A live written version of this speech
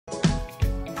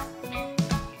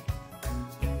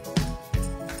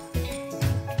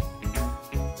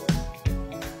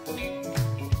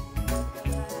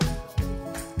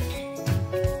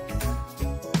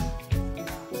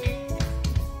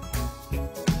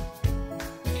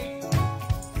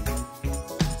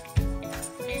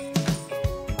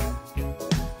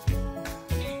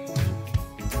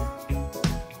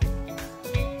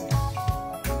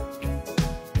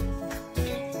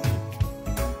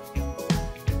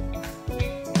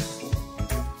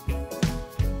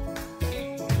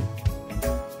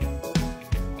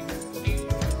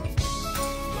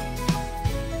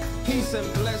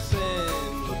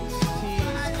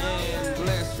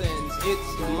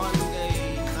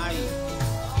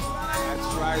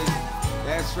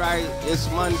That's right. It's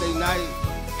Monday night.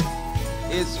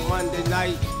 It's Monday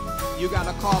night. You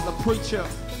got to call the preacher.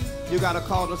 You got to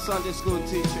call the Sunday school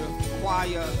teacher,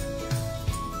 choir.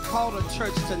 Call the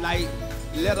church tonight.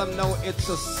 Let them know it's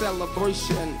a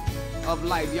celebration of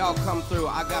life. Y'all come through.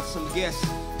 I got some guests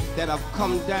that have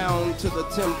come down to the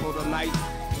temple tonight.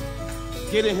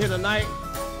 Get in here tonight.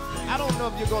 I don't know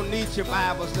if you're going to need your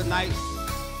Bibles tonight,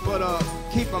 but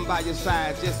keep them by your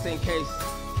side just in case.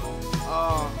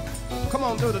 Come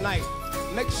on through tonight.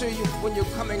 Make sure you, when you're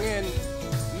coming in,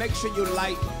 make sure you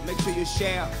like, make sure you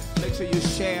share,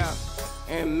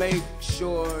 and make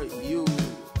sure you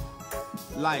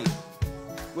like.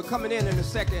 We're coming in a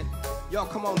second. Y'all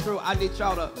come on through. I need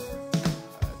y'all to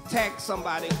tag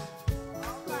somebody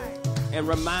and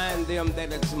remind them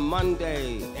that it's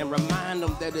Monday, and remind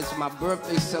them that it's my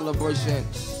birthday celebration.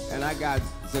 And I got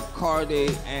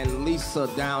Zacardi and Lisa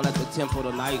down at the temple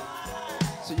tonight.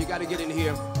 So you got to get in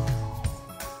here.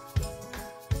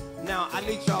 Now, I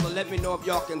need y'all to let me know if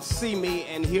y'all can see me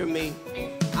and hear me.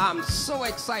 I'm so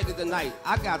excited tonight.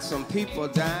 I got some people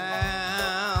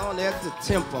down at the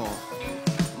temple.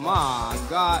 My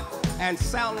God. And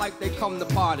sound like they come to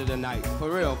party tonight.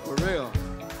 For real, for real.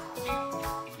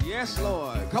 Yes,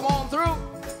 Lord. Come on through.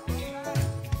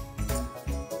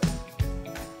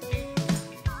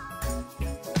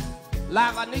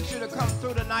 Live, I need you to come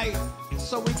through tonight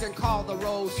so we can call the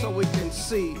roll, so we can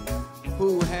see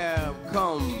who have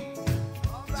come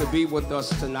to be with us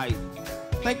tonight.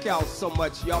 Thank y'all so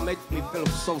much. Y'all make me feel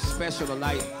so special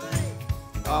tonight.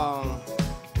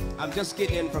 I'm just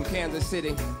getting in from Kansas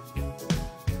City,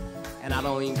 and I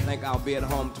don't even think I'll be at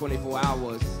home 24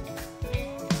 hours.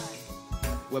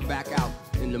 We're back out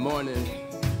in the morning,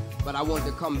 but I want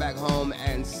to come back home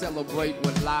and celebrate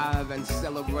with Live and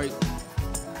celebrate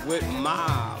with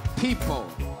my people.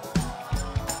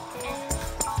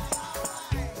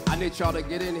 I need y'all to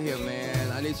get in here,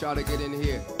 man. I need y'all to get in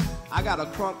here. I got a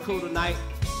crunk crew tonight.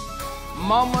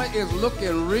 Mama is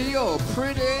looking real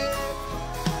pretty.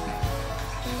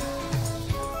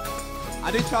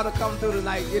 I need y'all to come through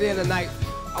tonight, get in tonight.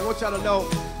 I want y'all to know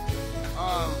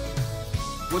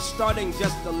we're starting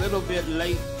just a little bit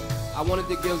late. I wanted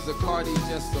to give Zacardi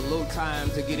just a little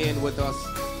time to get in with us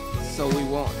so we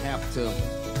won't have to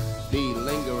be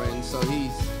lingering, so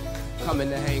he's coming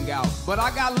to hang out. But I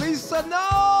got Lisa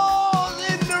Knowles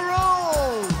in the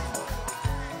room.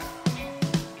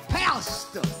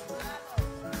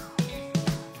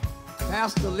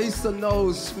 Pastor Lisa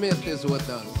Knowles Smith is with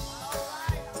us.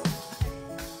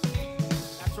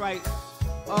 That's right.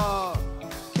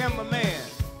 Cameraman,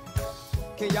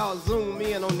 can y'all zoom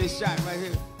in on this shot right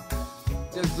here?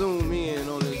 Just zoom in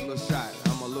on this little shot.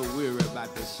 I'm a little weary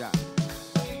about this shot.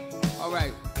 All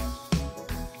right.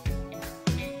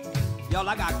 Y'all,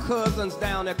 I got cousins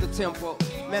down at the temple.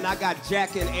 Man, I got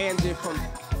Jack and Angie from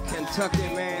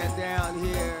Kentucky, man, down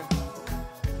here.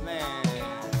 Man,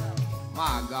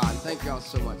 my God, thank y'all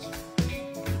so much.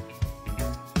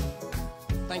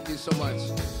 Thank you so much.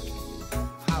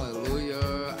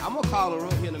 Hallelujah. I'm gonna call the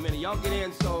room here in a minute. Y'all get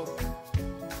in so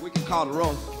we can call the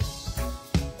room.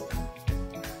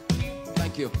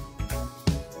 Thank you.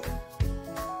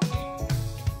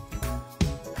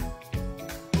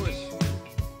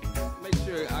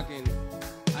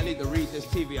 I need to read this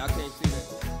TV. I can't see that.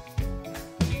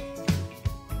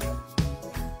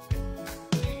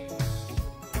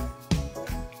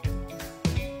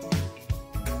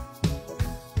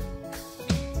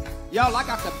 Y'all, I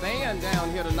got the band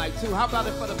down here tonight, too. How about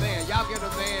it for the band? Y'all give the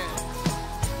band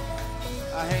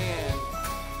a hand.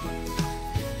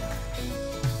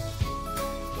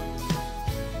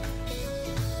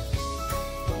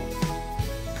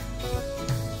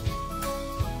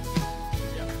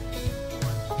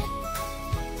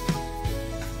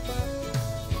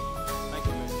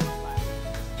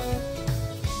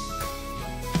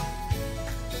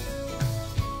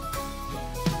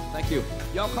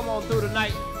 Y'all come on through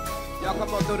tonight. Y'all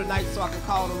come on through tonight so I can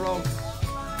call the roll.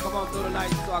 Come on through tonight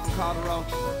so I can call the roll.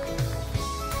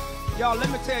 Y'all, let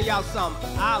me tell y'all something.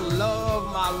 I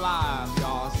love my Live,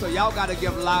 y'all. So y'all got to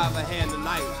give Live a hand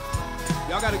tonight.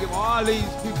 Y'all got to give all these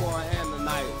people a hand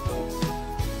tonight.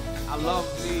 I love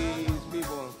these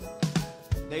people.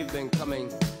 They've been coming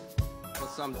for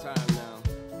some time now.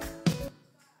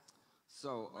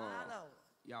 So,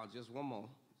 y'all, just one more.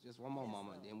 Just one more,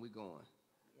 mama, and then we going.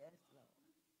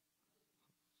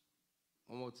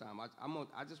 One more time.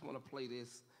 I just want to play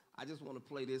this. I just want to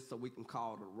play this so we can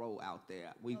call the roll out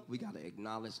there. We got to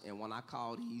acknowledge, and when I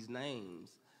call these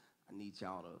names, I need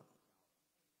y'all to,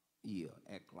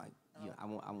 act like, I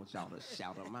want y'all to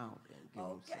shout them out and give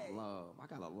them some love. I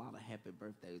got a lot of happy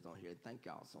birthdays on here. Thank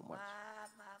y'all so much.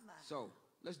 So,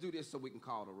 let's do this so we can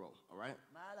call the roll, all right?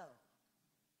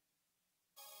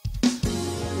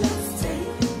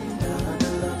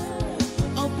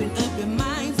 Open up your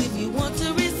minds if you want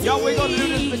to receive. Yo, we're going to do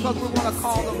this because we want to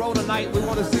call the roll tonight. We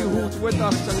want to see who's with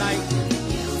us tonight.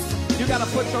 You got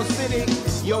to put your city,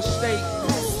 your state,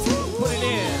 put it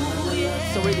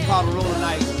in so we can call the roll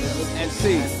tonight and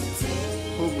see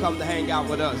who come to hang out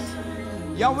with us.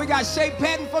 Yo, we got Shay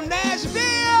Patton from Nashville.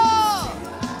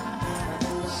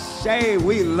 Shay,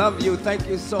 we love you. Thank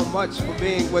you so much for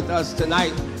being with us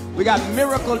tonight. We got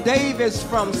Miracle Davis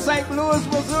from St. Louis,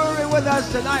 Missouri with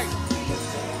us tonight.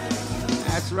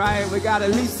 That's right. We got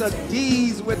Elisa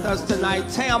Dees with us tonight.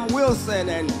 Tam Wilson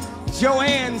and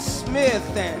Joanne Smith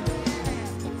and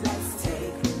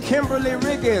Kimberly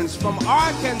Riggins from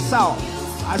Arkansas.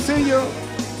 I see you.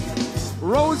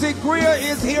 Rosie Greer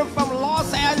is here from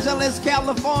Los Angeles,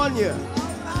 California.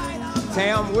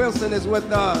 Tam Wilson is with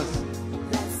us.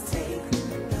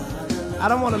 I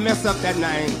don't want to mess up that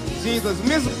name. Jesus.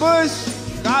 Miss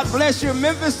Bush, God bless you.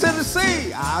 Memphis,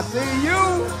 Tennessee. I see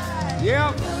you.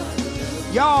 Yep.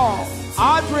 Y'all,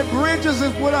 Audrey Bridges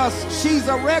is with us. She's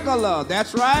a regular.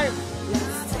 That's right.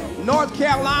 North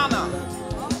Carolina.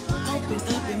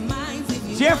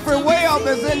 Jeffrey Webb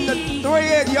is in the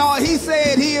thread, y'all. He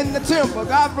said he in the temple.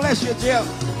 God bless you, Jeff.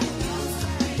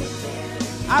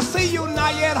 I see you,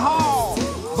 Nayette Hall.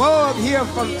 Bug here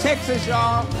from Texas,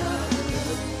 y'all.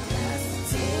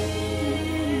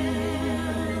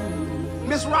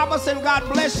 Miss Robertson, God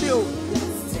bless you.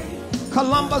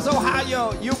 Columbus,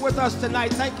 Ohio, you with us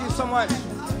tonight. Thank you so much.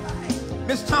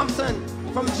 Miss Thompson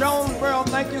from Jonesboro,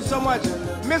 thank you so much.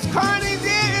 Miss Kearney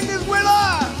is with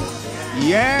us.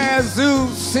 Yazoo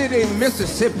City,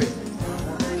 Mississippi.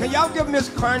 Can y'all give Miss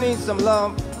Kearney some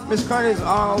love? Miss Kearney's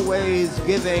always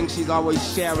giving. She's always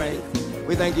sharing.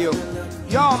 We thank you.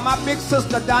 Y'all, my big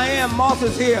sister Diane Moss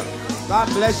is here. God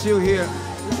bless you here.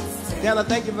 Dana,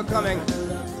 thank you for coming.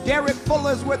 Derek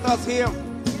Fuller's with us here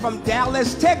from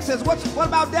Dallas, Texas. What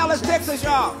about Dallas, Texas,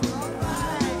 y'all?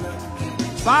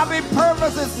 Bobby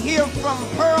Purvis is here from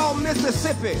Pearl,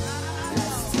 Mississippi.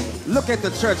 Look at the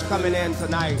church coming in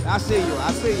tonight. I see you,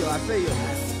 I see you, I see you.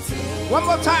 One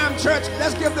more time, church.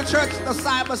 Let's give the church the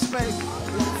cyberspace.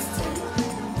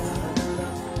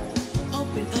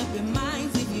 Open up your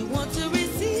minds if you want to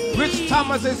receive. Rich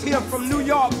Thomas is here from New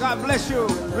York. God bless you,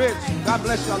 Rich. God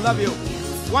bless you. I love you.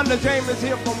 Wonder James is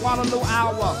here from Waterloo,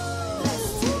 Iowa.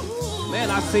 Man,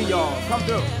 I see y'all. Come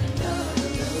through.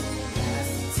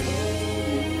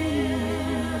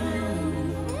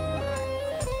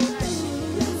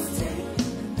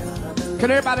 Can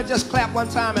everybody just clap one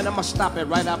time and I'm going to stop it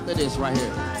right after this right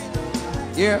here.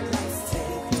 Yeah.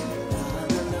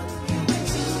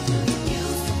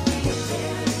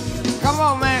 Come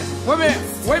on, man.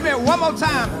 Wait a minute, one more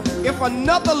time. If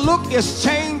another look is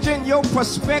changing your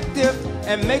perspective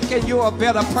and making you a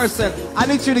better person, I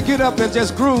need you to get up and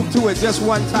just groove to it just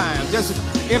one time. Just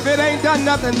if it ain't done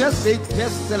nothing, just sit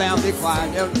down, be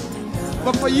quiet.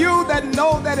 But for you that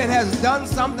know that it has done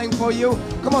something for you,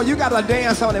 come on, you gotta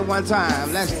dance on it one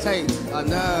time. Let's take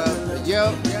another.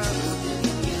 Yep.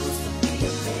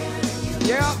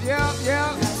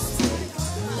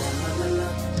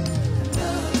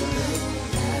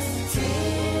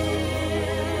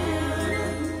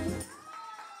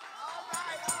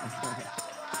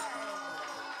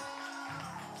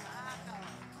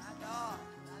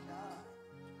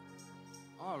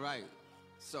 All right.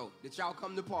 So, did y'all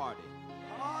come to party?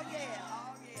 Oh yeah,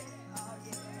 oh yeah, oh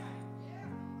yeah.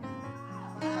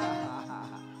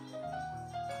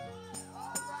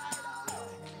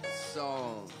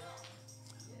 So,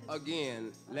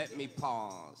 again, let me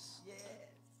pause. Yes.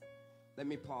 Let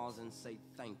me pause and say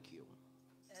thank you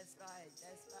That's right,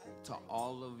 that's right. to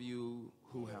all of you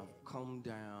who have come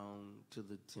down to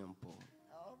the temple,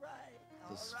 All right,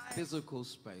 this all right. physical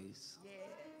space, Yeah.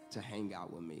 to hang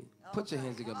out with me. Put your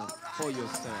hands together for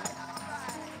yourself.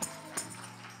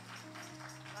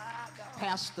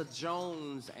 Pastor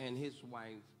Jones and his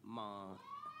wife, Ma,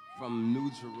 from New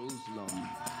Jerusalem,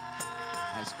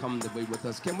 has come to be with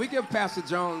us. Can we give Pastor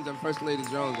Jones and First Lady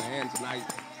Jones a hand tonight?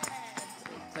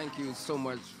 Thank you so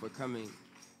much for coming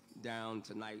down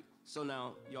tonight. So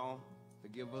now, y'all,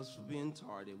 forgive us for being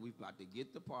tardy. We've got to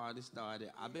get the party started.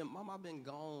 Mama, I've been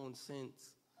gone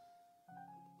since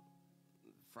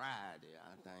Friday,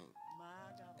 I think.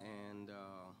 And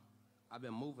I've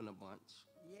been moving a bunch.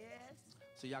 Yes.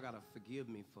 So y'all gotta forgive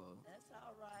me for. That's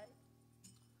all right.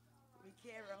 We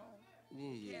carry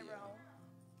on. Yeah. Carry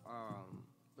on.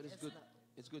 But it's Yes, good. sir.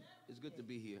 It's good. It's good to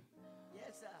be here.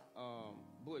 Yes, sir.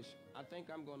 Bush, I think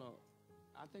I'm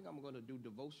gonna do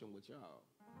devotion with y'all.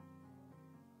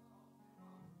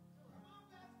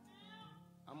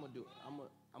 I'm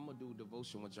gonna do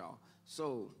devotion with y'all.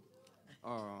 So,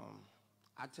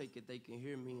 I take it they can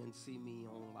hear me and see me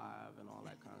on live and all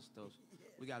that kind of stuff.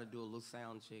 We got to do a little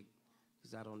sound check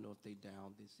because I don't know if they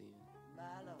down this end.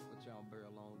 But y'all bear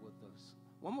along with us.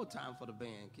 One more time for the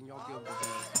band. Can y'all give the band?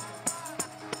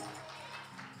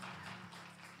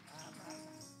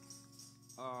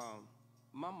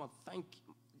 Mama, thank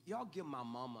you. Y'all give my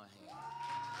mama a hand.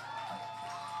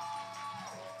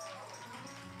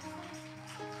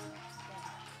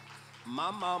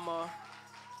 My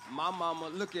mama,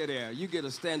 look at her. You get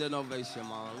a standing ovation,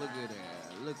 mama. Look at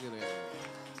her. Look at her.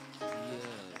 Yes.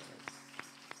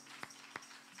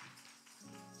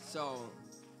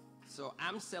 So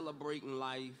I'm celebrating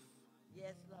life.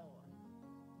 Yes, Lord.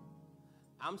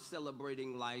 I'm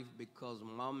celebrating life because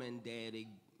mom and daddy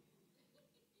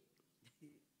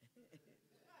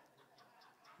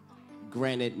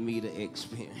granted me the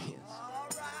experience. All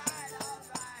right.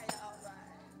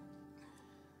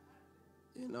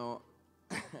 You know,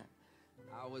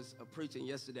 I was preaching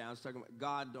yesterday. I was talking about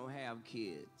God don't have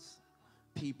kids.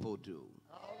 People do.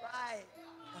 All right.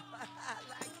 I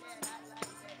like that.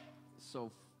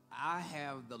 So I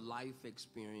have the life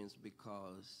experience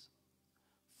because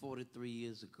 43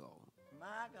 years ago,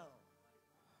 My God.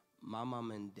 my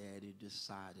mom and daddy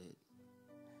decided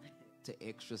to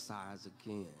exercise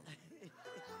again.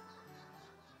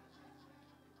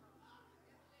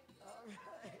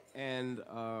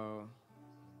 All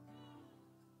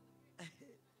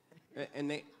right.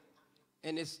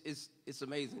 And it's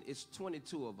amazing. It's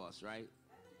 22 of us, right?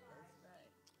 That's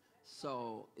right.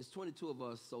 So it's 22 of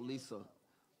us. So Lisa,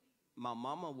 my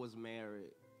mama was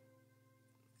married,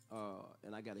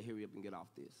 and I got to hurry up and get off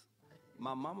this.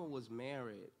 My mama was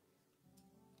married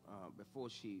before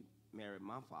she married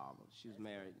my father. She was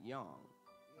married young,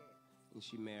 and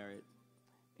she married,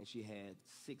 and she had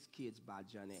 6 kids by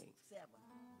Johnny.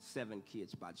 7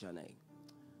 kids by Johnny.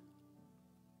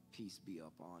 Peace be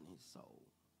upon his soul.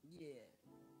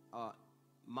 Yeah.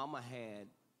 Mama had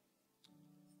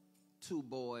 2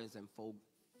 boys and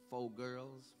 4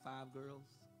 girls, 5 girls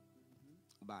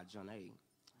by Johnny.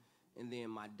 And then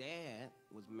my dad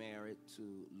was married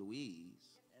to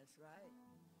Louise. That's right.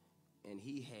 And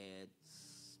he had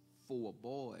 4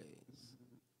 boys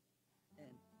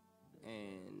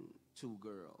and 2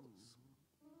 girls.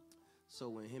 So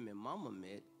when him and mama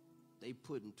met, they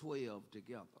putting 12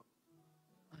 together.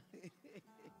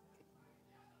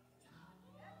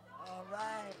 All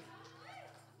right.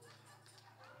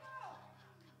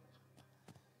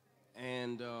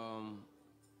 And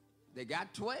they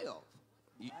got 12.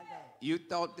 You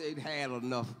thought they'd had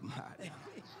enough money.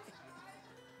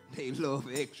 They love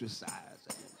exercise.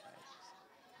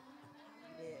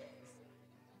 Yes.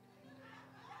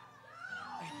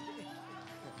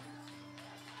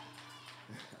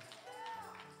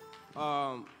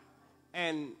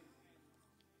 And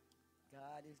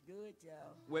God is good,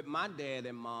 y'all. with my dad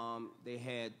and mom, they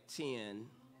had 10,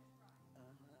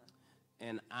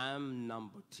 and I'm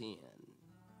number 10.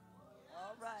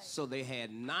 All right. So they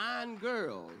had 9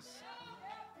 girls.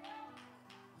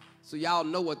 So y'all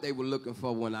know what they were looking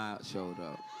for when I showed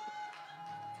up.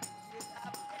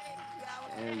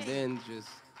 And then just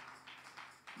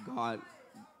God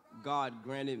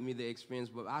granted me the experience.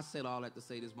 But I said all that to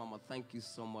say this, Mama, thank you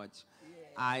so much. Yeah.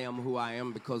 I am who I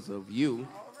am because of you.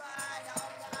 All right.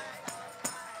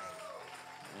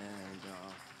 And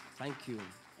thank you.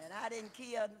 And I didn't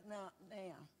kill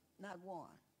not one.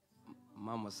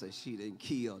 Mama said she didn't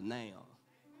kill now.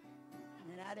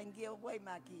 And I didn't give away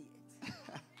my kids.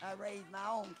 I raised my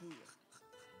own kids.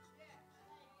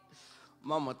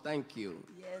 Mama, thank you.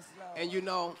 Yes, Lord. And you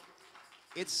know,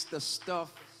 it's the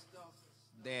stuff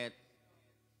that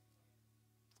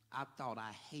I thought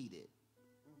I hated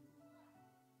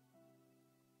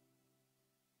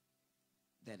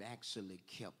that actually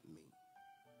kept me.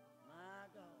 My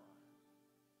God.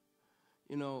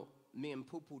 You know, me and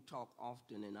Poo-Poo talk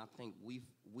often, and I think we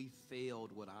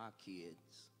failed with our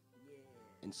kids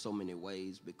in so many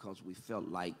ways because we felt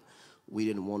like we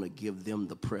didn't want to give them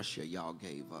the pressure y'all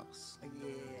gave us.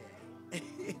 Yeah.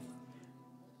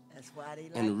 That's why they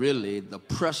like And really, the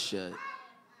pressure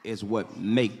is what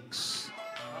makes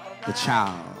the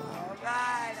child. All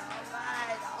right.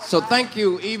 So thank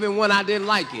you, even when I didn't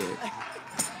like it.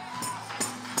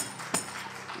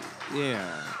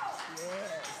 Yeah. Yes.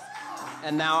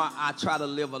 And now I try to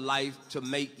live a life to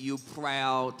make you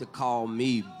proud to call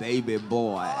me baby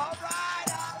boy. All right.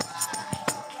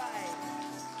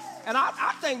 And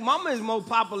I think Mama is more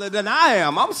popular than I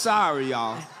am. I'm sorry,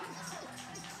 y'all.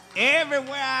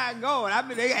 Everywhere I go,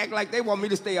 they act like they want me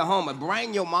to stay at home and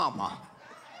bring your mama.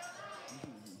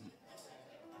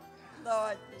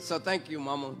 Lord. So thank you,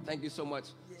 Mama. Thank you so much.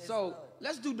 Yes, So Lord.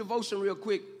 let's do devotion real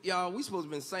quick. Y'all, we supposed to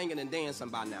been singing and dancing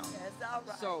by now. That's all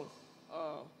right. So,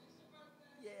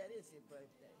 yeah, it is your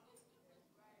birthday.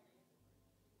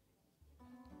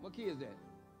 what key is that?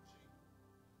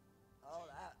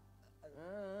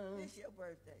 Oh, it's your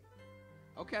birthday.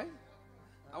 Okay.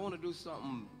 I want to do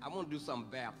something. I want to do something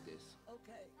Baptist.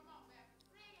 Okay.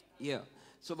 Yeah.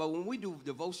 So, but when we do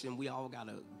devotion, we all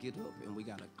gotta get up and we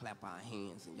gotta clap our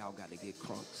hands and y'all gotta get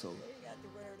crunk. So, You got the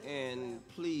word. and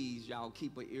please, y'all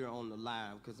keep an ear on the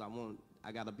live because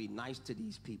I gotta be nice to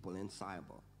these people in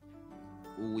cyber.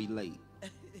 We late.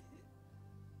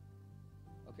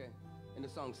 Okay. And the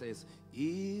song says,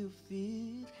 if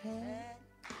it had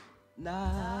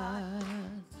not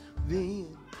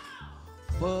been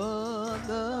for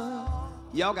the...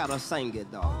 Y'all gotta sing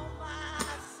it, though.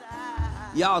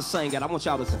 Y'all sing it. I want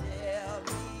y'all to sing.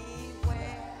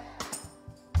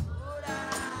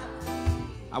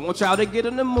 I want y'all to get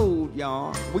in the mood,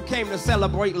 y'all. We came to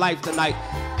celebrate life tonight.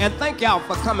 And thank y'all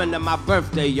for coming to my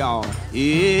birthday, y'all.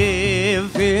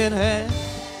 If it had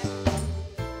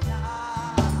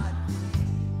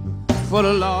for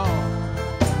the Lord.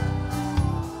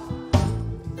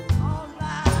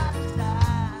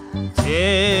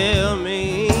 Tell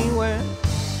me where.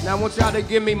 Now I want y'all to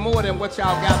give me more than what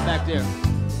y'all got back there.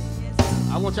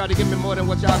 I want y'all to give me more than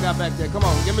what y'all got back there. Come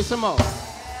on, give me some more. Come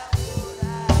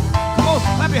on,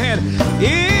 clap your hand.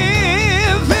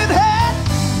 If it had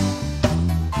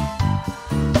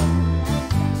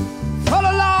for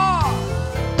the Lord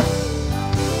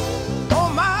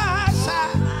on my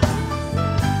side,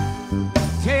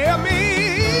 tell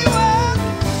me where.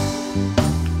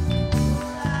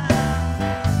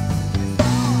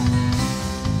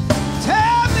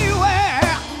 Tell me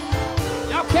where.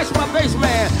 Y'all catch my bass,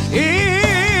 man.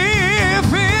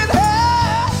 If it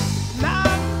had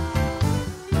not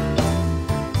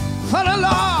for the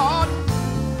Lord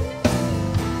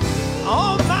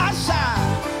on my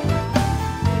side,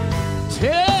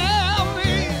 tell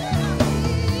me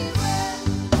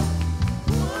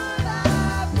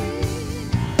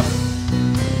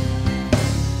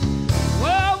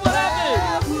where would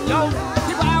I be? Yo,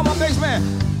 keep an eye on my bass man.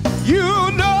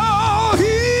 You know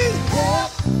he's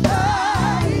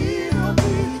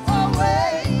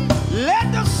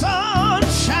let the sun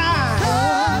shine.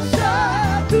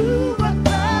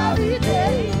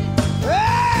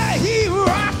 Hey, he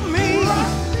rocked me.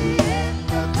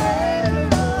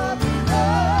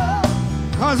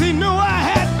 Cause he knew I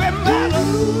had been better.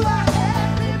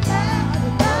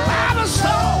 By the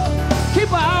soul. Keep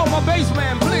an eye on my bass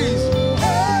man, please.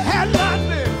 Had not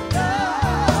been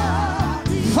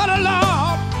for the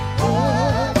Lord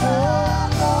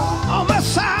on my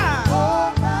side.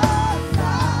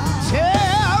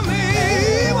 Tell me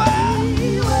where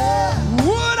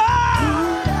would I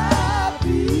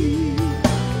be?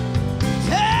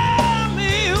 Tell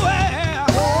me where.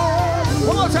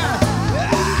 One more time.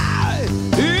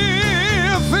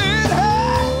 If it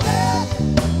had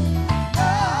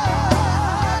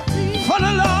for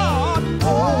the Lord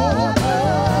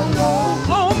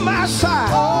on my side,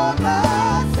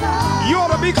 you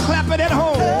ought to be clapping at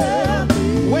home,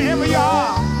 wherever you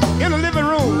are, in the living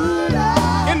room,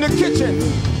 in the kitchen,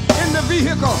 in the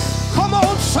vehicle. Come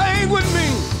on, sing with me.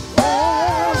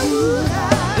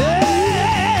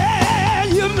 Yeah,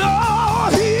 you know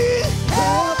he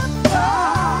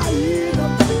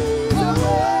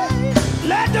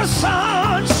let the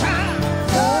sun shine.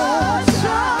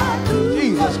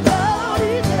 Jesus.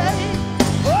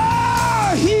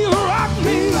 Oh, he rocked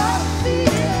me.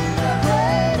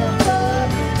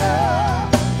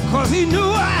 Cause he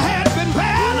knew I had been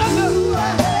better.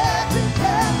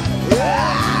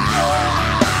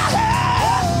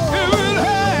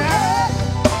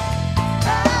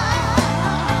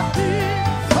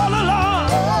 For the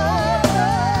Lord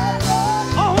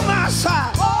on my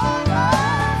side.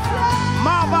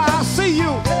 Mama, I see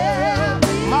you.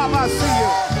 Mama, I see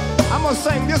you. I'm gonna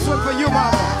sing this one for you,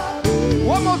 Mama.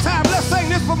 One more time. Let's sing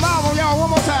this for Mama, y'all. One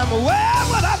more time. Where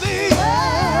would I be?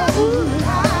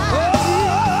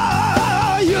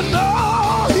 Oh, you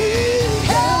know he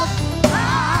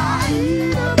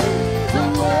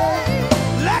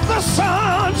let the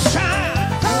sun shine.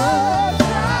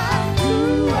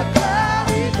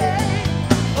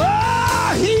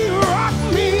 Oh, he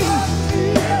rocked me.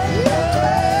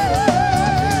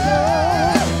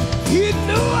 He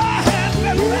knew I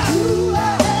had been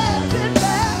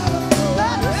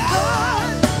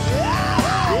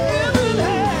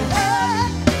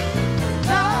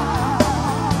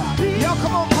Y'all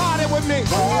come on, party with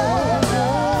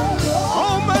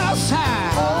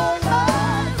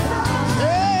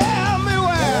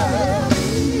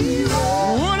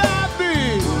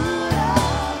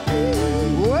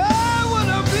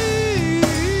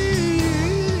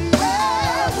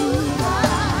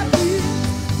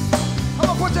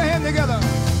together.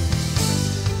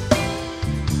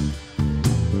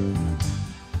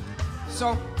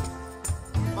 So,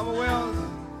 Mama Wells.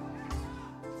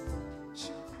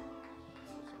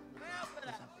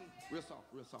 Real soft,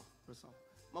 real soft, real soft.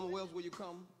 Mama Wells, will you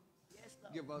come? Yes,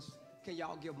 Lord. Give us, can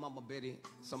y'all give Mama Betty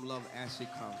some love as she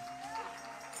comes?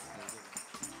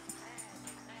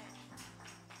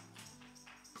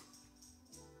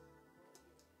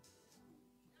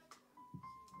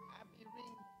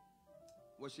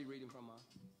 What's she reading from?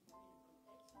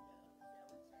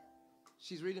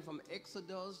 She's reading from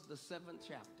Exodus, the 7th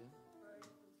chapter,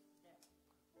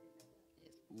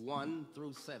 1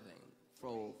 through 7.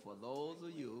 For those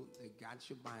of you that got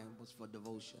your Bibles for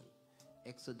devotion,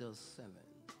 Exodus 7,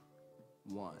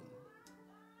 1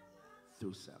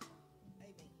 through 7.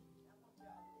 Amen.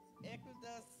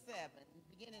 Exodus 7,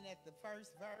 beginning at the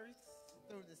first verse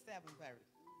through the 7th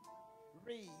verse,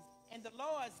 reads, And the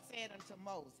Lord said unto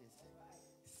Moses,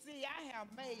 See, I have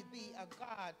made thee a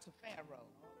god to Pharaoh,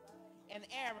 and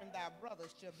Aaron thy brother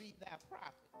shall be thy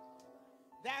prophet.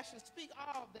 Thou shalt speak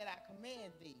all that I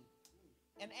command thee,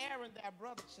 and Aaron thy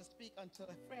brother shall speak unto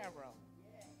Pharaoh,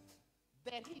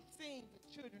 that he sing the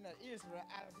children of Israel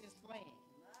out of his land.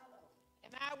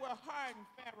 And I will harden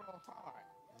Pharaoh's heart,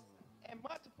 and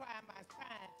multiply my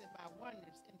signs and my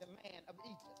wonders in the land of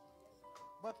Egypt.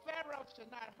 But Pharaoh shall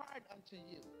not harden unto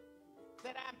you,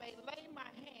 that I may lay my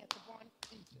hands upon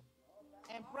Egypt,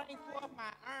 and bring forth my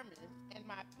armies and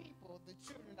my people, the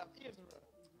children of Israel,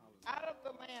 out of the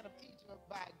land of Egypt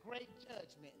by great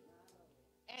judgment.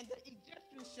 And the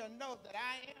Egyptians shall know that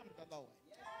I am the Lord,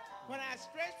 when I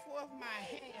stretch forth my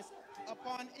hands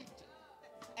upon Egypt,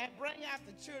 and bring out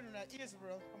the children of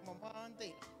Israel from among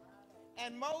them.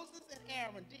 And Moses and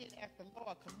Aaron did as the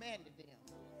Lord commanded them.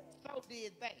 So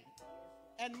did they.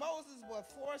 And Moses was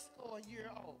 80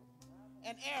 years old,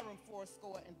 and Aaron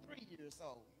 83 years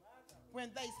old,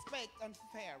 when they spake unto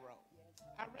Pharaoh.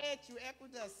 I read you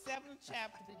Exodus 7th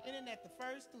chapter, beginning at the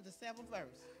 1st through the 7th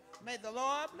verse. May the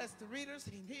Lord bless the readers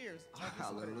and hearers of his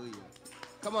Hallelujah. word.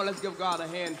 Come on, let's give God a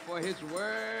hand for his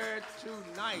word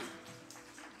tonight.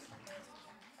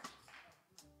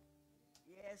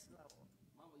 Yes, Lord.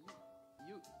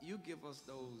 Mama, you give us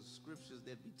those scriptures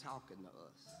that be talking to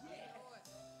us.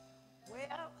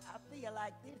 Well, I feel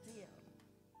like this here.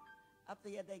 I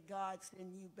feel that God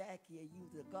send you back here. You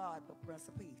the God for Prince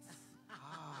of Peace.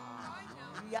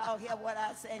 Y'all hear what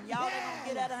I said? Y'all ain't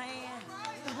gonna get out of hand.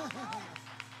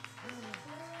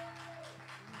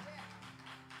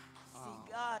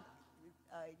 See, God,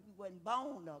 you wasn't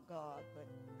born a God, but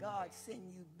God sent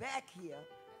you back here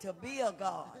to be a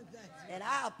God. And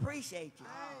I appreciate you.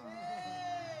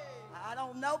 I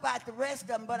don't know about the rest of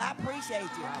them, but I appreciate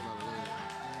you.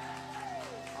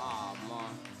 Ah, Mom.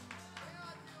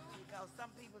 Because some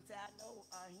people say, I know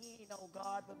he ain't no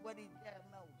God, but what he does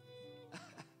know.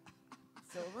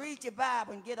 So read your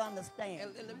Bible and get understanding.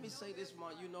 And let me say this,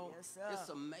 Mom. You know, Yes, sir. it's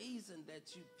amazing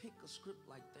that you pick a script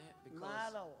like that, because My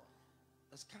Lord.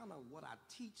 that's kind of what I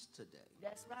teach today.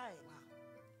 That's right.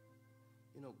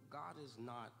 You know, God is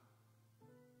not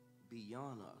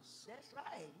beyond us That's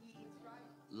right. He is right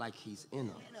like he's in in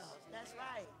us. us. That's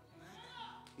right.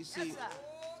 You see,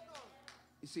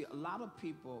 Yes, sir. a lot of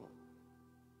people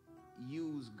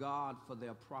use God for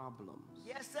their problems.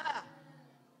 Yes, sir.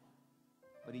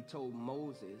 But he told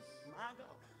Moses, My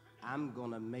God. I'm going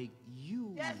to make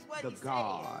you That's what the he said.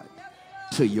 God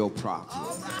to your problem. All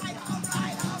right, all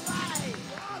right, all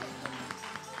right.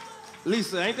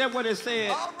 Lisa, ain't that what it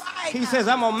said? All right. He says,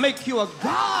 I'm going to make you a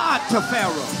God to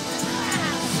Pharaoh.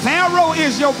 Pharaoh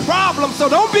is your problem, so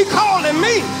don't be calling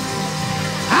me.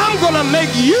 I'm going to make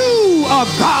you a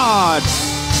God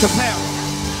to Pharaoh.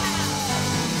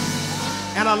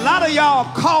 And a lot of y'all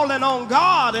calling on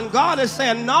God, and God is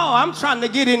saying, no, I'm trying to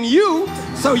get in you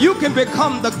so you can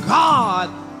become the God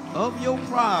of your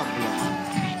problem.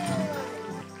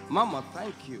 Mama,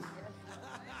 thank you.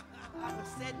 I was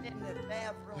sitting in the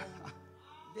bathroom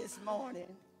this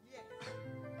morning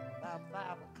about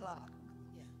 5 o'clock.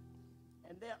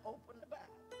 And they opened the Bible.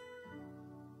 I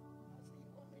said,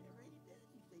 you want me to read this?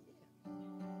 He said, yeah.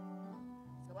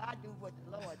 So I do what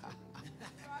the Lord do.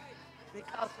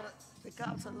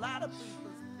 Because a lot of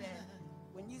people that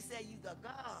when you say you the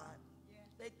God,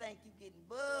 they think you getting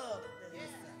bugged.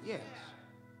 Yes.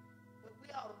 But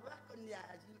we ought to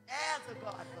recognize you as a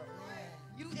God.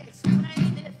 You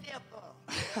explain this here for.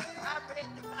 I read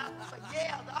the Bible for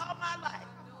years all my life.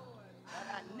 But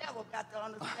I never got to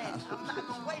understand it. I'm not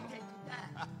going to wait till you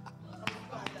die.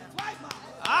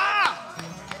 Ah!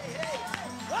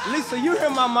 Lisa, you hear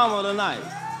my mama tonight.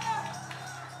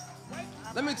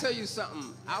 Let me tell you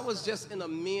something. I was just in a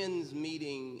men's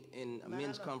meeting, in a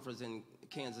men's conference in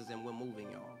Kansas, and we're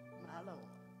moving, y'all. My Lord.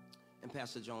 And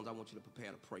Pastor Jones, I want you to prepare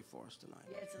to pray for us tonight,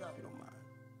 Yes, Lord. if you don't mind.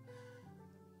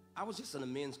 I was just in a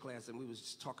men's class, and we was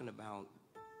just talking about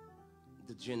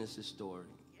the Genesis story.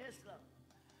 Yes, Lord.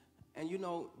 And you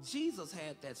know, Jesus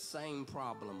had that same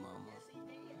problem, Mama. Yes, he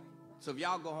did. So if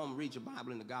y'all go home and read your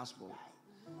Bible in the gospel,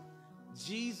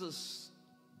 Jesus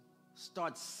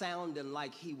starts sounding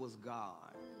like he was God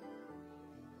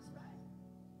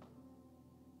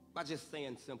by just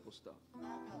saying simple stuff.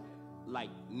 Like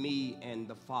me and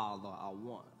the Father are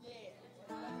one. Yeah,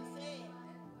 that's what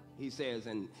he said. He says,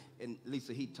 and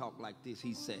Lisa, he talked like this.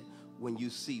 He said, when you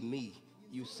see me,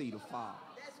 you see the Father.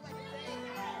 That's what he said.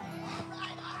 All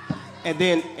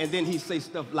right. And then he say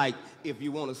stuff like, if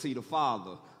you want to see the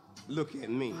Father, look at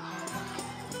me.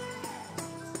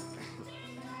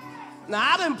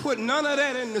 Now, I didn't put none of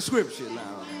that in the scripture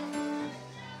now.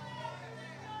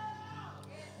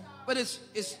 But it's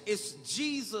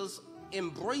Jesus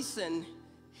embracing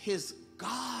his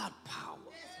God power.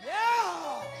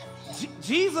 Yeah.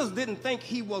 Jesus didn't think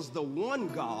he was the one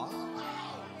God.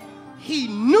 He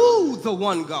knew the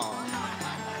one God.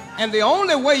 And the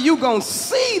only way you're going to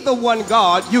see the one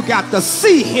God, you got to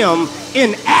see him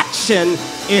in action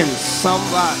in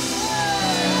somebody.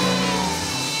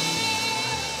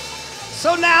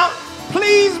 So now,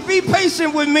 please be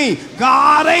patient with me.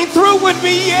 God ain't through with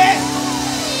me yet.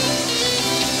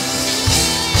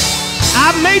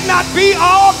 I may not be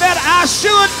all that I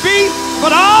should be,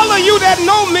 but all of you that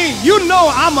know me, you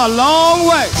know I'm a long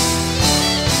way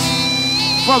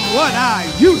from what I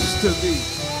used to be.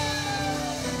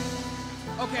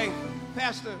 Okay,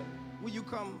 Pastor, will you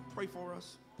come pray for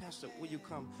us? Pastor, will you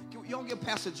come? Y'all give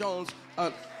Pastor Jones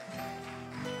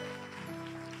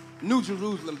New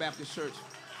Jerusalem Baptist Church.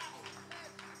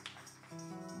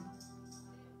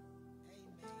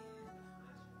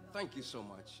 Thank you so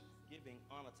much. Giving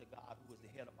honor to God, who is the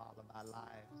head of all of our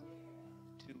lives,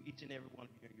 to each and every one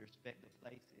of you in your respective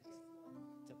places,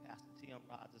 to Pastor Tim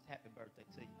Rogers, happy birthday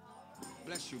to you.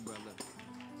 Bless you, brother.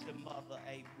 To Mother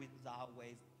A, it was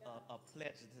always a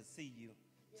pleasure to see you.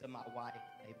 To my wife,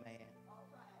 amen.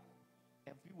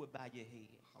 If you would bow your head.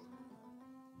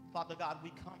 Father God, we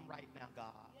come right now,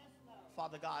 God.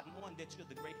 Father God, knowing that you're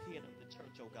the great head of the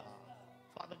church, oh God.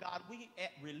 Father God, we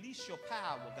release your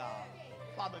power, God.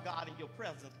 Father God, in your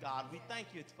presence, God. We thank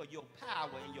you for your power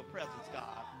in your presence,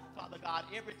 God. Father God,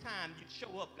 every time you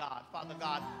show up, God, Father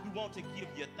God, we want to give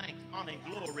you thanks, honor, and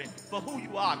glory for who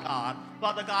you are, God.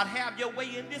 Father God, have your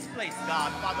way in this place,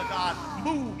 God. Father God,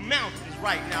 move mountains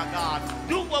right now, God.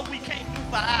 Do what we can't do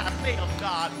for ourselves,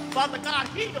 God. Father God,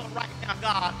 heal right now,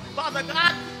 God. Father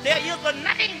God, there is a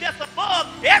name that's above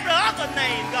every other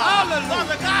name, God. Hallelujah.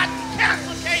 Father God,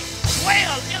 cancer can't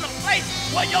dwell in a place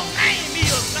where your name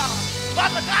is, God.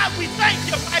 Father God, we thank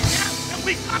you right now, and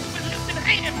we come with lifted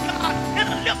hands, God, and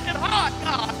a lifted heart,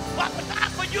 God. Father God,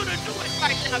 for you to do it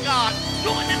right now, God.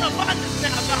 Do it in abundance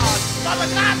now, God. Father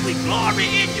God, we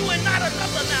glory in you and not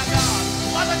another now, God.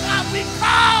 Father God, we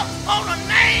call on a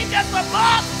name that's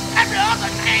above every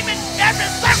other name in every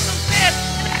circumstance,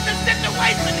 in every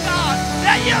situation, God.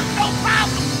 There is no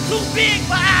problem too big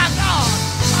for our God.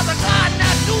 Father God,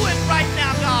 now do it right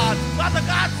now, God. Father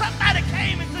God, somebody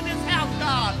came into this house,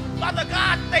 God. Father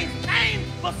God, they came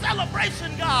for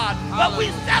celebration, God. But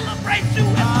we celebrate you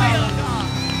as well, God.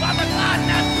 Father God,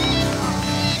 now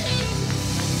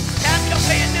have your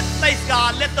way in this place,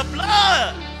 God. Let the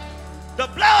blood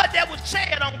that was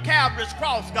shed on Calvary's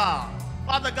cross, God.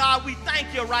 Father God, we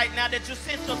thank you right now that you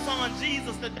sent your son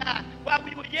Jesus to die while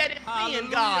we were yet in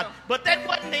sin, God. But that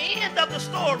wasn't the end of the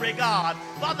story, God.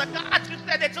 Father God, you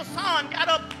said that your son got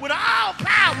up with all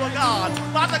power, God.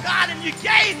 Father God, and you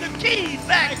gave the keys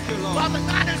back. Father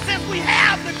God, and since we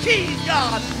have the keys,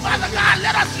 God, Father God,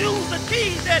 let us use the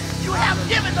keys that you have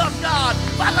given us, God.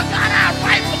 Father God, our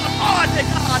rightful authority,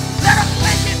 God. Let us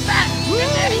take it back.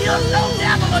 And there is no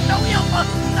devil or no imp or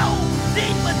no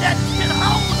demon that can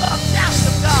hold us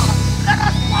captive, God. Let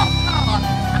us walk, God.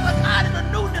 Father God, in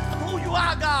the newness of who you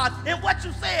are, God, and what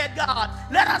you said, God.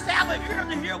 Let us have an ear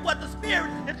to hear what the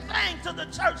Spirit is saying to the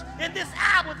church in this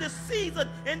hour, this season,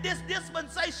 in this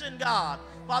dispensation, God.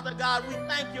 Father God, we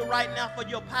thank you right now for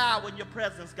your power and your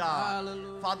presence, God.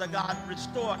 Hallelujah. Father God,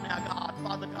 restore now, God.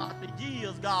 Father God, the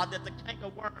years, God, that the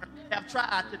cankerworm have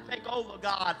tried to take over,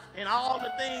 God, and all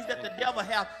the things that the devil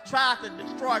have tried to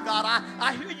destroy, God.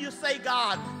 I hear you say,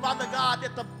 God, Father God,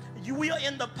 that we are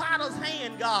in the potter's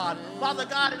hand, God. Father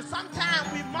God, and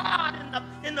sometimes we marred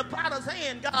in the potter's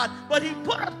hand, God, but he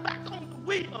put us back on the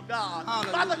will, God.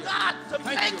 Hallelujah. Father God, to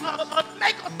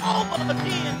make us over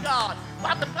again, God.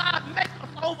 Father God, make us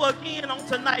over again on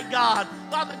tonight, God.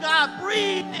 Father God,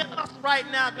 breathe in us right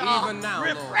now, God. Even now,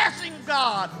 refreshing,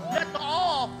 God. Let the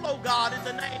oil flow, God, in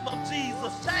the name of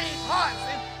Jesus. Change hearts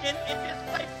in this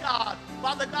place, God.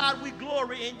 Father God, we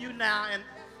glory in you now, and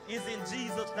it's in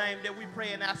Jesus' name that we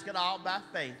pray and ask it all by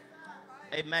faith.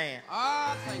 Amen.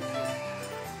 Ah, thank you.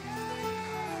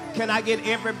 Can I get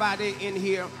everybody in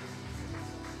here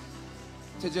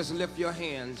to just lift your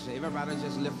hands? Everybody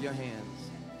just lift your hands.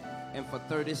 And for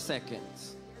 30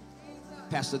 seconds,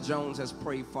 Pastor Jones has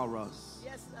prayed for us.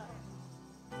 Yes, sir.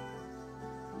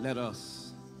 Let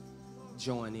us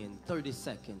join in. 30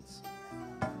 seconds.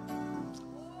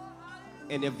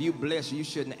 And if you bless, you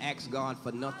shouldn't ask God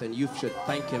for nothing. You should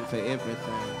thank him for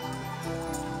everything.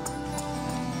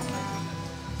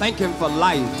 Thank him for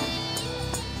life.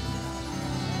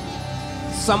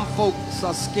 Some folks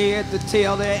are scared to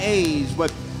tell their age,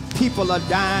 but people are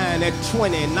dying at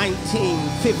 20, 19,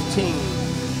 15.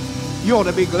 You ought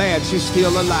to be glad you're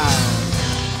still alive.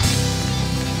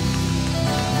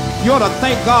 You ought to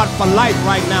thank God for life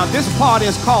right now. This party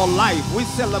is called life. We're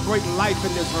celebrating life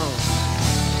in this room.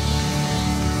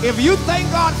 If you thank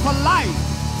God for life,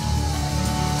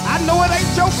 I know it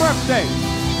ain't your birthday,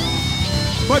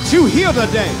 but you here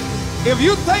today. If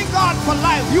you thank God for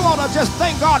life, you ought to just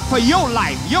thank God for your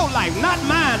life, not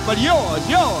mine, but yours.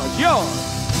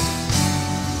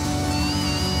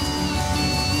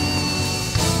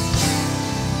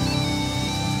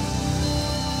 Thank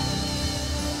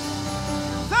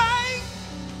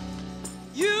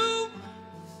you,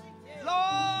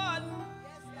 Lord.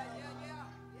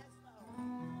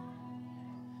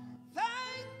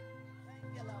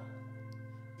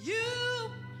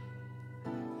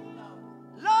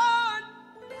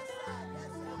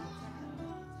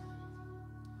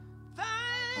 Thank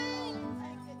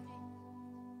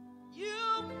you,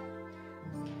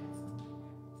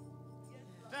 Lord.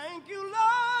 Thank you,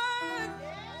 Lord.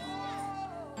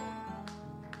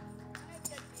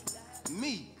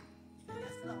 Me.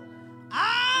 I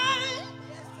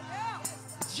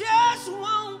just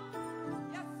want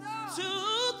to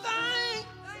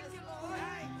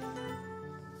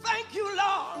thank you,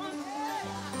 Lord.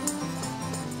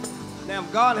 Now,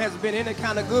 if God has been any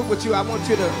kind of good with you, I want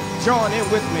you to join in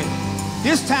with me.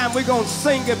 This time we're going to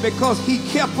sing it because he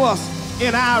kept us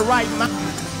in our right mind.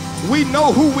 We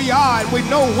know who we are and we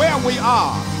know where we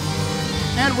are.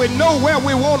 And we know where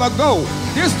we want to go.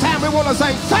 This time we want to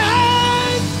sing,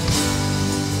 thank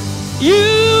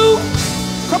you.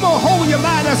 Come on, hold your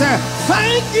mind and say,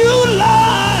 thank you,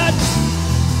 Lord.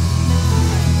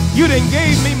 You done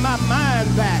gave me my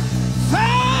mind back.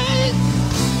 Thank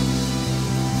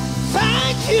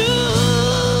you.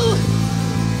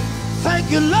 Thank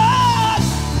you, Lord.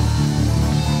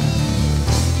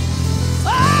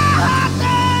 Oh,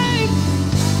 thank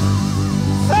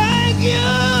you.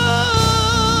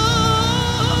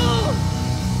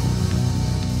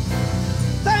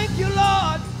 Thank you,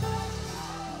 Lord.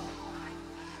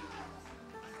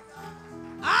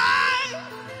 I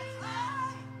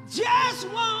just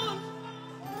want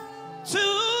to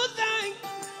thank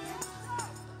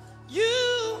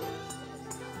you,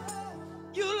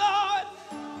 Lord.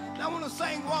 Now I want to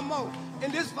sing one more.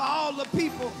 And this for all the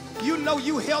people, you know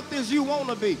you healthy as you want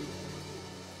to be.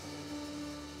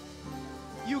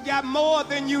 You got more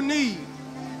than you need.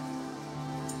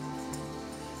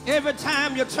 Every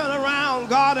time you turn around,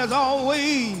 God is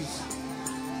always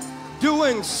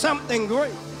doing something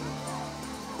great.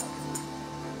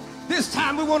 This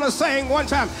time we want to sing one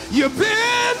time. You've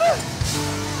been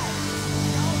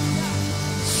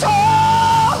so...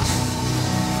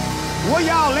 Well,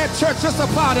 y'all at church just a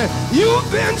party.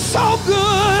 You've been so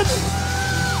good.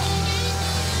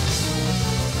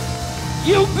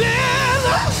 You've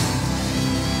been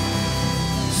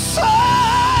so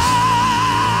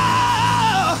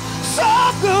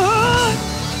good.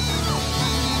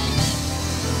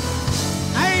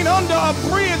 I ain't under a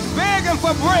bridge begging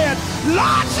for bread.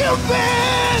 Lord, you've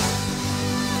been.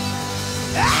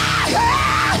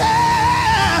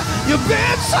 You've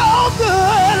been so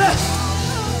good.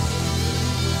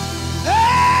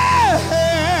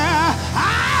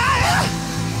 I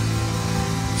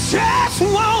just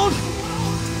want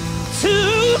to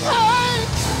thank.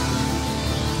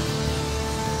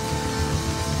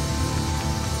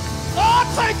 Oh,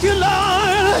 thank you,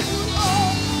 Lord.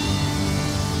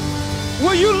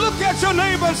 Will you look at your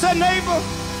neighbor and say, neighbor,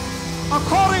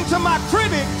 according to my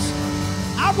critics,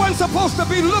 I wasn't supposed to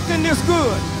be looking this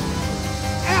good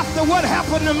after what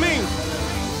happened to me.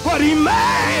 But he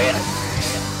made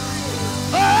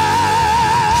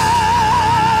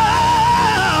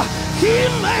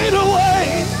made a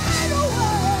way.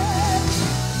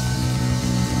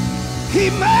 He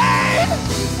made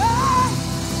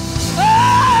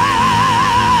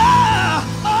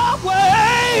a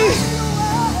way.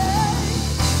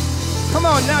 Come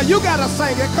on now, you gotta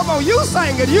sing it. Come on, you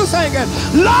sing it. You sing it.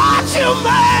 Lord, you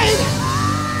made.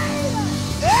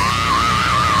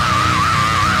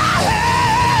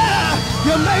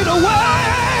 You made a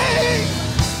way.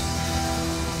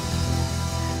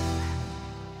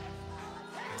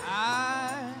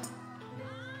 I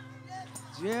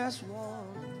just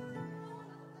want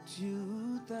to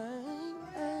thank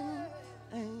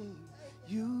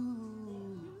you.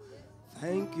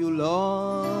 Thank you,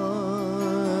 Lord.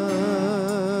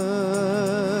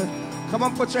 Come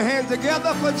on, put your hands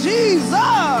together for Jesus.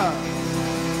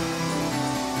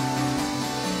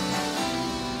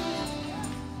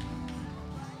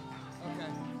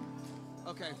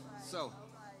 Okay, so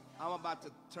I'm about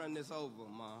to turn this over,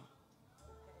 Ma.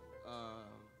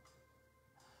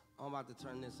 I'm about to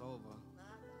turn this over.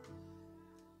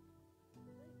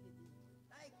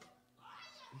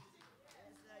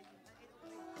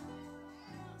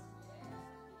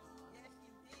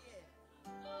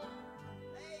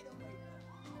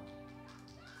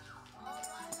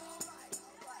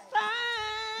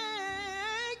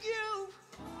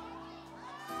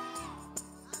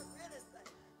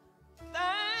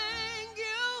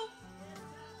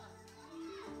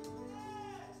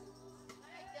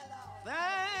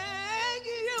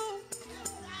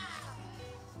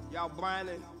 Y'all, Brian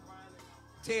and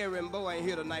Terry and Bo ain't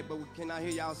here tonight, but can I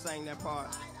hear y'all sing that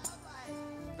part?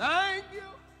 Thank you.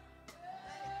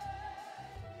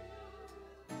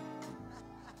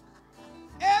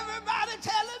 Everybody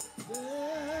tell him.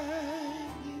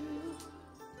 Thank you.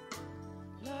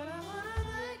 Lord, I wanna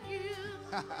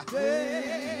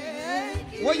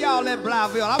thank you. Where y'all at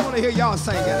Blytheville? I want to hear y'all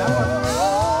sing it.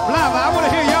 Blytheville, I want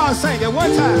to hear y'all sing it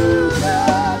one time.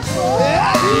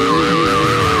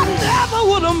 Never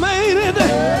would have made it.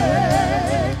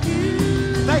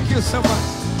 Thank you so much.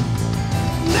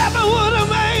 Never would have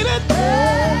made it.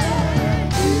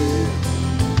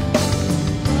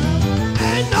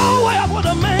 Ain't no way I would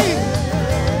have made it.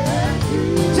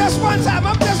 Just one time.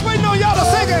 I'm just waiting on y'all to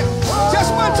sing it.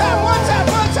 Just one time, one time,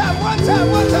 one time, one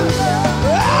time, one time.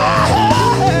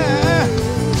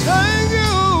 Thank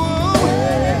you.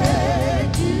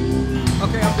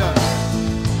 Okay, I'm done.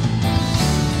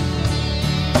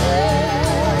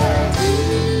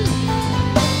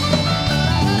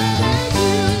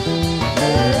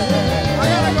 I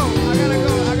gotta go.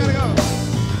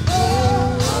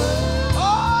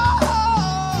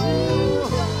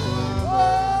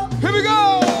 Here we go.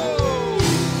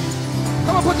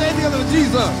 Come on, put your hand together with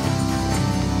Jesus.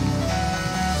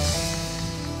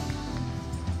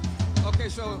 Okay,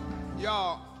 so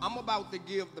y'all, I'm about to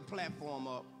give the platform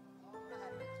up.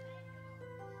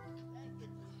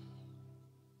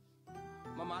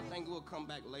 Mama, I think we'll come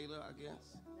back later, I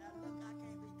guess.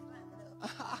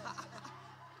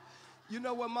 You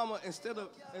know what, Mama? Instead of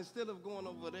going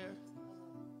over there,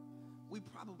 we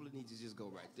probably need to just go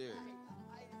right there.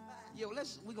 Yo,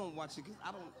 we're gonna watch it, cause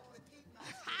I don't.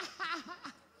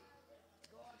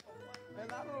 Man,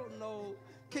 I don't know.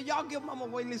 Can y'all give Mama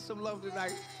Whaley some love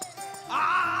tonight?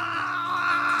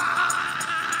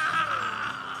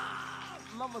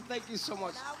 Mama, thank you so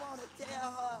much. And I want to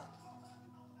tell her.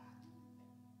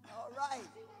 All right.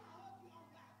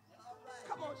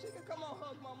 Come on, she can come on,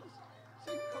 hug Mama.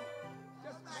 She can come.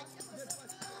 Just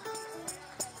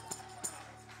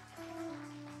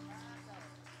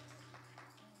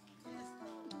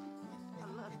I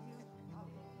love you.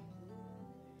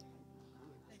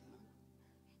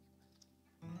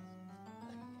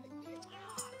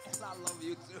 I love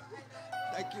you too.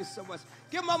 Thank you so much.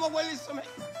 Give Mama Willie some.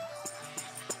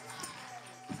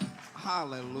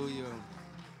 Hallelujah.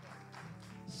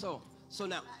 So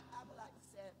now. I would like to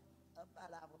say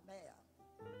about our mayor.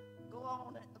 Go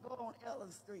on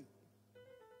Ellen Street.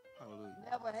 Hallelujah.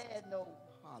 Never had no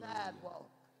Hallelujah. sidewalk.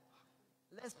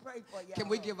 Let's pray for y'all. Can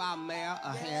we give our mayor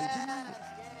a hand? Yes.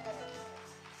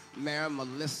 Mayor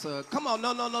Melissa. Come on,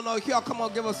 no. Y'all, come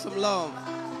on, give us some love.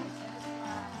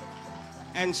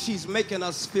 And she's making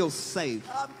us feel safe.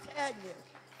 I'm telling you.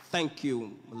 Thank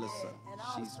you, Melissa. And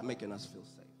She's also, making us feel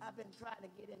safe. I've been trying to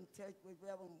get in touch with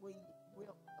Reverend William.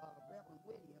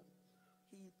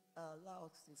 He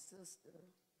lost his sister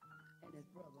and his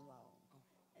brother-in-law.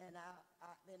 And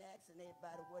I've been asking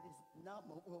everybody what his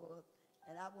number was.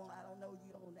 And I don't know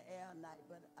you on the air night,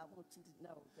 but I want you to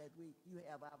know that you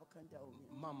have our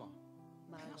condolence. Mama,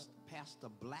 Pastor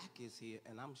Black is here,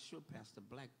 and I'm sure Pastor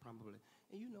Black probably.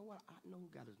 And you know what? I know who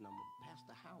got his number.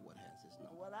 Pastor Howard has his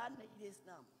number. Well, I need his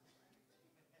number.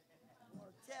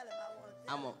 want to tell him. I want to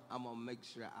tell him. I'm gonna make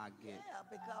sure I get. Yeah,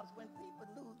 because when people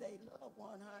lose their loved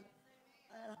one, honey,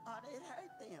 it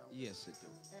hurt them. Yes, it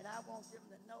do. And I want them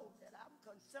to know that I'm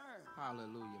concerned.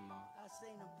 Hallelujah, Mom. I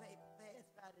seen him pass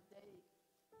by today,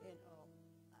 and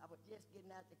I was just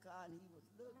getting out the car, and he was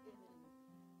looking,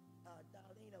 and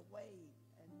Darlene waved,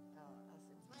 and I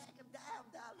said, "Flag him down,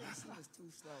 Darlene." She was too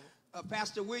slow.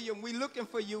 Pastor William, we looking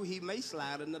for you. He may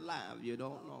slide in the live. You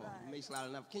don't know. Right. He may slide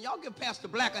in the live. Can y'all give Pastor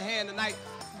Black a hand tonight?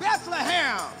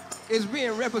 Bethlehem is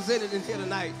being represented in here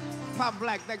tonight. Pop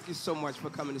Black, thank you so much for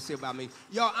coming to see about me.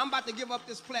 Y'all, I'm about to give up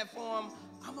this platform.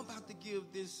 I'm about to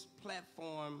give this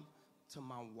platform to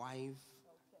my wife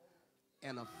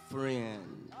and a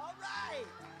friend. All right.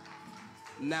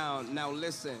 Now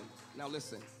listen.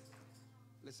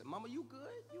 Listen, Mama, you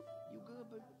good? You good,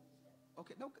 baby?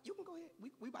 Okay, no, you can go ahead.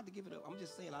 We about to give it up. I'm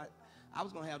just saying, I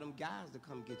was gonna have them guys to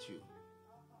come get you.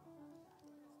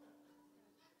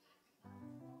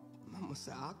 Mama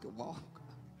said I could walk.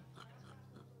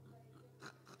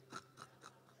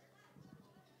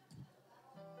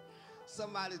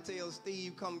 Somebody tell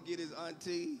Steve come get his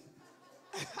auntie.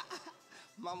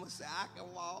 Mama said I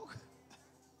can walk.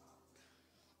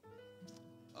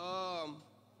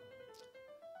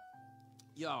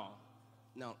 Y'all,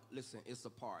 now listen, it's a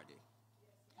party.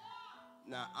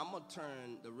 Now I'm gonna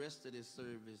turn the rest of this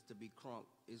service to be crunk.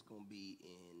 It's gonna be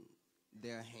in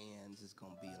their hands. It's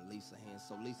gonna be in Lisa's hands.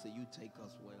 So Lisa, you take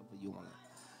us wherever you wanna.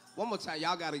 One more time,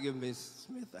 y'all gotta give Miss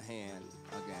Smith a hand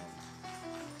again.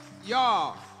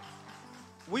 Y'all,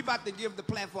 we about to give the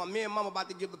platform. Me and Mama about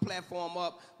to give the platform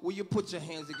up. Will you put your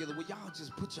hands together? Will y'all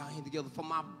just put your hands together for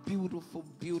my beautiful,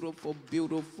 beautiful,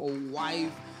 beautiful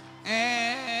wife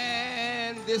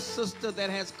and this sister that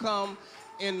has come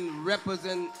and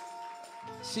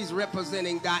she's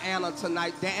representing Diana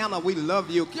tonight. Diana, we love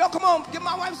you. Yo, come on, give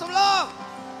my wife some love.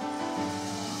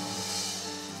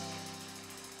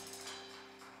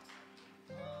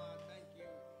 Thank you.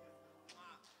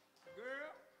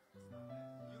 Girl,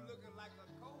 you looking like a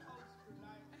co-host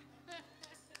tonight.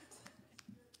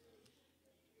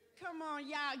 Come on,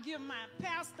 y'all, give my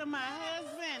pastor, my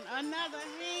husband, another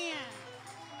hand.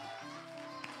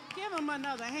 Give him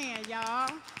another hand,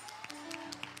 y'all.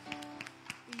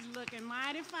 He's looking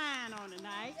mighty fine on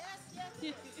tonight.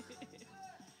 Yes.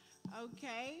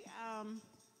 Okay.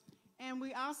 And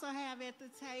we also have at the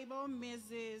table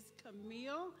Mrs.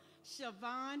 Camille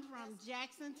Siobhan from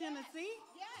Jackson, Tennessee.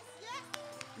 Yes.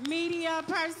 Media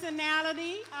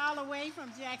personality all the way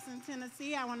from Jackson,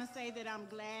 Tennessee. I want to say that I'm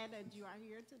glad that you are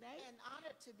here today. And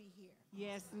honored to be here.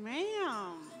 Yes,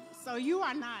 ma'am. So you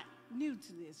are not new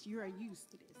to this. You are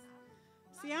used to this.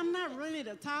 See, I'm not really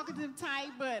the talkative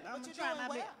type, but I'm going to try my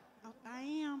best. Oh, I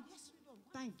am? Yes, you're doing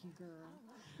Thank you, girl.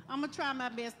 I'm going to try my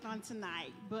best on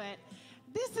tonight. But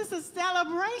this is a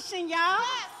celebration, y'all.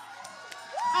 Yes.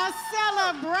 A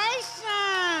celebration.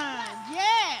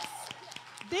 Yes.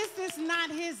 This is not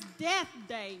his death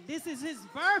day. This is his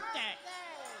birthday.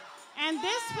 And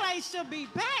this place should be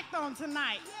packed on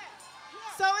tonight.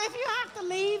 So if you have to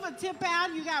leave or tip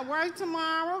out, you got work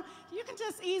tomorrow, you can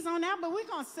just ease on out, but we're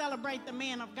going to celebrate the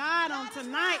man of God on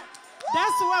tonight.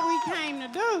 That's what we came to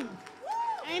do.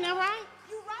 Ain't that right?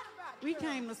 You're right about it. We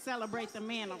came to celebrate the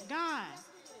man of God.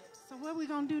 So what are we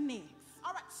going to do next?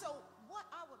 All right, so what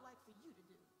I would like for you to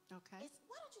do Okay. is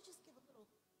why don't you just give a little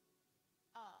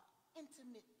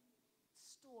intimate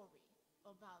story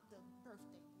about the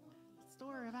birthday boy?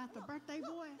 Story about the birthday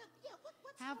boy? Yeah,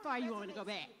 what's How your far you want me to go resonates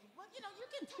back? with you? Well, you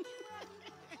can take it wherever you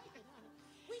want to take it, honey.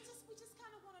 We just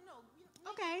kind of want to know.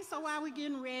 Okay, so while we're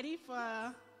getting ready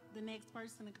for the next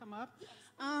person to come up,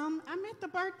 I met the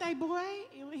birthday boy.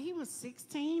 He was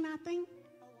 16, I think.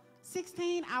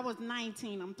 16, I was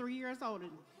 19. I'm 3 years older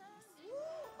than him.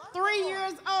 3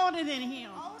 years older than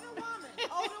him. Older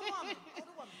woman.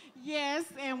 Yes,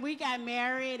 and we got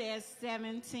married at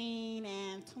 17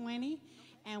 and 20,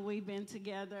 and we've been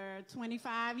together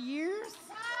 25 years.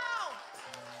 Wow.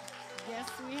 Yes,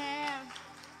 we have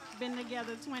been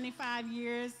together 25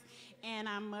 years, and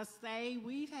I must say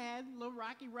we've had little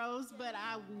rocky roads, but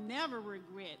I never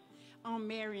regret on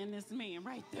marrying this man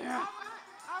right there. All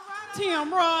right.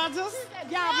 Tim Rogers.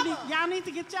 Y'all need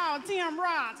to get y'all Tim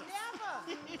Rogers.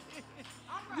 Never.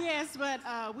 All right. Yes, but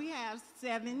we have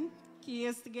 7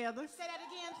 kids together. Say that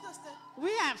again, sister.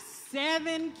 We have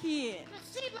 7 kids.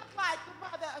 She looked like the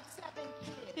mother of 7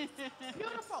 kids.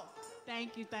 Beautiful.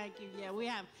 Thank you. Yeah, we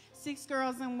have 6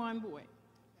 girls and 1 boy.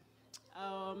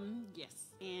 Yes,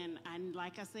 and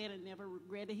like I said, I never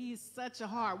regretted. He's such a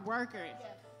hard worker.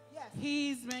 Yes.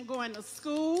 He's been going to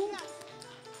school,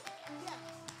 Yes.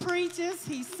 preaches,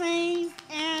 he sings,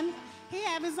 and He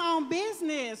have his own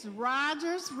business,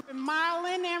 Rogers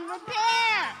Remodeling and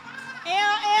Repair,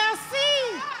 LLC.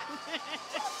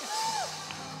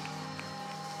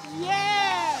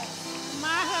 Yes, my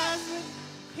husband,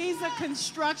 he's a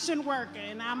construction worker,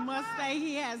 and I must say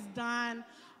he has done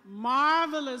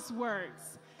marvelous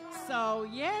works. So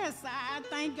yes, I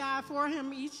thank God for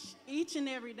him each and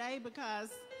every day because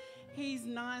he's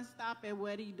nonstop at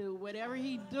what he do. Whatever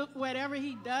he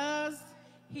does,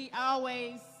 he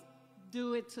always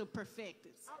do it to perfect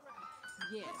it. All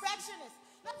right. Yes. Perfectionist.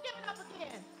 Let's give it up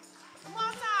again.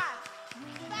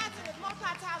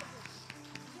 Multi-talented.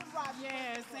 Jim Rogers.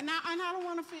 Yes, and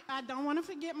I don't want to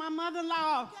forget my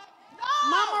mother-in-law, No!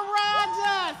 Mama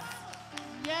Rogers.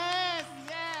 Yes.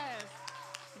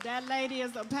 That lady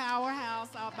is a powerhouse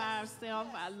all by herself.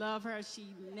 I love her.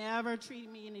 She never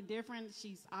treated me any different.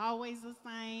 She's always the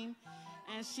same.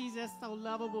 And she's just so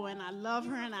lovable, and I love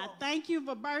her, and I thank you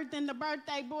for birthing the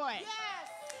birthday boy.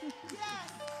 Yes.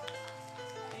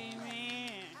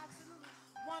 Amen. Absolutely.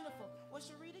 Wonderful. Well,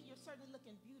 Sharita, you're certainly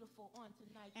looking beautiful on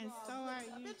tonight. And so are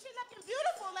you. Isn't she looking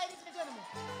beautiful, ladies and gentlemen?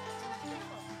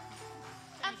 Beautiful.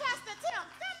 And Pastor Tim,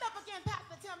 stand up again,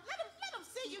 Pastor Tim. Let him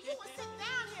see you. You will sit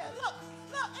down here. Look,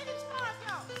 in his front,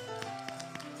 y'all.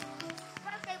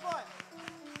 Birthday boy.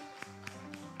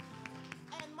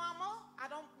 And Mama, I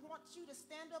don't want you to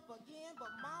stand up again,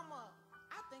 but Mama,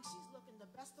 I think she's looking the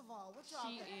best of all. What y'all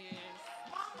think? She is.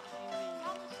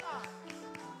 Mama Star.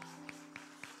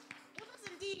 It was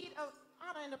indeed an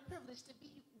honor and a privilege to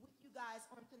be with you guys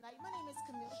on tonight. My name is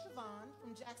Camille Siobhan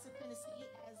from Jackson, Tennessee,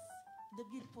 as the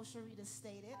beautiful Sharita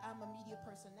stated. I'm a media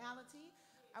personality.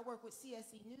 I work with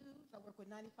CSE News. I work with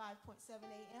 95.7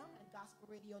 AM and Gospel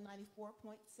Radio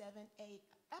 94.7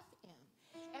 FM.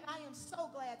 And I am so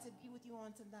glad to be with you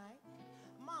on tonight.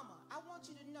 Mama, I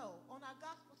want you to know, on our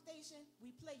gospel station,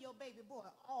 we play your baby boy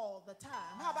all the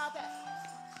time. How about that?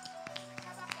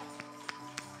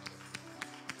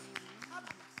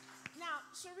 Now,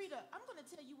 Sharita, I'm going to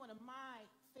tell you one of my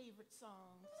favorite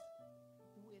songs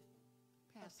with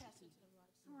Pastor Tim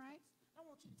Rogers. All right. I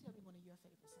want you to tell me one of your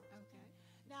favorite songs. Okay.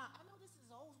 Now, I know this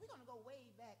is old. We're going to go way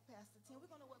back, Pastor Tim.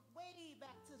 We're going to go way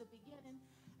back to the beginning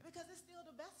because it's still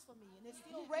the best for me, and it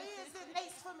still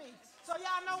resonates for me. So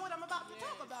y'all know what I'm about to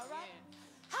talk about, right?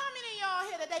 Yeah. How many of y'all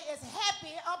here today is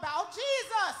happy about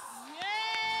Jesus?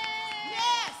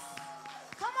 Yes.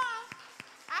 Come on.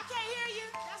 I can't hear you.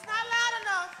 That's not loud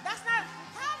enough. That's not.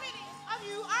 How many of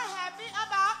you are happy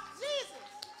about Jesus?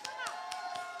 Come on.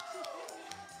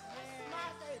 That's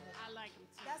my favorite. I like him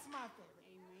too. That's my favorite.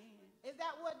 Amen. Is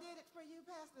that what did it for you,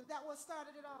 Pastor? Is that what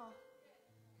started it all?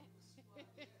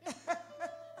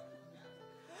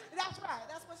 That's right.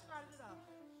 That's what started it all.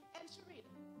 And Sharita,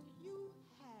 do you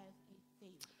have a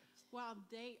favorite? Well,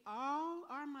 they all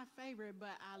are my favorite,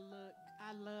 but I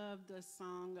love the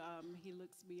song He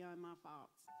Looks Beyond My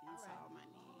Faults and Saw My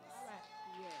Needs. All right.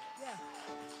 Yeah. Yeah.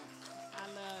 I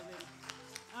love it.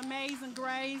 Amazing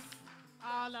Grace,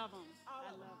 all of them.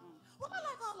 I love them. Well, I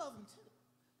like all of them too.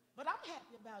 But I'm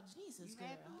happy about Jesus,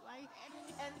 girl.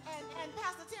 And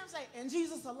Pastor Tim say, and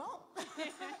Jesus alone. That's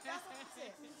what he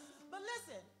said. But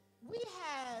listen, we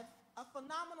have a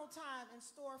phenomenal time in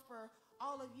store for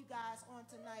all of you guys on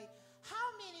tonight.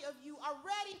 How many of you are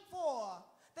ready for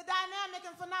the dynamic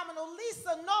and phenomenal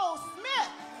Lisa Knowles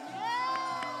Smith?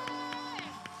 I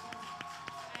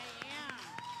am.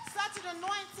 Such an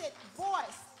anointed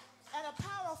voice and a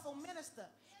powerful minister.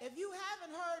 If you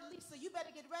haven't heard Lisa, you better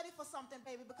get ready for something,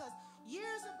 baby, because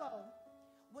years ago,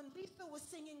 when Lisa was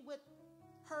singing with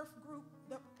her group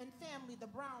and family, the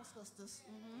Brown Sisters,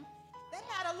 they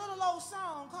had a little old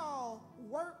song called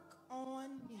Work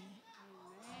on Me.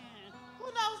 Amen. Who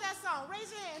knows that song?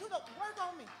 Raise your hand. Who knows? Work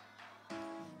on Me.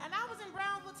 And I was in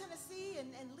Brownsville, Tennessee,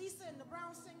 and Lisa and the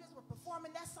Brown Singers were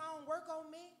performing that song, Work on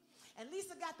Me. And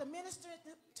Lisa got to minister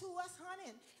to us,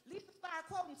 honey. And Lisa started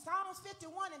quoting Psalms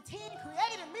 51 and 10,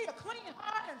 created me a clean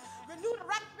heart and renewed the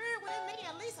right spirit within me.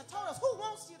 And Lisa told us, who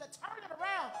wants you to turn it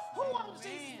around? Who wants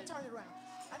Jesus to turn it around?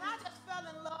 And I just fell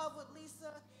in love with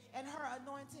Lisa and her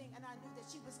anointing, and I knew that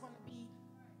she was going to be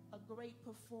a great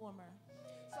performer.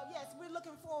 So yes, we're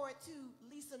looking forward to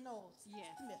Lisa Knowles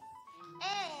Smith.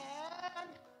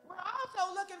 And we're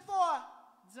also looking for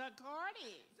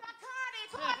Zacardi.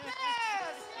 Cortez.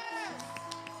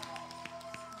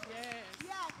 Yes.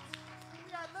 Yes. We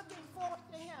are looking forward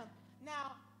to him.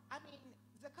 Now, I mean,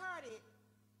 Zacardi,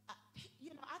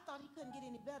 I thought he couldn't get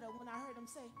any better when I heard him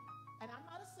say, and I'm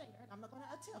not a singer, and I'm not going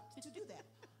to attempt to do that.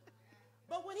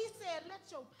 But when he said, let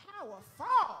your power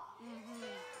fall.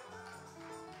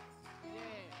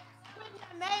 Yeah. When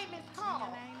your name is called.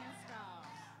 Your name is called.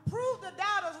 Prove the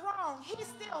doubters wrong. song, He's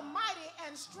Still Mighty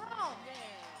and Strong.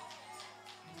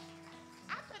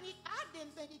 I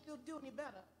didn't think he could do any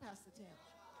better, Pastor Tim.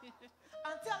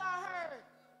 Until I heard,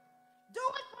 do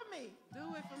it for me.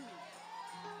 Do it for me.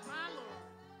 My Lord.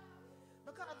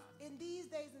 Because in these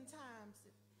days and times,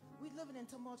 we're living in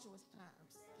tumultuous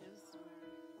times. Yes.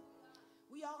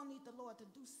 We all need the Lord to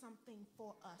do something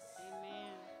for us.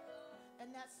 Amen.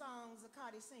 And that song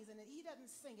Zacardi sings, and he doesn't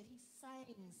sing it, he sings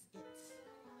it.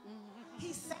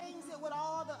 He sings it with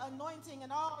all the anointing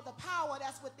and all the power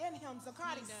that's within him.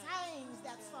 Zacardi sings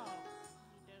that song.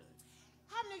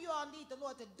 How many of you all need the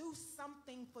Lord to do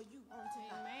something for you on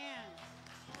tonight? Amen.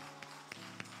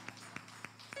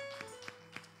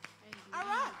 All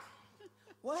right.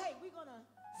 Well, hey, we're going to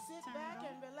sit back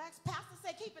and relax. Pastor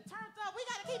said keep it turned up. We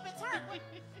got to keep it turned. We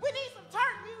need some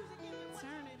turn music.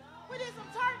 Turn it up. We need some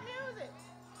turn music.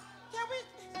 Can we?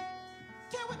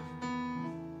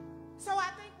 So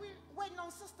I think we're waiting on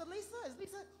Sister Lisa.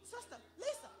 Is Sister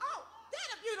Lisa? Oh,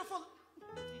 that's a beautiful.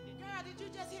 Girl, did you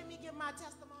just hear me give my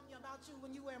testimony about you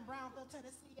when you were in Brownville,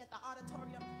 Tennessee at the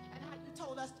auditorium, and how you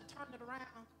told us to turn it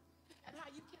around, and how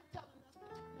you kept telling us to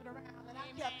turn it around, and I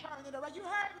kept turning it around. You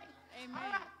heard me? Amen.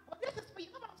 All right. Well, this is for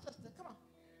you. Come on, sister. Come on.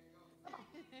 Come on.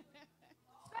 Say,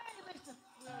 Lisa.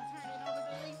 We'll turn it over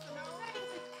to Lisa. Say,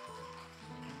 Lisa.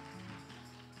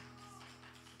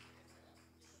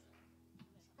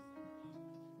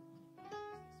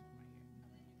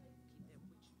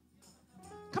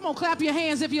 Come on, clap your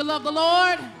hands if you love the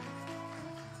Lord.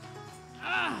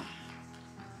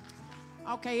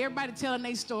 Okay, everybody telling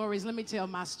their stories. Let me tell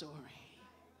my story.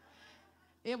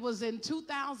 It was in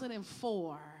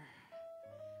 2004.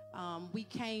 We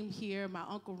came here. My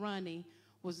Uncle Ronnie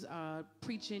was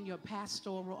preaching your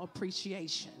pastoral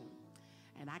appreciation.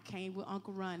 And I came with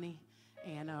Uncle Ronnie,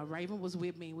 and Raven was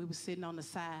with me. We were sitting on the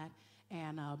side,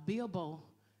 and Bilbo,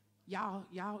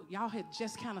 y'all had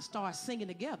just kind of started singing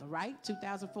together, right?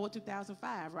 2004,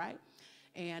 2005, right?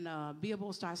 And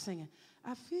Bilbo started singing,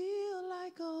 I feel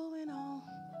like going on.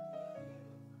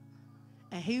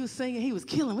 And he was singing, he was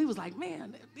killing. We was like,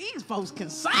 man, these folks can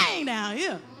sing down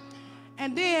here.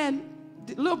 And then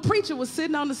the little preacher was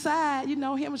sitting on the side, you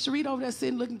know, him and Sharita over there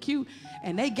sitting looking cute,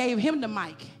 and they gave him the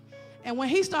mic. And when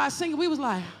he started singing, we was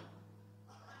like,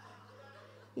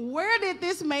 where did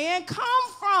this man come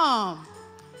from?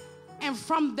 And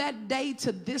from that day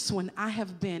to this one, I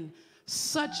have been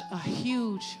such a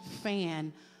huge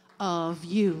fan of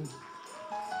you.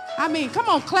 I mean, come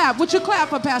on, clap. Would you clap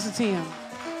for Pastor Tim?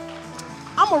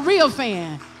 I'm a real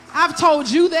fan. I've told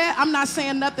you that. I'm not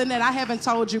saying nothing that I haven't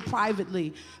told you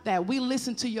privately, that we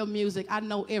listen to your music. I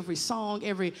know every song,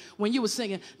 when you were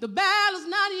singing, the battle's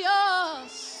not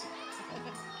yours.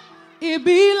 It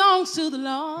belongs to the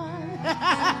Lord.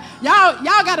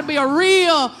 y'all got to be a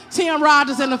real Tim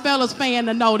Rogers and the Fellas fan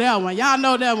to know that one. Y'all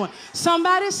know that one.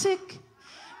 Somebody's sick.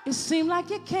 It seems like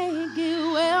you can't get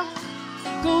well.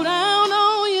 Go down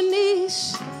on your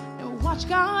knees and watch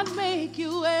God make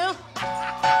you well.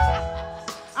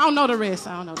 I don't know the rest.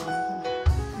 I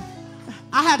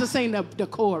had to sing the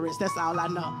chorus. That's all I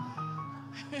know.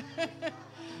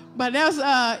 But that was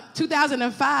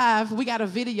 2005. We got a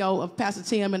video of Pastor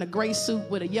Tim in a gray suit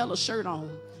with a yellow shirt on.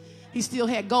 He still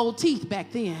had gold teeth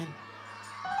back then.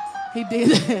 He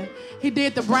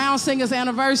did the Brown Singers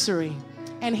anniversary.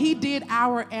 And he did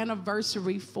our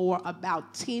anniversary for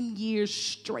about 10 years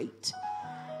straight.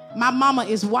 My mama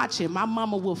is watching. My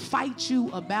mama will fight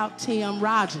you about Tim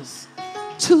Rogers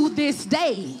to this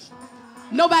day.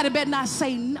 Nobody better not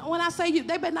say, when I say you,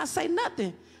 they better not say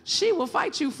nothing. She will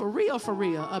fight you for real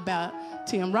about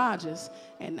Tim Rogers.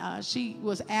 And she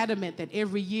was adamant that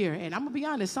every year, and I'm going to be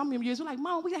honest, some of them years were like,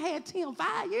 Mom, we had Tim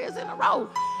 5 years in a row.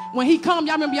 When he come,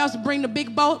 y'all remember y'all used to bring the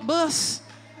big bus?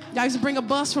 Y'all used to bring a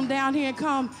bus from down here and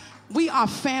come. We are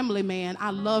family, man.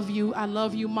 I love you,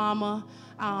 Mama.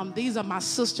 These are my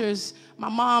sisters. My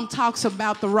mom talks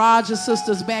about the Rogers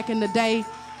sisters back in the day.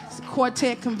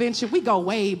 Quartet convention. We go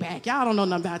way back. Y'all don't know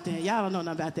nothing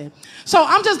about that. So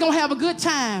I'm just going to have a good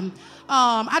time.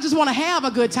 I just want to have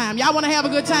a good time. Y'all want to have a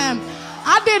good time?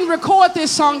 I didn't record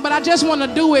this song, but I just want to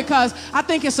do it because I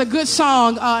think it's a good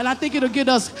song, and I think it'll get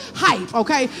us hype,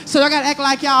 okay? So I got to act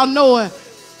like y'all know it.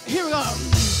 Here we go.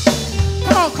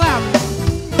 Come on, clap.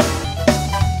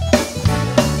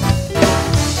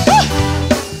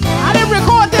 I didn't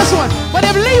record this one, but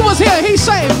if Lee was here, he'd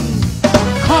say,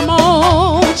 come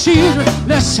on, children,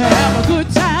 let's have a good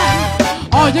time.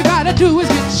 All you gotta do is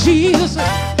get Jesus.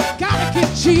 Gotta keep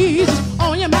Jesus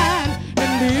on your mind.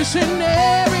 And listen,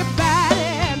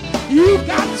 everybody, you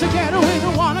got to get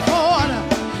with one accord.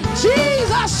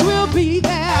 Jesus will be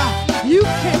there. You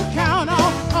can count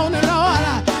on the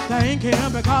Lord. There Thank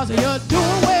him because you're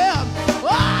doing well.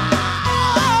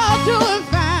 Oh, doing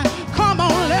fine. Come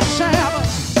on, let's have a,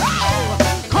 oh,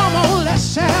 come on,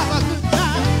 let's have a good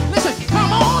time. Listen,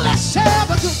 come on, let's have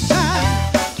a good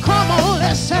time. Come on,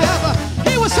 let's have a,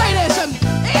 he would say this,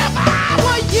 if I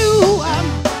were you,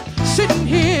 sitting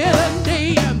here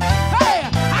today, hey,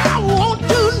 I won't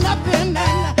do nothing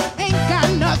and ain't got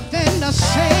nothing to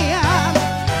say.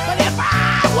 But if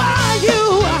I were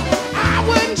you, I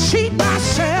wouldn't cheat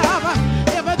myself.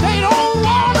 If they don't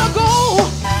want to go,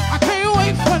 I can't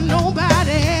wait for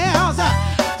nobody else.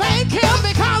 Thank him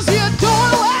because you're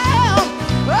doing well.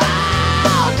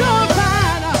 Oh, doing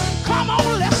fine. Come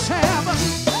on, let's have a,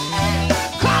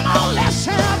 come on, let's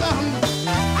have a,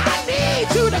 I need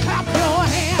you to clap your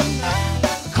hands.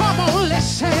 Come on,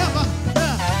 let's have a,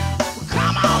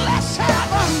 come on, let's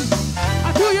have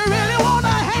a, do you really want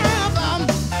to have them?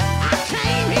 I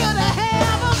came here to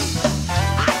have them.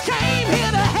 I came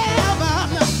here to have them.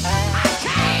 I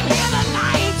came here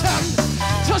tonight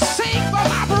to sing for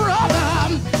my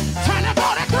brother, turning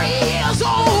 43 years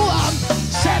old,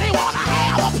 said he want to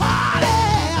have a party.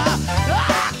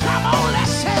 Come on,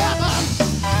 let's have them.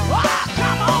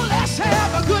 Come on, let's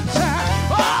have a good time.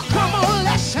 Come on,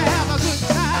 let's have a good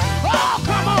time.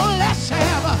 Come on, let's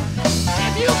have a,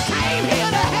 if you came here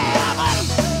to have them,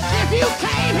 if you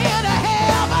came here to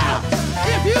have them,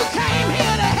 if you came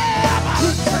here to have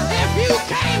them, if you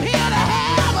came here to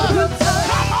have them,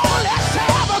 come on, let's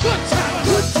have a good time.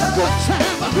 Good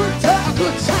time, good time,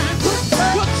 good time, good time, good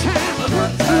time.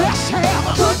 Let's have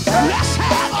a, let's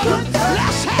have a, let's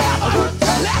have a,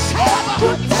 let's have a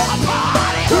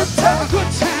party. Good time,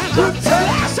 good time, good time.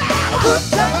 Let's have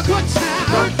a good time,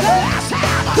 good time. Let's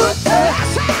have a good time, let's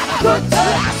have a good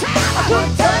time, let's have a good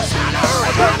time. Turn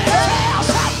around and tell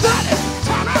somebody,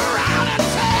 turn around and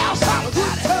tell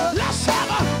somebody. Let's have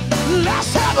a,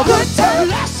 let's have a good time,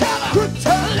 let's have a good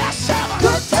time, let's have a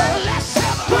good time, let's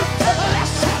have a good time,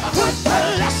 let's have a good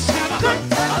time, let's have a good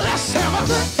time, let's have a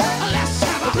good time, let's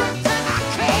have a good time. I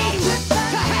came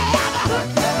to have a,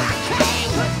 I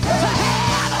came to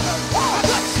have a good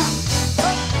time.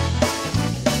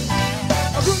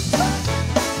 A good time.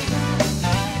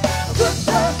 A good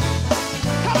time.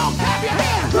 Come on, clap your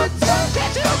hands. Good time.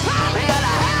 Did you come here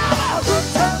to have a good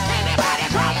time? Anybody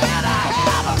come here to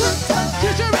have a good time?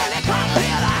 Did you really come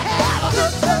here to have a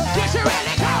good time? Did you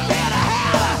really come here to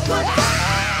have a good time?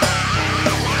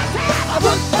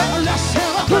 Let's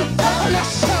have a good time.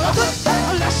 Let's have a good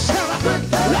time. Let's have a good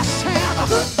time. Let's have a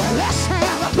good time. Let's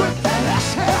have a good time.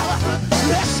 Let's have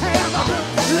a good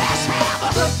time. Let's have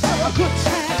a good time. Let's have a good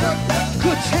time.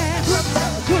 Good time. Good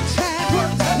time. Good time.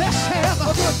 Let's have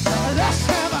a good time. Let's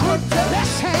have a good time.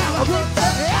 Let's have a good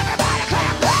time. Everybody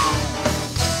clap.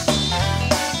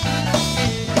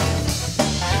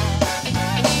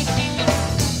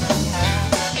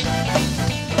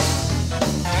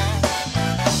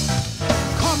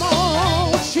 Come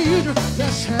on, children,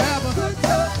 let's have a good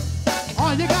time.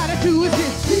 All you gotta do is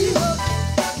get Jesus.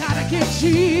 Gotta get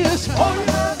Jesus.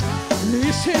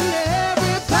 Listen,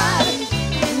 everybody,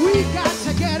 we got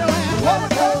to get away.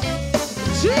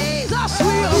 Jesus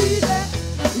will.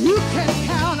 You can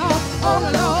count on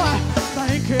the Lord.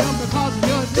 Thank him because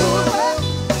you're doing well.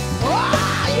 Oh,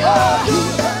 you're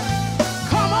doing well.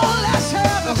 Come on, let's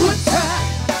have a good time.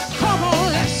 Come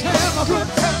on, let's have a good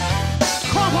time.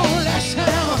 Come on, let's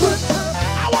have a good time.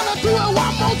 I want to do it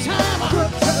one more time.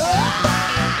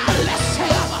 Let's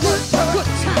have a good time. Good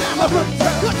time.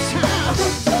 Good time.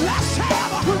 Let's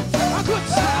have a good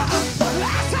time.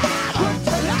 Let's have a,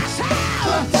 let's have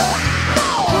a,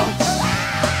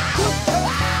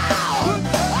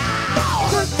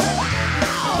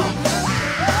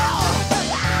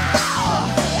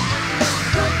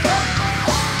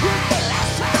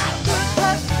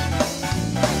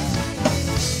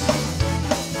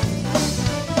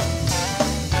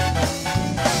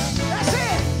 That's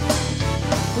it.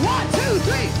 1, 2,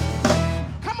 3.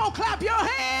 Come on, clap your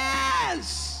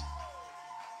hands.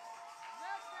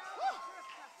 Woo.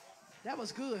 That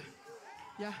was good.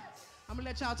 Yeah, I'm gonna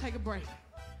let y'all take a break.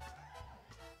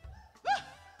 Woo.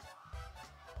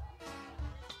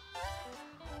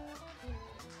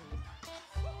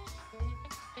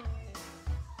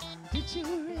 Did you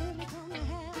really come to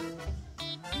have?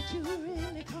 Did you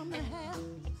really come to have?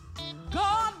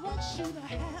 God wants you to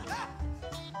have.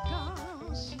 God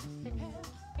wants you to have.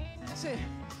 That's it.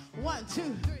 1,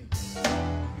 2, 3.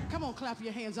 Come on, clap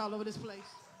your hands all over this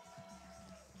place.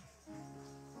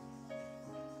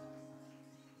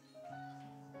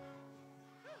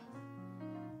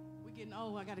 We're getting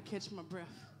old. I got to catch my breath.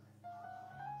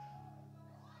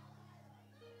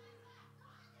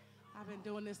 I've been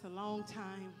doing this a long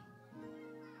time.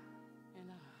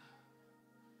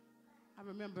 I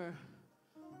remember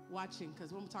watching,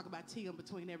 because when we talk about Tim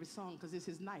between every song, because it's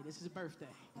his night, it's his birthday.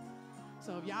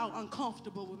 So if y'all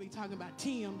uncomfortable with me talking about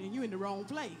Tim, then you're in the wrong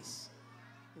place.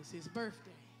 It's his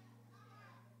birthday.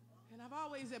 And I've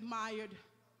always admired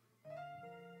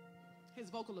his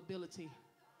vocal ability.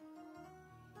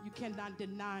 You cannot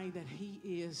deny that he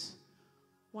is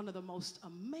one of the most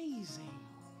amazing,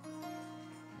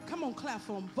 come on, clap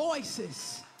for him,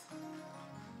 voices.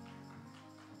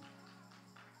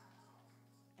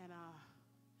 And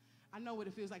I know what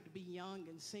it feels like to be young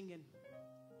and singing.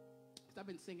 Because I've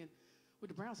been singing with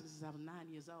the Browns since I was 9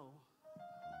 years old.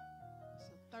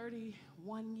 So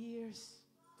 31 years.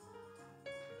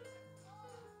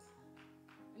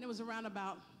 And it was around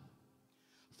about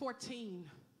 14,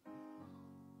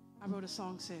 I wrote a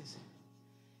song that says,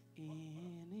 anybody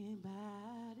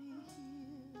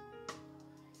here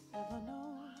ever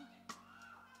know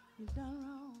you've done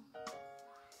wrong?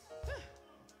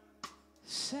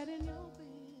 Sat in your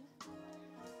bed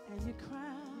and you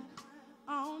cried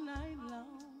all night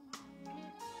long.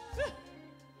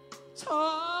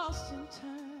 Tossed and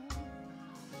turned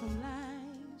from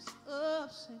life's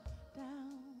ups and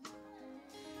downs.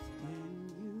 When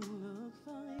you look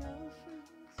for your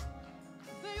friends,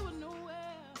 they were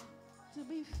nowhere to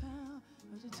be found.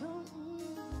 But you told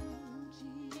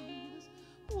Jesus,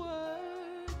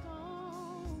 work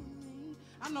on me.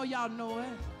 I know y'all know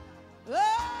it.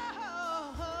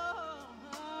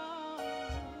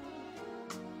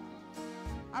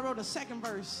 I wrote a second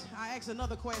verse. I asked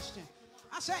another question.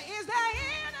 I said, is there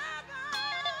anybody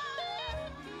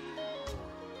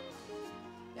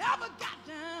ever got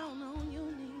down on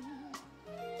your knees,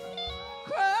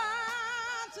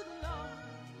 cry to the Lord,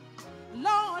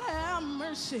 Lord have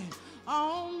mercy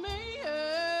on me,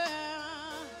 yeah.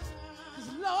 'Cause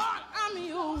Lord, I'm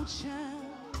your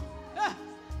child, and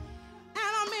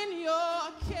I'm in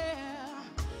your care,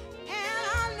 and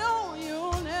I know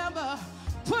you'll never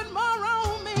put more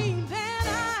on me than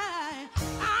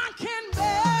I can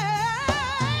bear.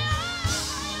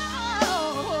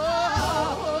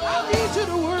 I need you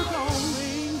to work on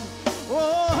me.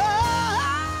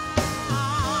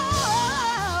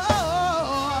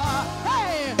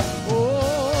 Hey,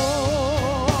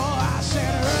 I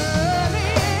said early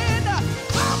in the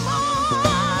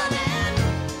morning.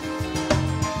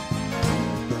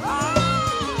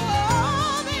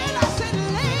 Then I said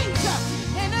late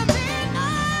in the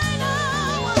midnight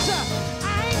hours. I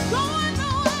ain't going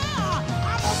nowhere.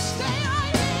 I'm gonna stay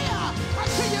right here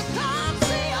until you come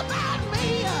see about me.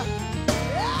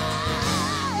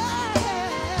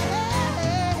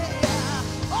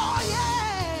 Oh yeah,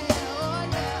 oh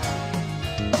yeah.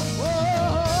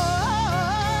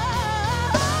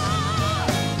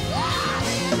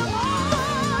 In the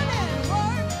morning,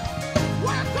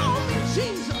 work on me,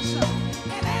 Jesus.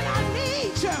 And then I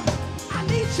need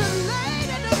you late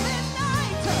in the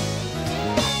midnight.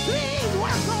 Please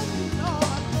work on me,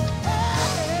 Lord.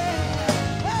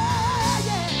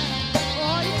 Yeah.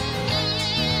 Oh yeah.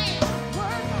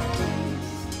 Work on me.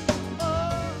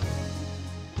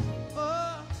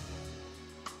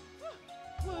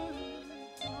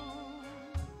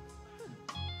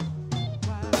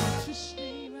 Why don't you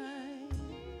stay right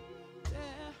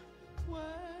there?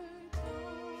 Work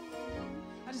on.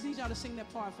 I just need y'all to sing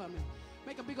that part for me.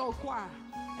 Make a big old choir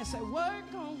and say,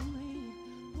 work on me,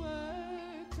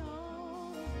 work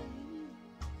on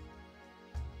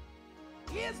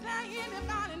me. Is there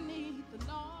anybody need the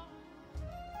Lord?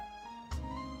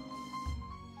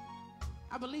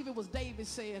 I believe it was David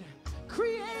said,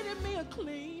 created me a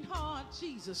clean heart,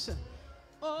 Jesus.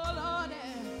 Oh, Lord,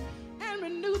 and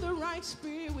renew the right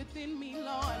spirit within me,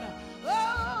 Lord. Oh,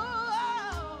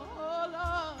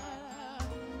 Lord.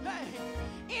 Hey,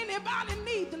 anybody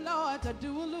need the Lord to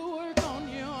do a little work on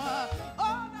you?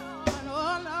 Oh,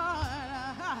 Lord,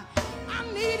 I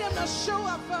need him to show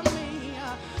up for me.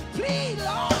 Please,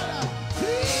 Lord,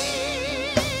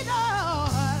 please,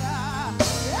 Lord.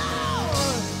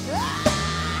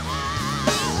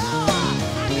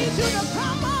 I need you to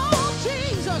come on,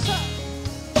 Jesus.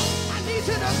 I need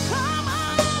you to come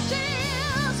on,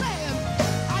 Jesus.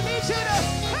 I need you to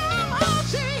come on,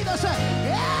 Jesus.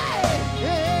 Yeah,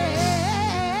 yeah.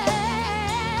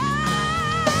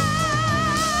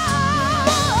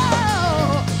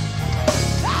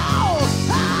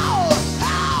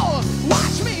 How?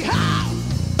 Watch me, how?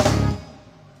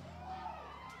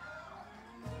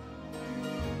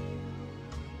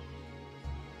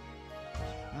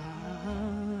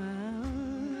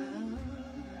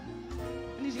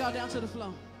 I need y'all down to the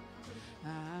floor.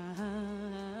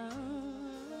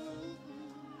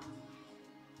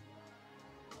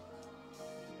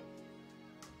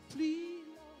 Please,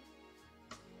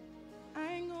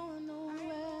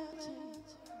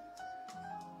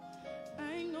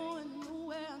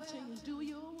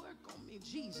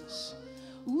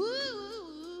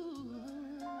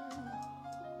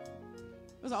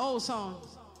 It was an old song.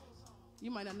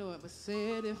 You might not know it, but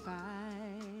said if I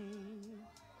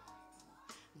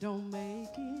don't make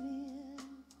it in,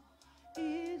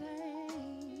 it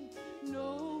ain't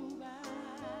nobody's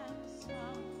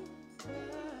fault.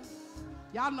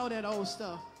 Y'all know that old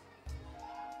stuff.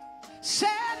 Said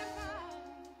if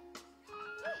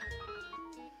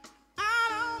I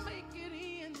don't make it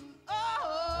in,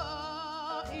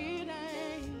 oh, it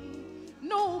ain't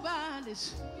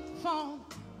nobody's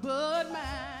fault but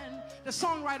mine. The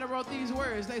songwriter wrote these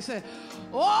words. They said,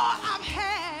 oh, I've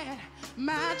had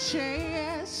my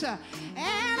chance and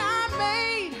I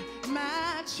made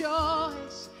my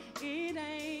choice. It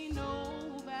ain't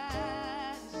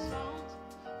nobody's fault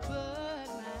but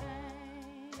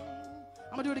mine.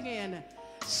 I'm gonna do it again.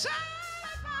 Certified,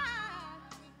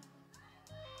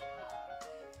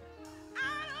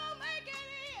 I don't make it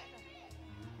in.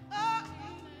 Oh,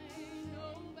 it ain't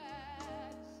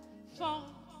nobody's fault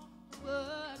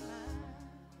but mine.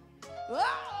 Oh,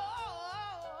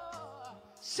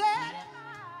 certified,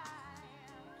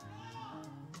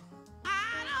 I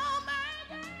don't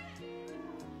make it.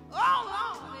 Oh,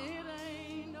 Lord, it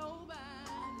ain't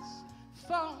nobody's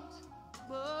fault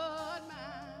but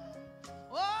mine.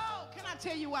 Oh, can I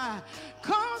tell you why?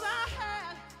 'Cause I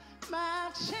had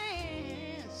my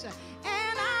chance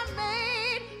and I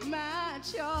made my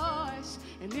choice,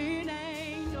 and it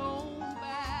ain't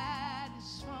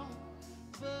nobody's fault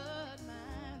but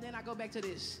mine. Then I go back to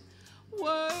this.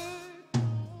 Work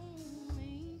on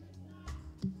me.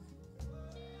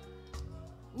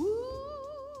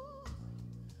 Ooh,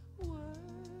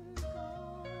 work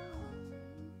on me.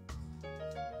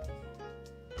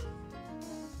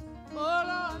 Oh,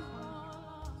 Lord.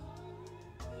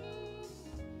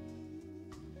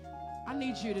 I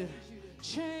need you to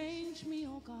change me,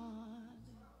 oh God.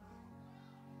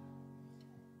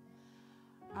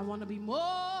 I want to be more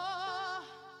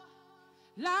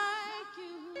like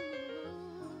you.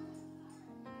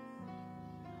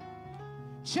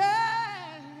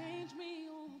 Change me,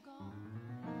 oh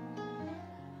God.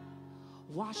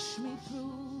 Wash me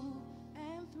through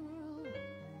and through.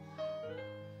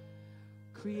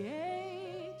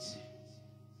 Create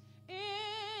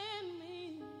in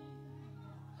me.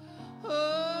 Oh,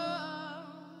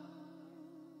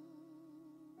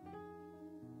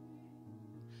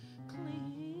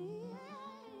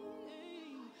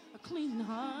 a clean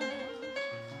heart,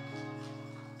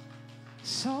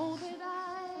 so that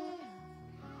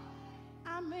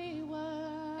I may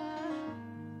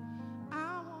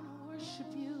I want to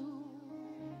worship you.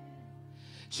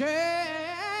 Change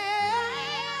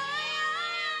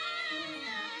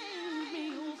me,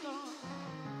 oh God.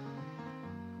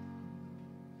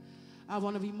 I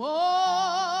want to be more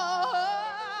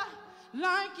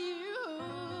like you.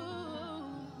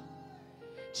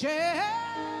 Change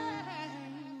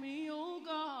me, oh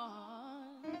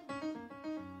God.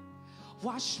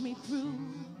 Wash me through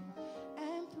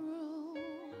and through.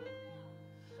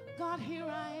 God, here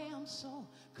I am, so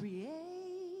create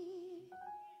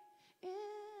in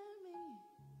me.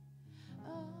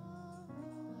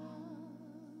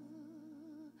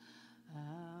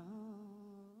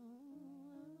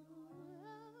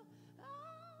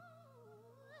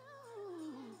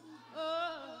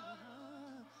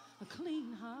 A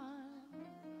clean heart,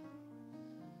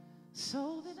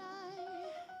 so that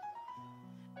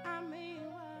I may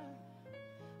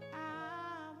I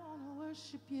want to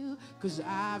worship you, 'cause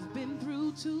I've been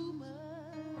through too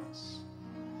much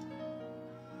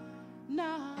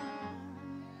now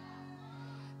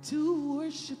to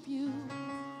worship you.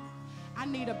 I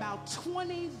need about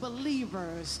 20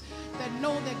 believers that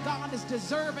know that God is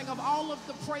deserving of all of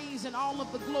the praise and all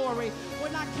of the glory.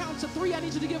 When I count to 3, I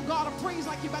need you to give God a praise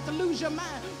like you're about to lose your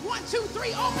mind. 1, 2,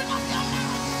 3, open up your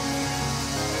mouth.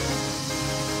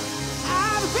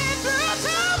 I've been through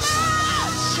too much.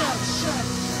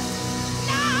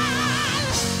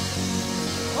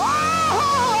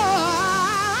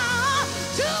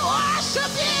 To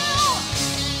worship you.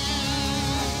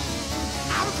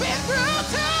 I've been through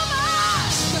too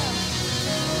much.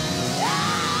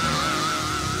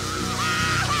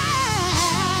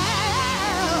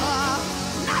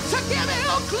 Not to give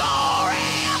you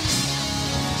glory.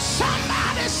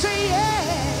 Somebody say,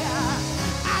 yeah.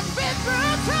 I've been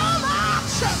through too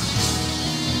much.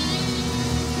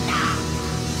 Now,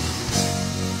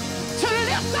 to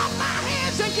lift up my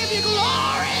hands and give you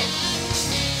glory,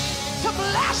 to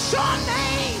bless your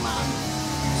name,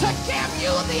 to give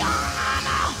you the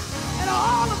honor and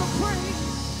all of the praise.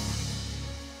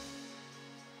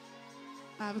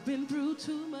 I've been through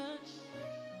too much.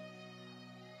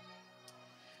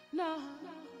 No,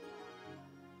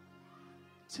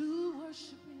 to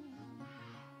worship you.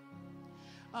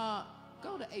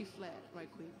 Go to A flat right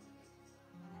quick.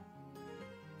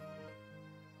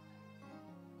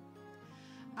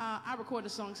 I recorded a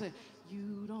song saying,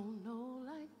 you don't know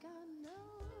like I know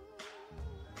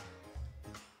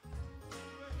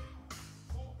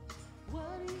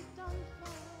what he's done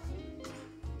for me.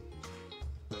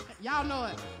 Y'all know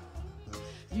it.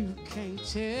 You can't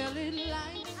tell it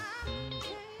like I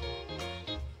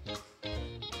can.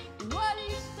 What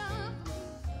he's done for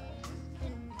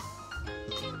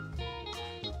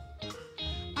me.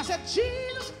 I said,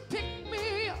 Jesus picked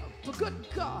me up for good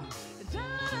God.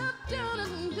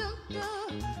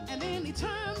 And then he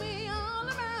turned me all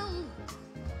around.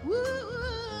 Woo.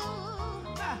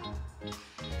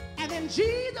 And then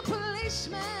Jesus placed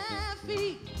my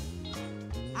feet.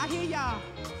 I hear y'all.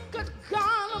 Good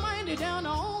God Almighty down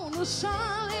on the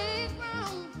solid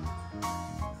ground.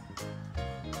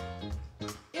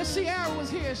 If Sierra was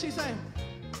here, she'd say,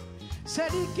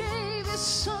 said he gave his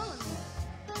son.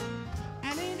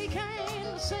 And then he came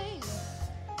to sing.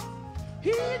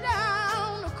 He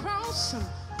down the cross,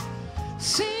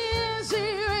 sins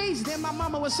erased. Then my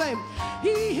mama would say,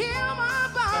 he healed my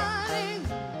body,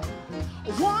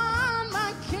 won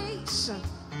my case,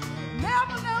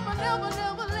 never, never, never,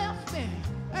 never left me.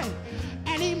 Hey,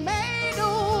 and he made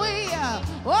a way.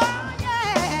 Oh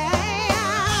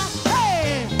yeah,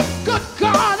 hey, good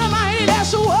God Almighty,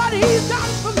 that's what he's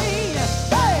done for me.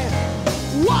 Hey,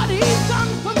 what he's done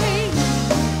for me,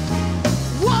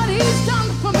 what he's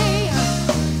done for me.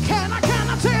 Can I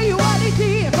tell you what he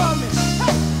did for me?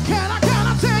 Hey, can I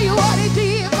tell you what he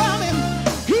did for me?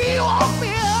 He woke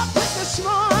me up this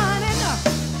morning,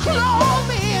 clothed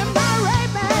me in my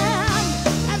right man,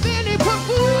 and then he put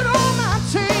food on my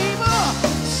table,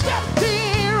 stepped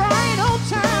in right on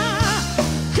time.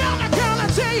 Can I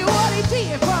tell you what he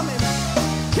did for me?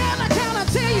 Can I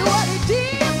tell you what he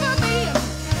did for me?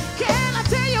 Can I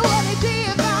tell you what he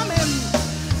did for me?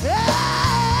 Yeah,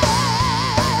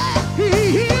 he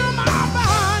healed my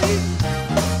body,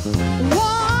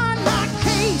 won my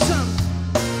case,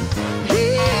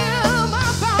 healed my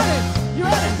body. You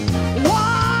ready?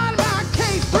 Won my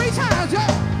case 3 times,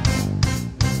 yeah.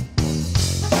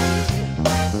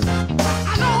 I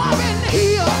know I've been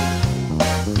healed.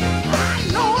 I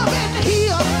know I've been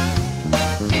healed.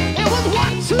 It was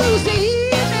one Tuesday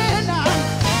evening.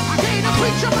 I gave the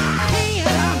preacher my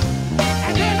hand,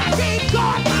 and then I gave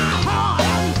God my heart.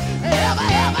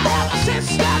 Ever since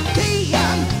that day,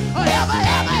 ever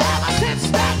since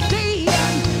that day,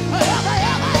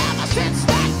 ever since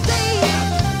that day,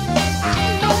 I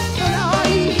know the Lord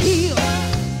he healed.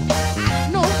 I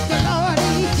know the Lord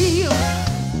he healed.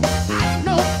 I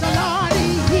know the Lord he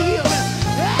healed.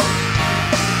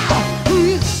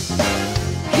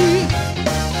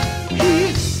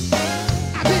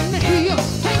 I've been healed.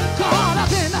 Thank God I've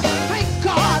been. Thank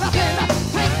God I've been.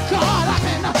 Thank God I've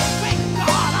been. Thank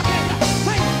God I've been.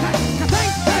 Thank.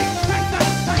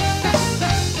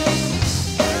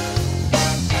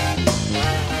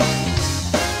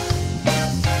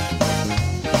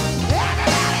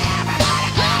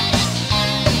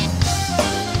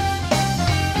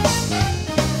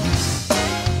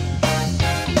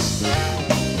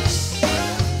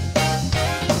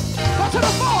 Go to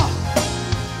the floor.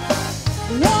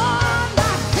 Won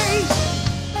my case.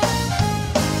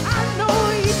 I know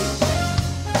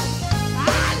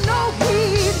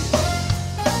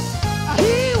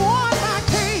he won my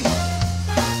case.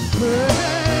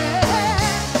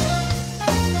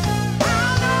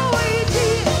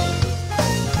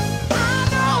 I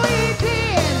know he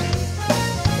did.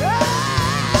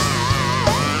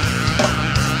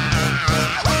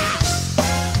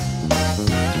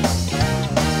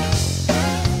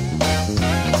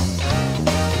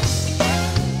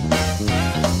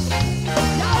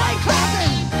 Y'all ain't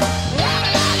clapping.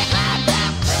 Everybody clap,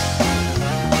 clap.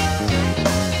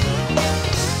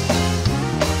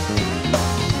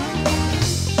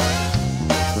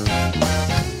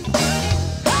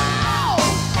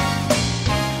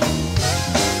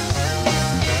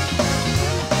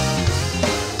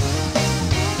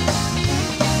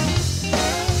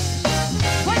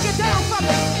 Break it down for me.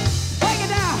 Break it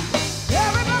down.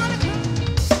 Everybody.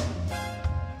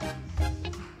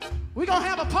 We're going to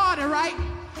have a party, right?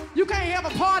 You can't have a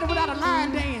party without a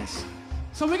line dance.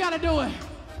 So we got to do it.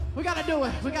 We got to do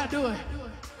it. We got to do it.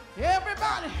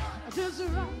 Everybody. Just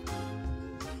right.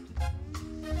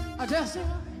 Just right.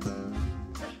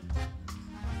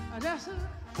 Just right.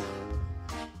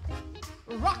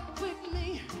 Rock with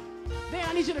me. Then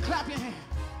I need you to clap your hands.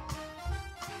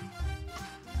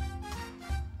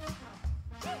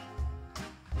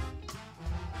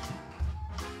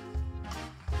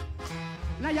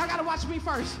 Now y'all gotta watch me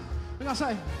first. We're going to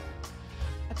say,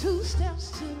 2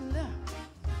 steps to the left,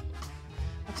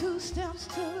 2 steps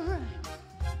to the right.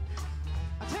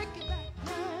 I take it back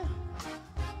now,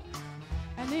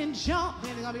 and then jump.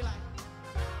 Then it's going to be like,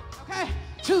 okay,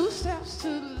 2 steps to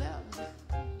the left,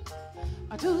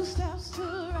 2 steps to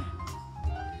the right.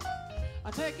 I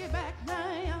take it back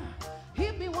now,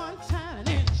 hit me one time, and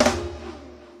then jump.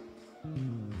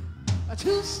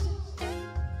 2 steps.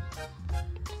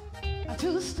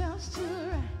 2 steps to the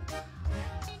right.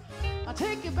 I'll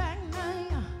take it back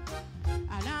now.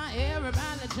 And now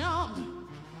everybody jump.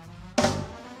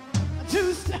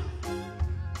 2 steps.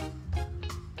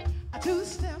 2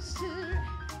 steps to the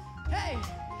right. Hey,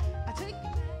 I take it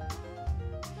back.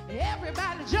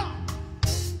 Everybody jump.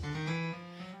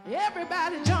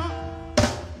 Everybody jump.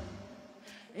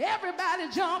 Everybody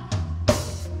jump.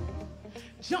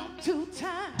 Jump 2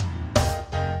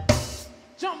 times.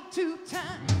 Jump 2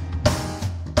 times.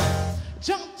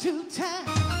 Jump 2 times.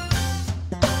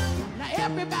 Now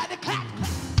everybody clap, clap.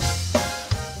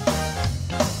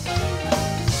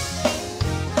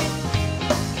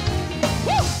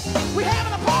 Woo! We're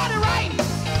having a party, right?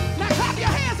 Now clap your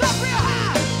hands up real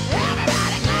high.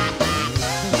 Everybody clap, clap.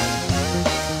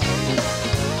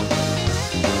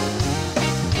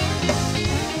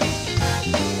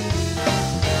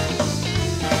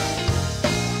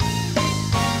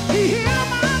 He healed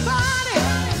my body.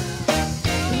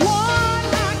 One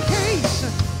like case.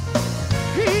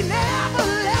 He never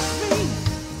left me.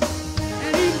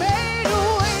 And he made a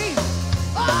way.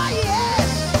 Oh, yes.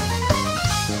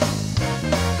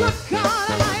 Good God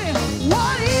Almighty.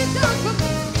 What he done for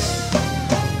me.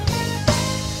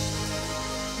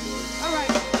 All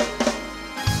right.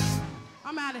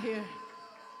 I'm out of here.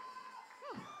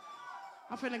 Whew.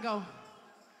 I'm finna go.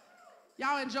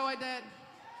 Y'all enjoyed that?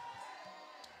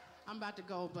 I'm about to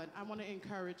go, but I want to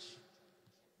encourage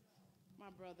my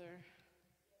brother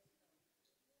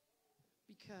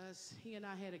because he and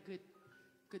I had a good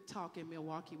talk in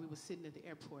Milwaukee. We were sitting at the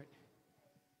airport,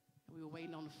 and we were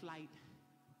waiting on the flight,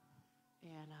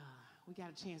 and we got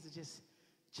a chance to just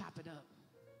chop it up.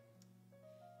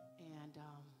 And,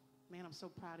 man, I'm so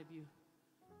proud of you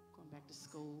going back to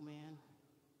school, man.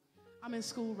 I'm in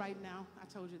school right now. I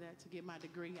told you that, to get my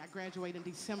degree. I graduate in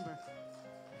December.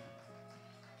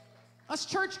 Us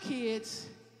church kids,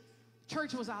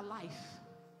 church was our life.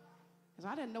 Because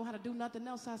I didn't know how to do nothing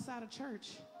else outside of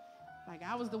church. Like,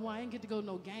 I was the one, I didn't get to go to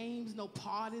no games, no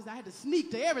parties. I had to sneak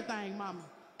to everything, mama.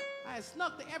 I had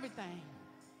snuck to everything.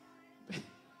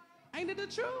 Ain't it the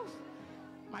truth?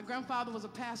 My grandfather was a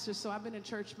pastor, so I've been in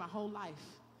church my whole life.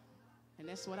 And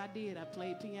that's what I did. I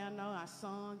played piano, I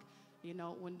sung. You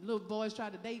know, when little boys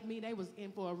tried to date me, they was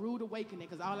in for a rude awakening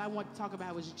because all I wanted to talk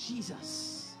about was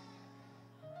Jesus.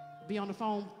 Be on the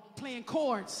phone playing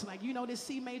chords, like, you know, this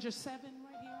C major 7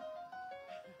 right here.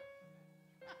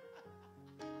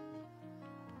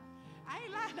 I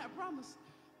ain't lying, I promise.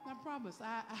 I promise.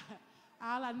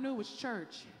 All I knew was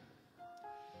church.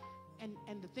 And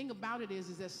the thing about it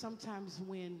is that sometimes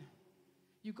when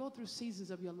you go through seasons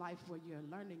of your life where you're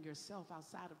learning yourself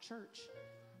outside of church,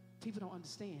 people don't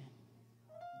understand.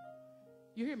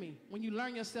 You hear me? When you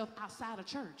learn yourself outside of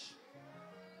church.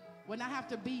 When I have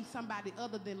to be somebody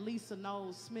other than Lisa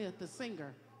Knowles Smith, the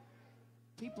singer,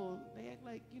 people, they act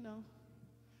like, you know,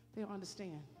 they don't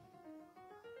understand.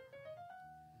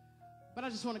 But I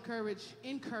just want to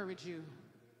encourage you.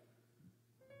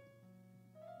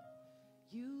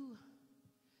 You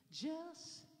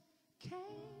just can't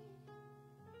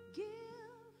give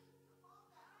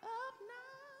up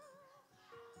now.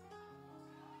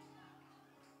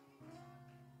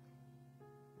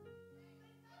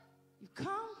 You've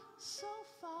come so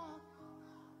far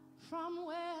from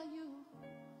where you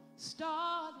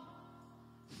started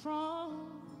from.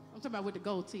 I'm talking about with the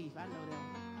gold teeth. I know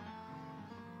that.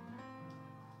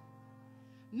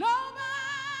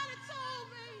 Nobody told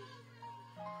me,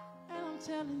 and I'm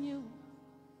telling you,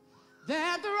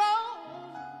 that the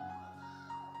road,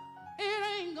 it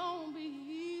ain't gonna be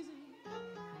easy.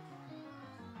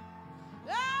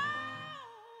 Oh,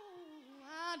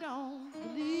 I don't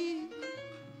believe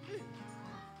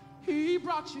he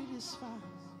brought you this far,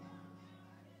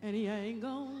 and he ain't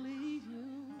gonna leave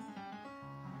you.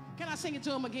 Can I sing it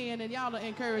to him again, and y'all will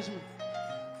encourage me?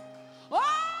 Oh,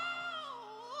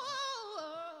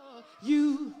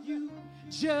 you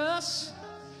just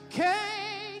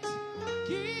can't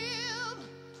give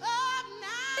up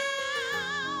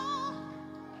now.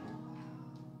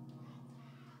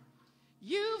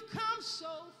 You've come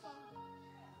so far.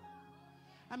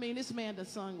 I mean, this man done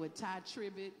sung with Ty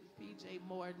Tribbett, P.J.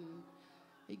 Morton.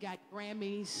 He got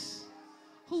Grammys.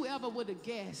 Whoever would have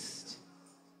guessed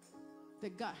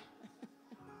that God,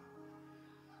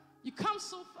 you come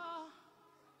so far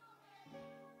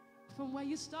from where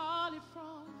you started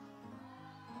from.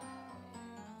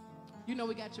 You know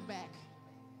we got your back.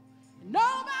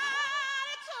 Nobody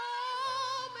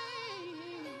told me,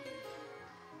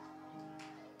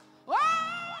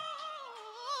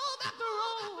 that the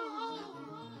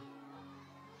road,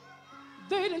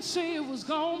 they didn't say it was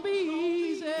gonna be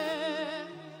easy.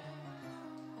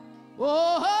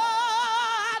 Oh,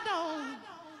 I don't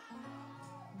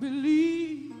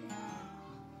believe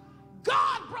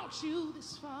God brought you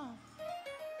this far.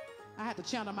 I had to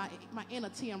channel my inner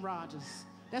Tim Rogers.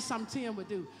 That's something Tim would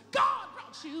do. God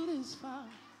brought you this far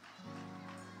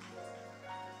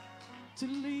to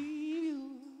leave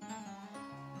you.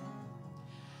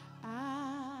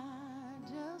 I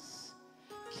just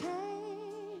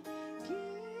can't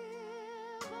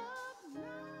give up now.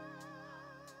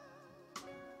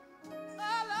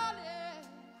 Oh, Lord, yeah.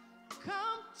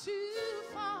 Come too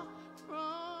far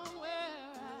from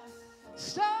where I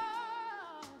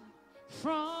started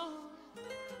from.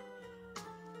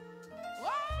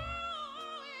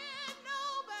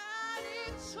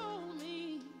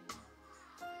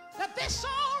 This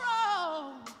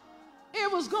sorrow,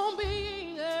 it was gonna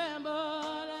be there, but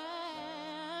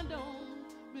I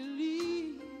don't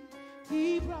believe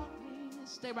he brought me.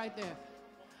 Stay right there.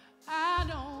 I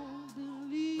don't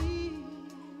believe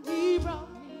he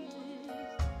brought me.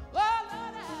 Oh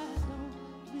Lord, I don't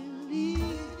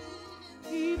believe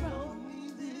he brought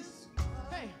me this.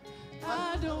 Hey,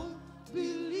 I don't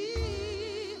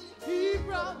believe he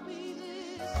brought me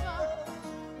this far.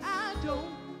 I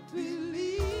don't believe.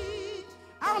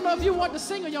 I don't know if you want to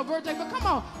sing on your birthday, but come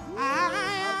on.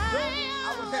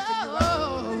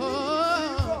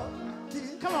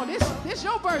 Come on, this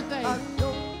your birthday. I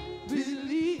don't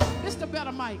believe. This the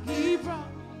better mic. He brought.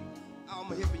 I'm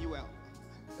gonna hit you out.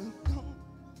 I don't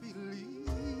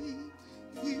believe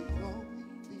he brought me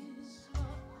this.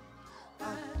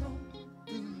 I don't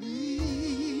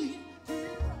believe.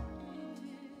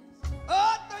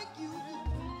 Oh, thank you.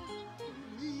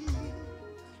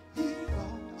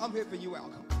 I'm here for you, Al.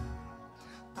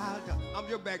 I'm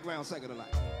your background singer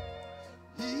tonight.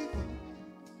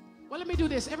 Well, let me do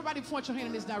this. Everybody point your hand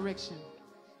in this direction.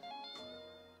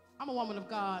 I'm a woman of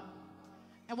God.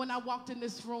 And when I walked in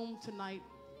this room tonight,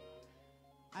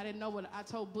 I didn't know what I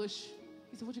told Bush.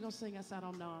 He said, what you gonna sing? I said, I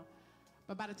don't know.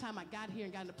 But by the time I got here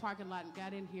and got in the parking lot and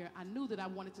got in here, I knew that I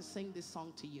wanted to sing this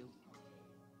song to you.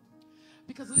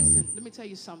 Because listen, let me tell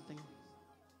you something.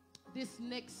 This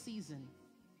next season,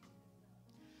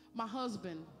 my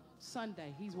husband,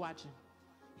 Sunday, he's watching.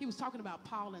 He was talking about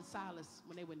Paul and Silas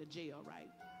when they went to jail, right?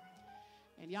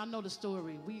 And y'all know the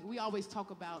story. We always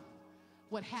talk about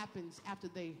what happens after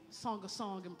they sung a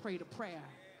song and prayed a prayer.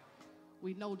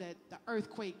 We know that the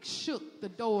earthquake shook the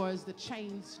doors, the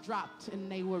chains dropped,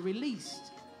 and they were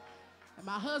released. And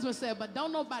my husband said, but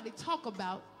don't nobody talk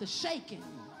about the shaking.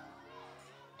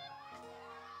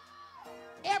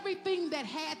 Everything that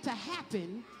had to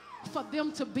happen for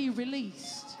them to be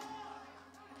released.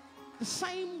 The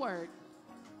same word,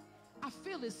 I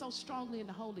feel it so strongly in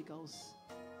the Holy Ghost.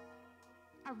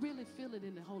 I really feel it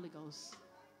in the Holy Ghost.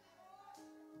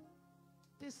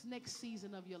 This next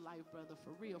season of your life, brother,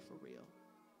 for real,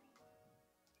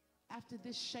 after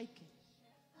this shaking,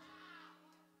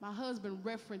 my husband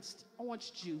referenced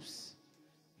orange juice.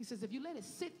 He says, if you let it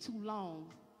sit too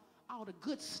long, all the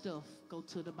good stuff go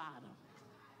to the bottom.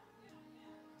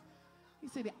 He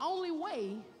said, the only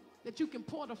way that you can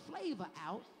pour the flavor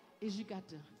out is you got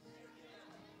to.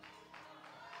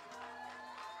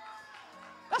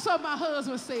 That's what my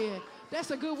husband said. That's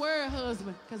a good word,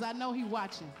 husband, because I know he's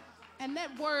watching. And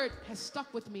that word has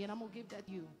stuck with me, and I'm going to give that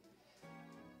to you.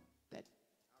 That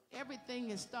everything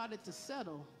has started to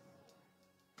settle.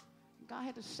 God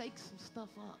had to shake some stuff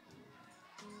up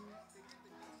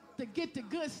to get the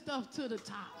good stuff to the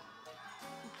top.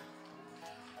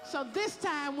 So this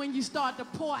time when you start to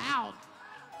pour out,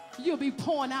 you'll be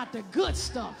pouring out the good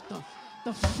stuff,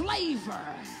 the flavor.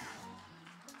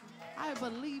 I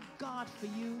believe God for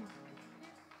you.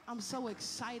 I'm so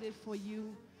excited for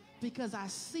you because I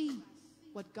see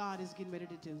what God is getting ready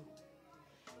to do.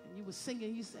 And you were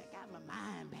singing, you said, I got my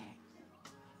mind back.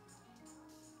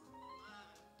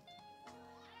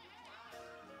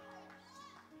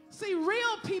 See,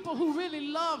 real people who really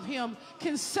love him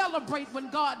can celebrate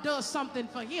when God does something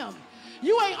for him.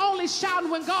 You ain't only shouting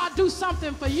when God do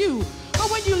something for you, but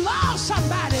when you love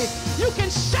somebody, you can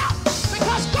shout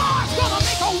because God's going to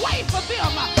make a way for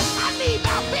them. I need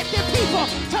about 50 people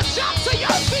to jump to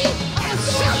your feet and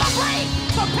celebrate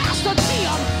for Pastor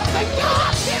Tim. The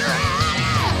God's getting ready.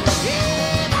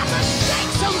 He's about to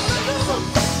shake some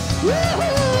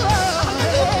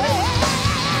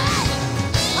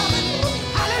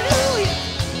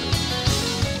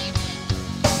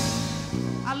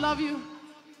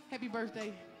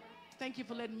thank you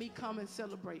for letting me come and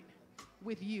celebrate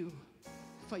with you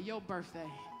for your birthday.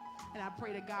 And I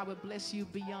pray that God will bless you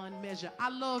beyond measure. I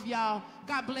love y'all.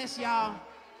 God bless y'all.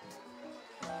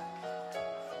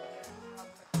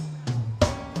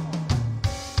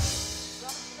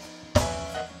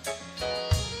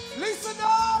 Lisa,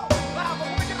 no! Bible,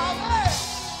 where y'all at?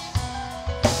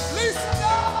 Lisa,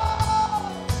 no!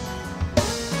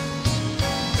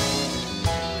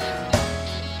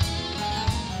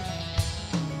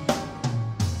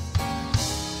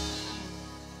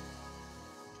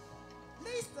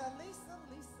 Lisa.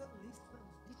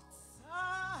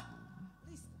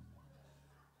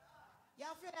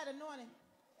 Y'all feel that anointing?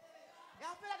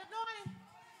 Y'all feel that anointing?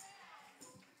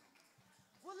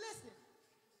 Well, listen.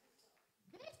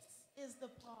 This is the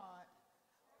part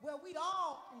where we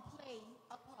all can play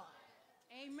a part.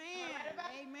 Amen. Am I right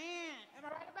about it? Amen. Am I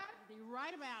right about it? You're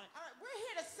right about it. All right, we're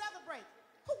here to celebrate.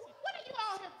 What are you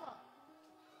all here for?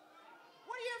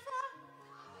 What are you here for?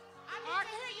 I need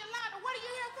to hear you louder. What are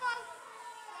you here for?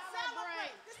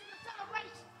 Celebrate. This is a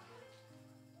celebration.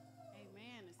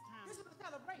 Amen. It's time. This is a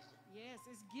celebration. Yes,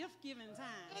 it's gift giving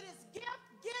time. It is gift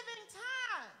giving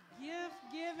time. Gift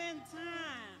giving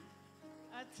time.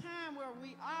 A time where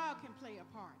we all can play a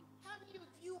party. How many of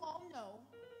you all know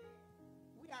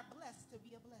we are blessed to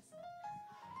be a blessing?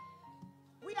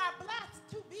 We are blessed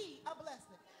to be a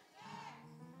blessing.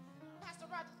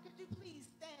 Pastor Rogers, could you please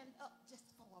stand up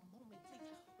just for a moment, please?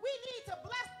 We need to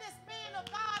bless this man of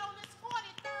God on his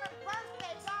 43rd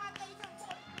birthday. God gave him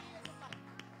 43 years of life.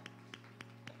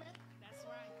 Amen? That's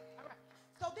right. All right.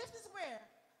 So this is where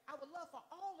I would love for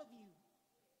all of you.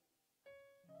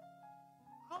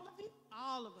 All of you?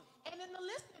 All of us. And in the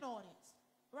listening audience,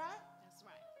 right? That's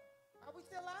right. Are we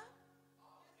still live?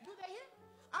 Do they hear?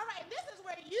 All right, this is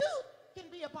where you can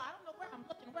be a part. I don't know where I'm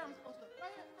looking, where I'm supposed to look.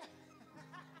 Right here.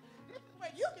 This is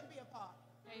where you can be a part.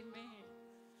 Amen.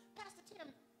 Pastor Tim,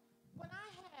 when I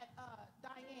had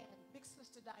Diane, Big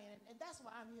Sister Diane, and that's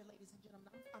why I'm here, ladies and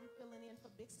gentlemen. I'm filling in for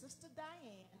Big Sister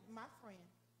Diane, my friend.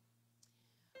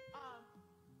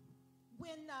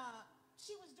 When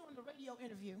she was doing the radio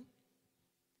interview,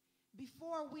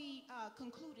 before we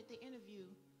concluded the interview,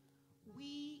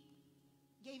 we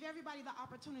gave everybody the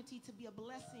opportunity to be a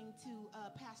blessing to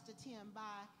Pastor Tim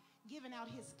by giving out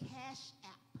his Cash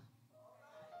App.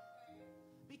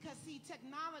 Because, see,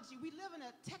 technology, we live in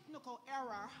a technical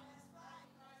era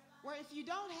where if you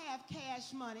don't have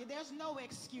cash money, there's no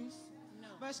excuse. No.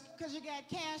 But because you got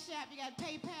Cash App, you got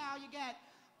PayPal, you got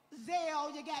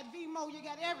Zelle, you got Venmo, you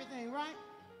got everything, right?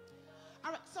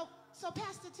 All right, so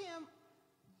Pastor Tim,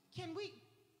 can we,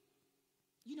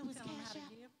 you know his Tell 'em how Cash to App?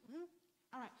 give. Mhm.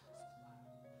 All right.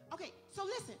 Okay, so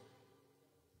listen.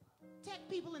 Tech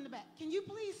people in the back, can you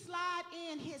please slide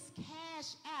in his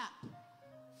Cash App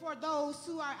for those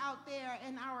who are out there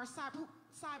in our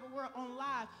cyber world on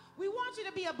live? We want you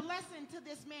to be a blessing to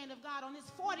this man of God on his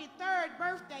 43rd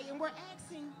birthday, and we're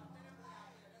asking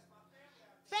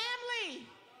family.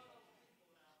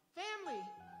 Family.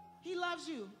 He loves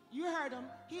you. You heard him.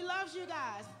 He loves you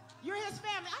guys. You're his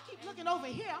family. I keep looking over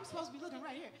here. I'm supposed to be looking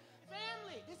right here.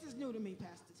 Family. This is new to me,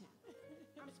 Pastor Tim.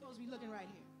 I'm supposed to be looking right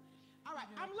here. All right.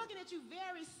 I'm looking at you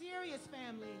very serious,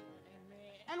 family.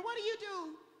 Amen. And what do you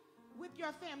do with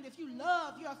your family? If you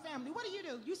love your family, what do?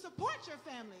 You support your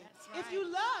family. That's right. If you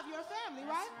love your family,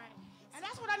 That's right? right. And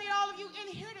that's what I need all of you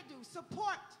in here to do.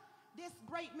 Support this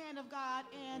great man of God.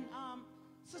 And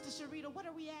Sister Sharita, what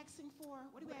are we asking for?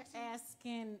 What are we asking?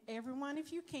 Asking everyone,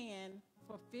 if you can,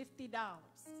 for $50.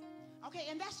 Okay,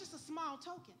 and that's just a small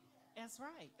token. That's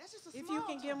right. That's just a If small you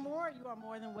can give token. more, you are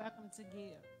more than welcome to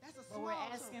give. That's a But small we're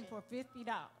asking token. for $50.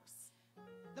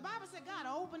 The Bible said God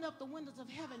will open up the windows of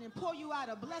heaven and pour you out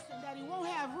a blessing that he won't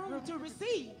have room to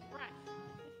receive. Right.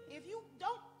 If you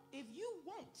don't,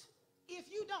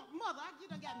 Mother, you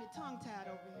done got me tongue-tied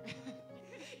over here.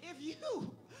 If you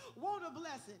want a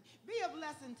blessing, be a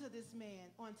blessing to this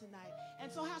man on tonight. And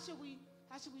so how should we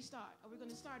start? Are we going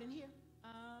to start in here?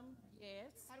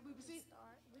 Yes. How do we proceed?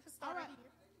 We can start All right. right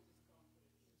here.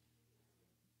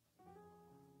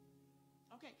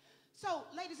 Okay. So,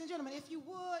 ladies and gentlemen, if you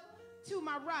would, to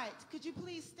my right, could you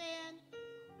please stand?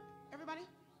 Everybody?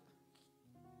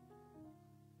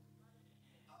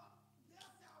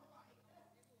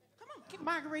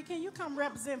 Marguerite, can you come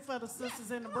represent for the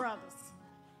sisters and the brothers?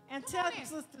 And tell the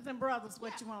sisters and brothers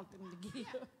what you want them to give.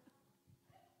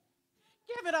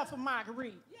 Give it up for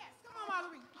Marguerite. Yes, come on,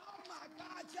 Marguerite. Oh my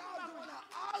God, y'all doing an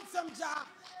awesome job.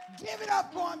 Give it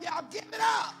up for him, y'all. Give it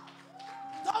up.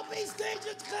 Don't be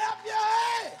stingy. Clap your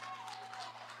hands.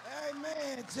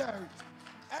 Amen, church.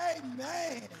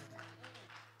 Amen.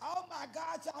 Oh my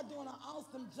God, y'all doing an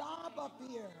awesome job up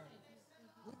here.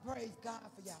 We praise God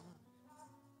for y'all.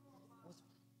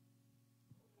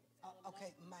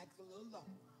 Okay, mic's a little low.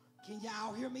 Can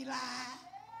y'all hear me live?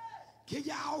 Can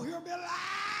y'all hear me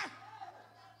live?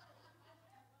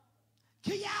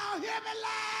 Can y'all hear me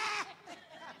live?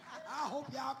 I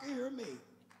hope y'all can hear me.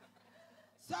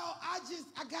 So I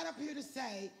got up here to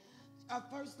say,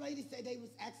 First Lady said they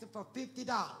was asking for $50,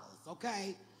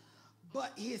 okay?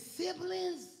 But his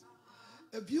siblings,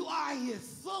 if you are his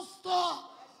sister,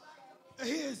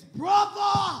 his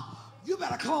brother, you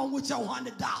better come on with your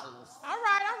 $100. All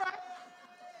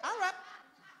right.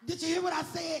 Did you hear what I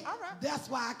said? All right. That's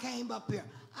why I came up here.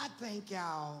 I thank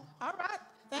y'all. All right.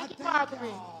 Thank you,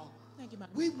 Y'all. Thank you,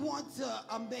 Margaret. We want to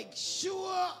make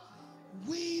sure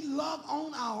we love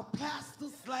on our pastor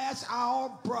 / our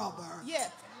brother.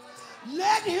 Yes.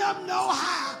 Let him know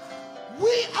how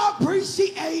we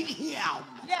appreciate him.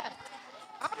 Yes.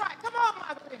 All right. Come on,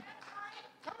 Margaret.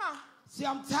 Come on. See,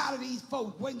 I'm tired of these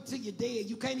folks waiting till you're dead.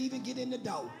 You can't even get in the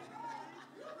door.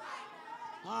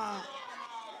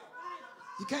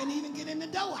 You can't even get in the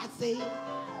door, I see.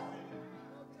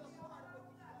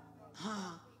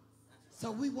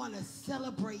 So we want to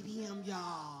celebrate him,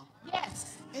 y'all.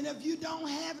 Yes. And if you don't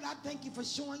have it, I thank you for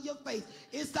showing your face.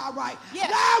 It's all right. Yes.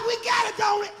 Nah, we got it,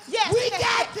 don't it? Yes. We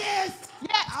got this.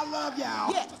 Yes. I love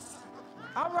y'all. Yes.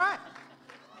 All right.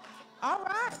 All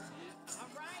right.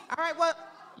 All right. Well,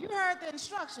 you heard the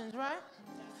instructions, right?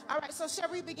 All right. So shall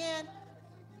we begin?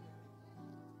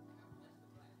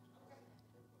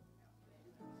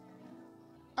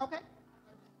 Okay.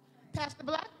 Pastor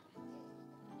Black.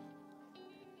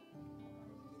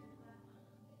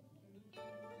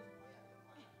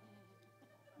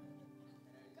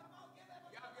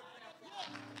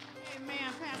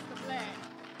 Amen, Pastor Black.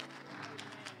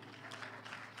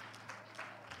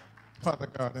 Father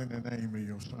God, in the name of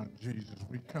your Son, Jesus,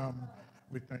 we come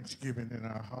with thanksgiving in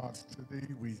our hearts to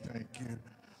thee. We thank you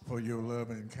for your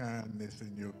love and kindness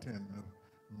and your tender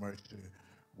mercy.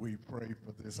 We pray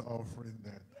for this offering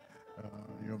that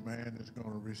your man is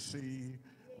going to receive.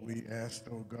 We ask,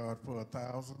 oh God, for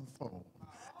 1,000-fold.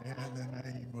 In the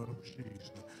name of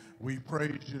Jesus. We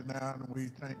praise you now and we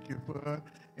thank you for it,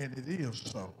 and it is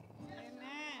so.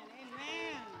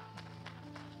 Amen.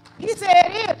 He said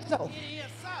it is so. It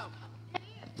is so. It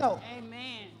is so.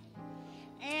 Amen.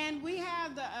 And we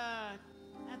have the,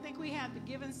 I think we have the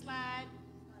giving slide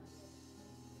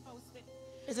posted.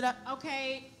 Is it up?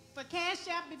 Okay, for Cash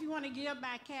App, if you want to give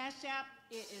by Cash App,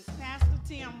 it is Pastor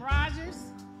Tim Rogers.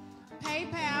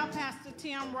 PayPal, Pastor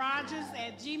Tim Rogers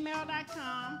at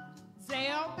gmail.com.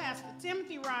 Zelle, Pastor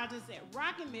Timothy Rogers at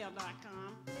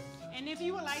rockinmail.com. And if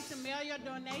you would like to mail your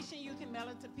donation, you can mail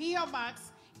it to P.O.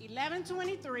 Box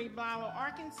 1123, Blythe,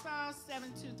 Arkansas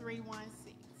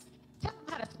 72316. Tell them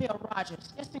how to spell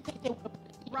Rogers, just in case they want to put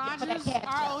it Rogers, for that Cash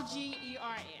App.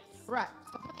 R-O-G-E-R-S. Right.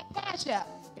 So for the Cash App,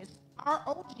 it's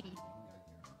R-O-G-E-R-S.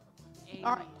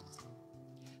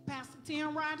 Pastor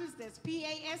Tim Rogers, that's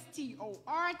Pastortimrogers.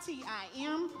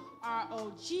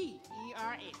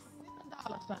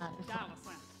 Dollar sign. Dollar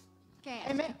sign. Cash.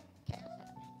 Amen. Cash App.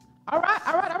 All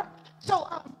right. So,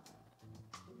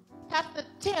 Pastor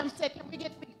Tim said, can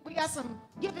we got some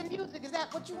giving music. Is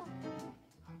that what you want?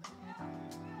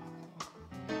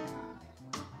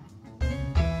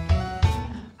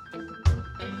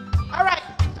 All right.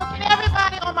 So can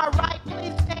everybody on my right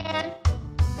please stand?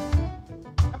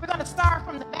 And we're going to start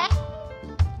from the back.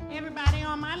 Everybody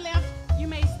on my left, you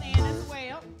may stand as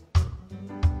well.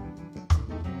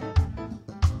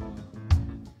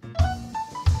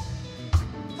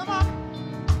 Come on.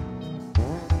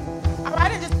 All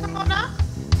right, and just come on up.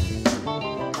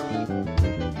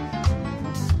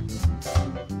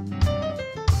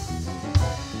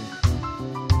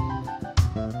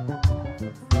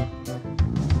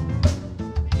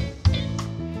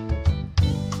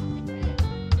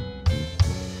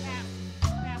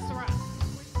 Pastor Ross.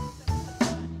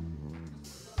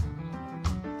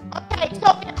 Okay, so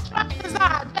the instructions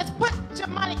are just put your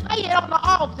money, lay it on the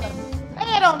altar.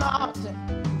 Lay it on the altar.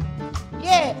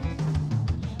 Yeah.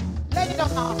 Lay it on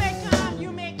the altar.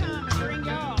 You may come and bring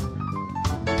your offering.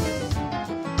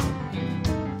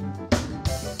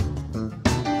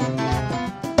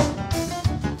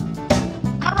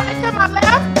 All right, to my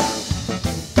left.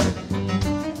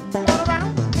 Go around.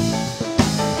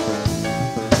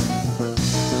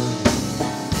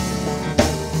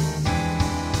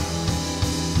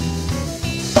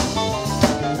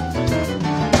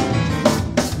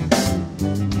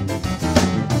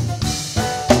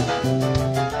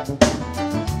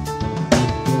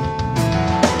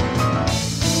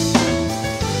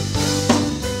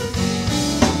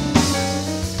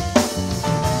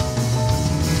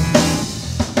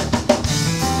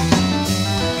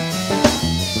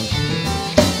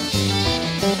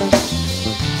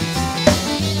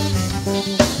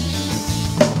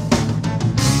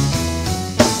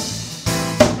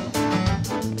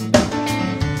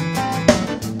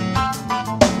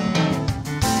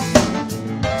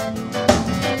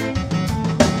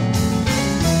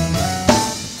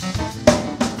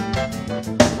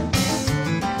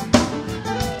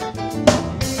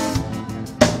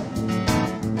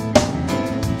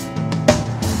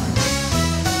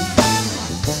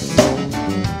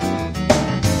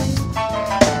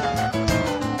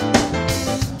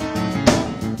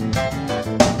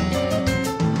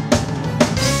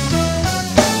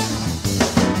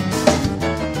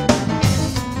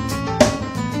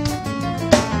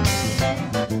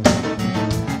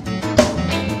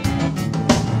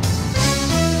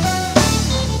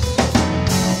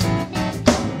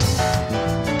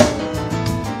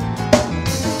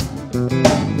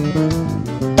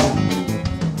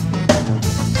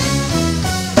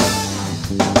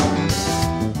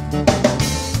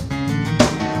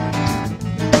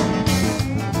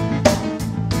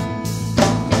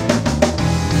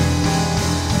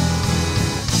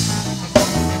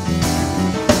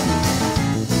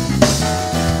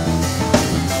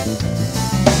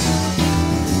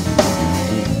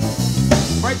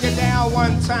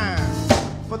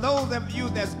 of you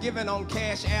that's giving on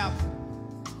Cash App,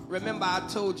 remember I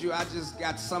told you I just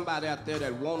got somebody out there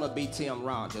that want to be Tim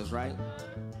Rogers, right?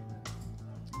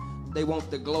 They want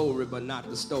the glory but not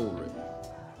the story.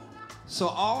 So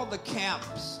all the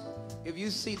caps, if you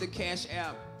see the Cash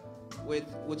App,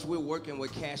 which we're working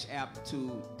with Cash App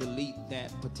to delete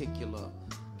that particular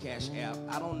Cash App,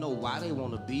 I don't know why they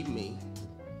want to be me.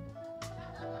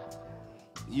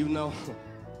 You know,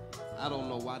 I don't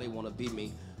know why they want to be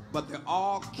me. But the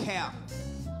all cap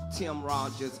Tim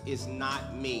Rogers is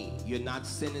not me. You're not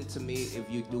sending to me if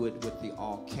you do it with the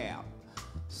all cap.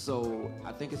 So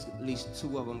I think it's at least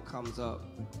 2 of them comes up.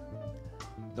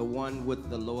 The one with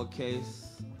the lowercase,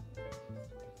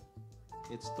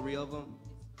 it's 3 of them.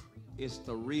 It's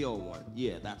the real one.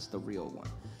 Yeah, that's the real one.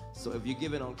 So if you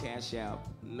give it on Cash App,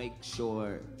 make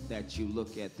sure that you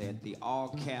look at that. The all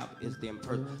cap is the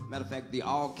matter of fact, the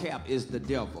all cap is the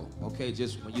devil. Okay,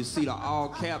 just when you see the all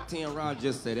cap Tim Rogers,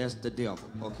 just say that's the devil.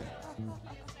 Okay.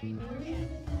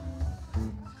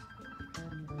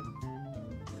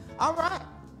 All right.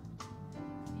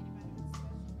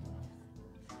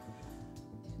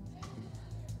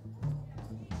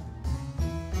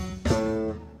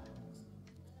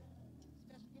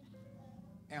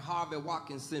 And Harvey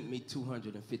Watkins sent me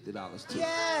 $250 too.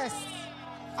 Yes.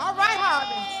 All right,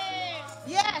 Harvey.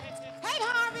 Yes. Hey,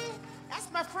 Harvey. That's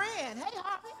my friend. Hey,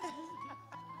 Harvey.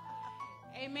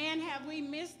 Amen. Have we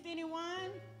missed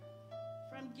anyone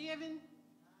from giving?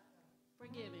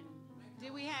 Forgiving.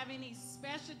 Do we have any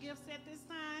special gifts at this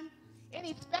time?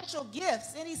 Any special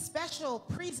gifts? Any special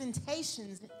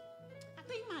presentations? I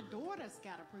think my daughter's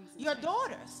got a presentation. Your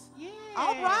daughters? Yeah.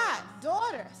 All right,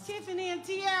 daughters. Tiffany and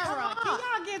Tiara. Can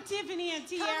y'all give Tiffany and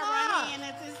Tiara a hand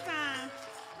at this time?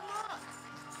 Come on.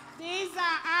 These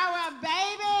are our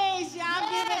babies. Y'all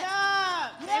give it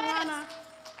up. Yes. They want to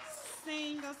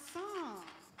sing a song.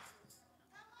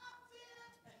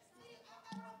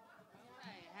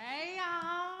 Hey,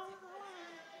 y'all.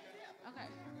 Okay,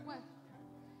 what?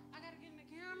 I got to get in the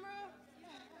camera?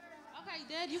 Okay,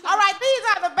 Dad, you got. All right, these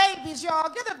are the babies, y'all.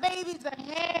 Give the babies a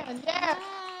hand. Yeah.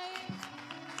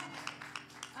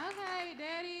 Okay,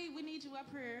 Daddy, we need you up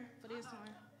here for this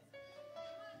one.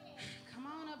 Come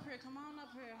on up here. Come on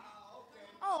up here.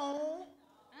 Oh.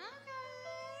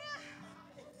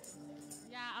 Okay.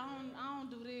 Yeah, I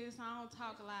don't do this. I don't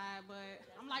talk a lot, but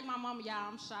I'm like my mama, y'all.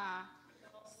 I'm shy.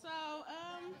 So,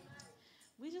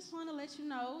 we just want to let you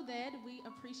know that we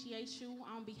appreciate you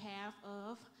on behalf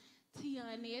of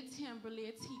Tiana,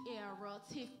 Timberly, Tiara,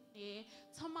 Tiffany,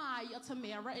 Tamaya,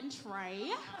 Tamara, and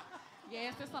Trey.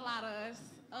 Yes, it's a lot of us.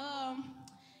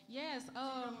 Yes,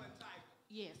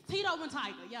 yes, Tito and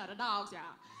Tiger. Yeah, the dogs,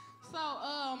 y'all.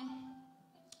 So,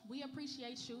 we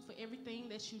appreciate you for everything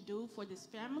that you do for this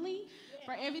family,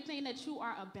 for everything that you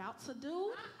are about to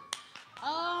do.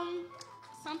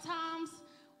 Sometimes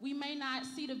we may not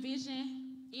see the vision.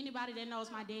 Anybody that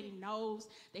knows my daddy knows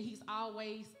that he's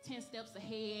always 10 steps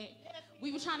ahead.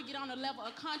 We were trying to get on the level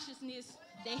of consciousness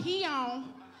that he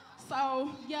on.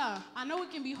 So, yeah, I know it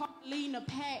can be hard leading a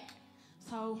pack.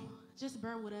 So, just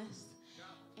bear with us.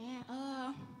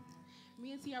 And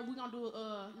me and Tiara, we're going to do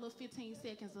a little 15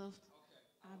 seconds of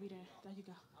I'll be there. There you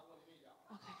go.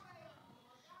 Okay.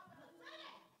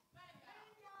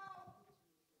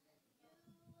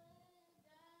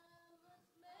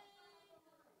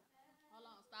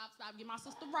 Stop. Get my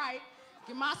sister right.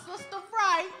 Get my sister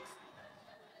right.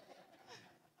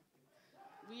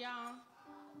 We on.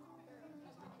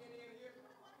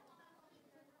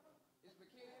 Is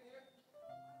McKinney in here?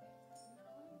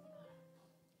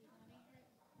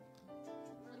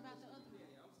 What about the other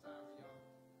one? I'm sorry, y'all.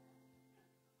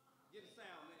 Get the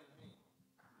sound man a hand.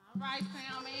 All right,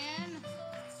 sound man.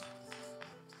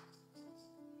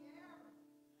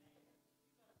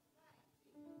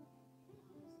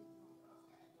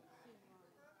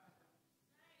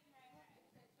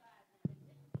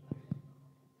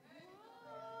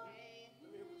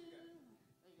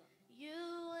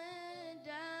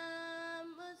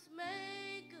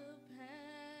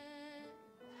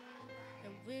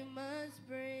 We must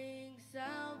bring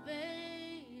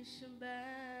salvation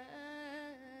back.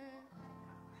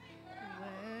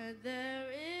 Where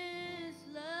there is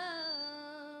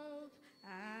love,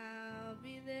 I'll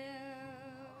be there.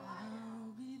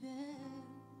 I'll be there.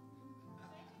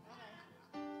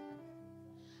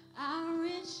 I'll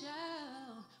reach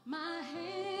out my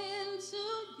hand to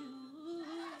you,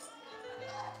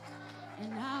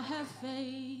 and I'll have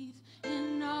faith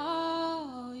in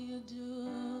all you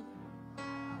do.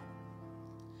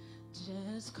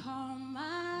 Just call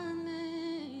my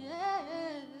name.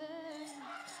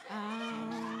 I'll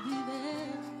be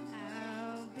there.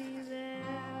 I'll be there.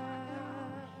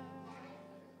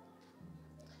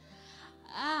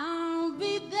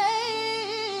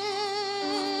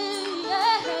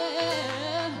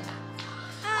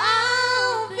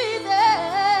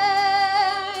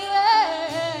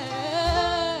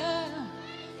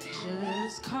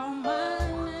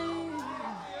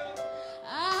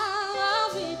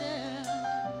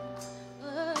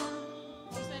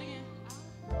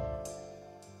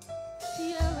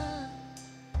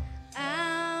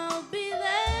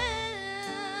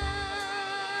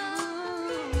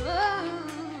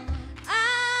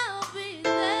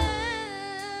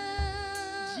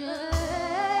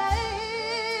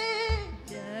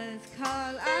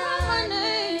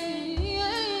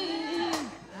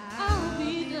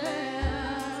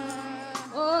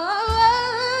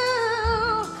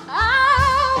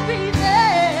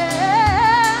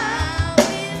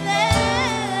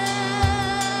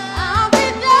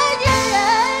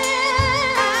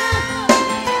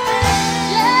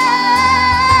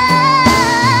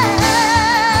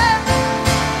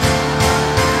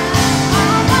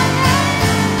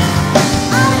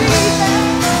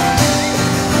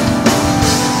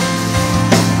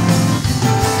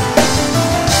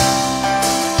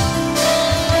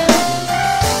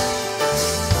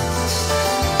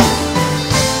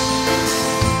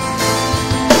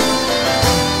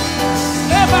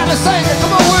 Everybody sing it.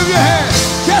 Come on, wave your hand.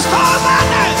 Just call my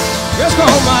name. Just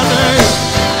call my name.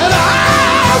 And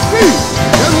I'll be.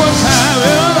 Just one time.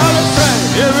 Everybody sing.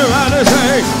 Everybody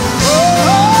sing.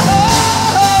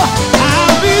 Oh,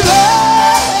 I'll be there.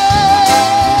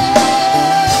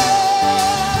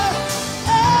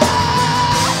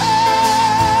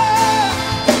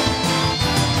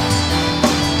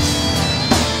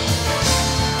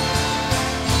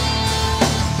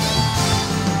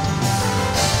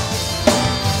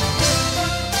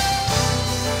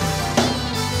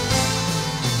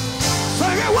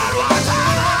 Sing it one more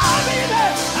time. I'll be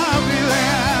there. I'll be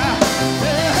there.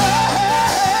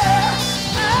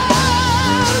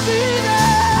 I'll be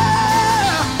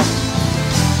there.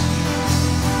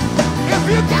 If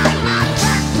you got my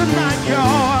back tonight,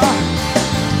 y'all.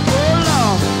 Oh,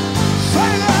 Lord.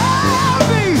 Sing it. I'll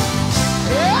be.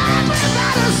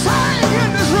 Everybody sing in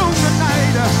this room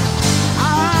tonight.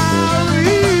 I'll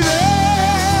be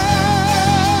there.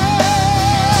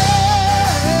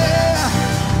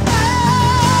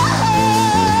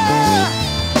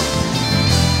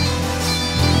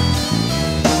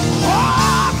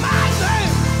 Oh, my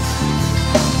name.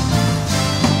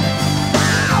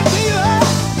 I'll be there.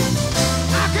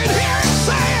 I can hear him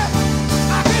say it.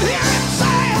 I can hear him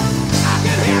say it. I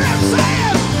can hear him say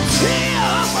it.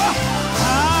 Tim,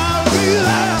 I'll be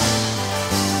there.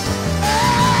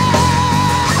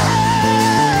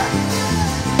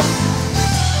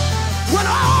 When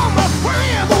all my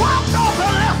friends walked off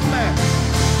and left me,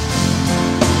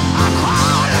 I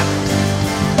called him.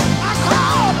 I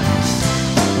called him.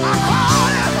 I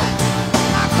called him.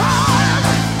 I called him.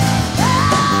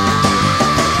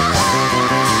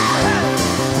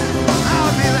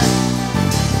 I'll be there.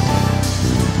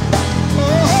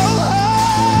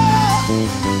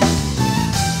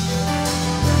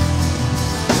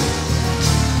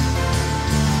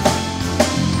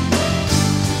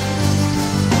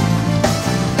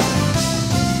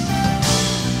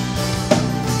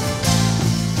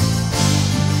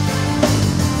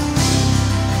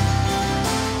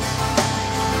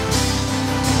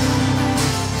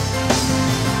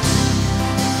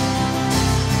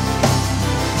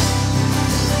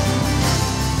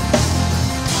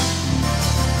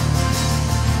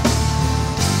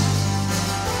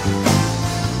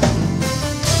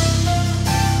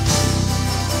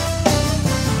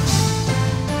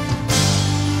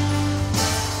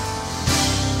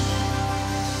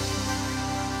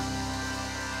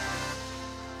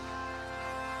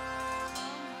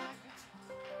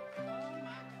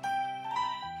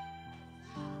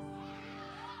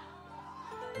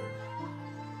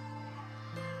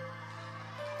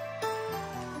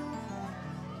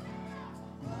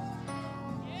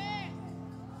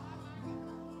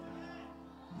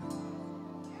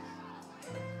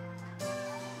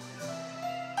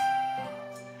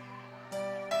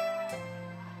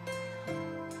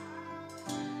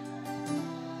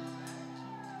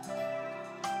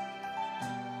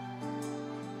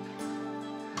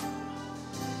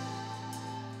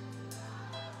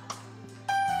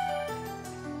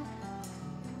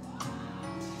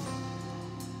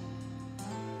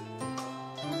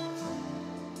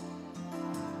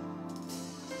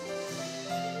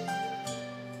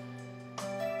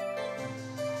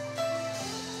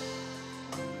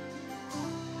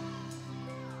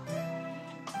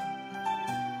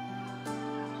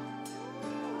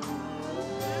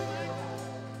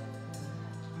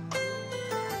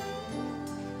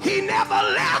 He never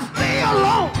left me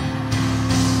alone.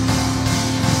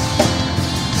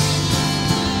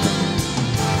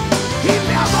 He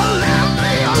never left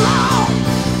me alone.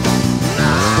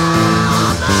 No,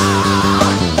 no.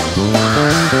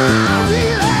 I'll be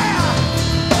there.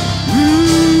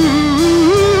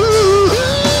 Ooh,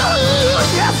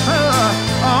 yes, sir.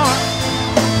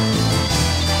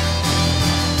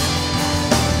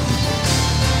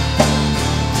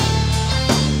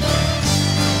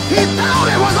 He thought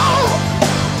it was over.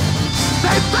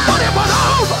 They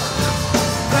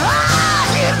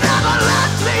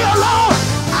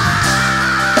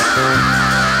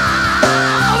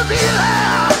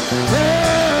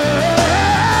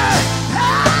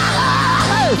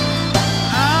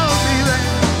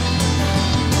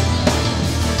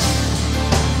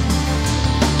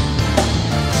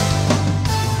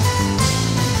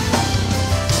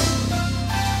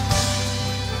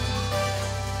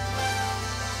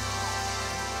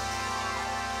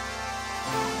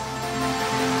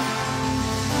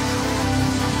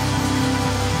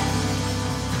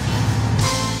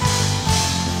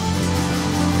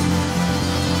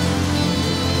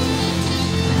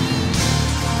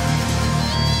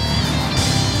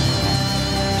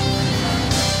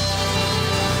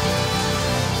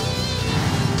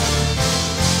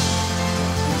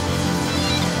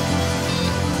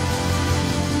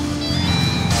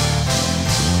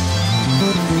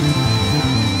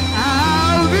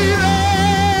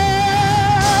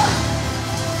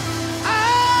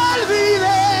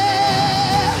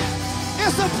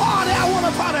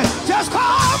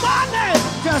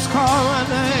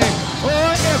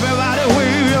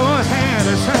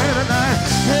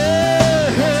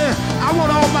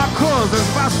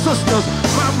sisters,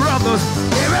 my brothers,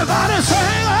 everybody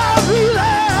sing, I'll be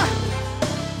there.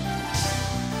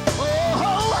 Oh,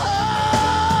 oh,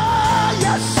 oh,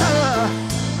 yes, sir.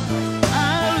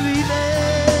 I'll be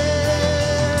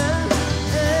there.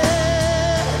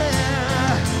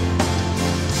 Yeah.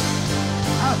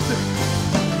 I'll be.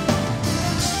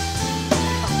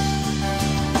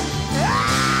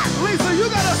 Yeah, Lisa, you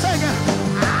gotta sing it.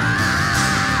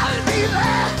 I'll be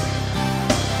there.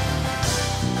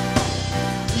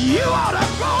 You ought to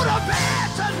go to bed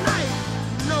tonight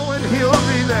knowing he'll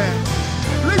be there.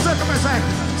 Lisa, come and say,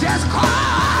 just call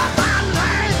my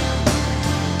name.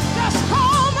 Just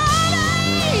call my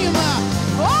name.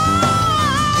 Oh,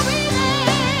 I'll be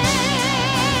there.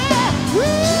 Woo,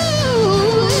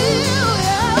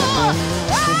 yeah.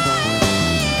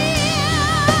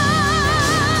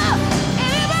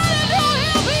 Anybody know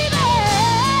he'll be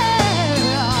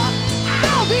there?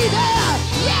 I'll be there.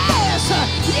 Yes,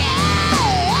 yeah.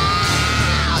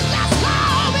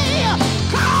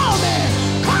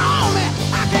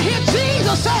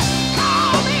 Say,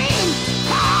 call me,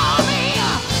 call me,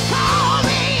 call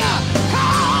me,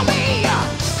 call me,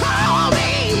 call me,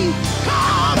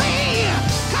 call me,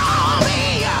 call me,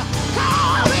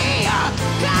 call me,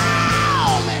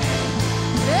 call me.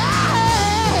 Yeah.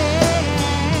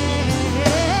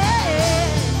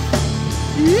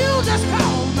 You just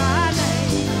call my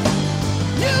name.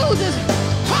 You just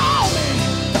call me,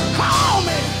 call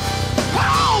me,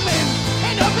 call me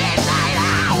in the midnight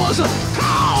hours.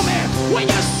 Call me. When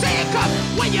you're sick,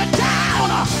 when you're down,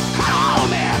 call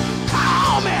me,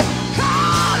 call me,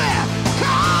 call me,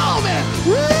 call me.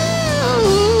 Woo!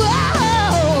 Oh,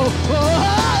 oh, oh,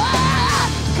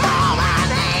 call my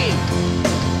name.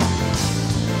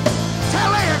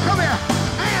 Tell Ann, come here.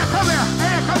 Ann, come here.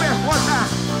 Ann, come here. One time.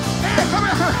 Ann, come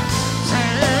here. Say,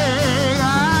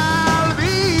 I'll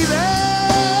be there.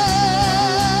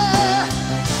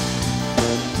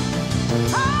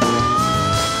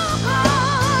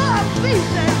 Be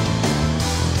there.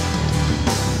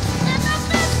 In the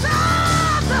midst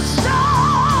of the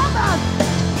storm.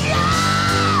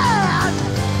 Yeah,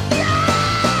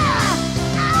 yeah,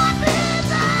 I'll be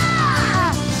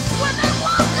there. When they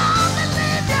walk on the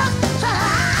ledge,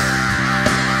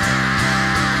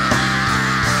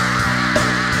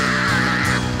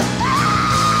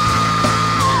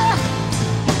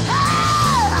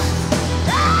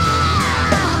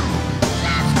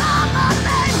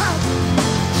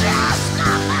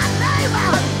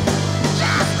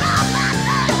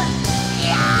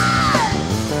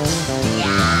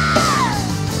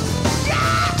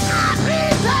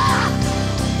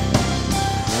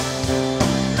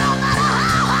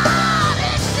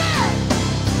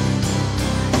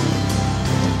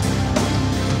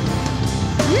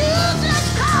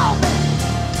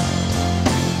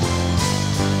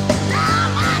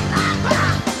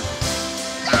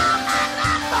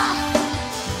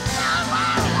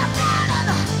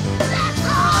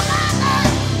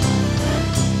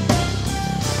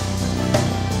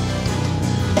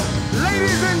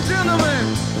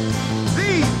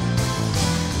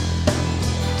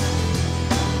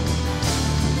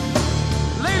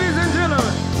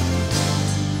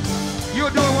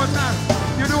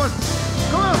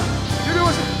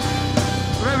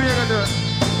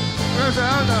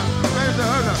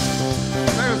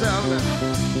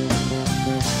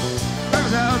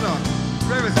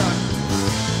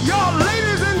 Y'all,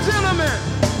 ladies and gentlemen,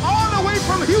 all the way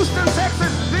from Houston,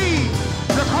 Texas,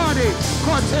 the Cardi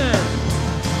Quartet.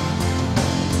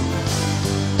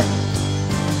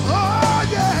 Oh,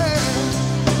 yeah.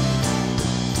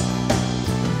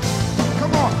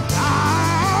 Come on.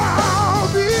 I'll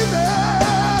be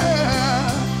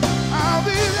there. I'll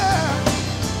be there.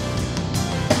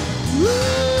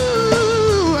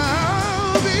 Ooh,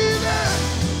 I'll be there.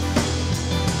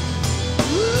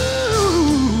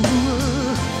 Ooh,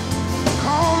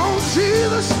 call on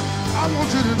Jesus. I want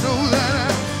you to know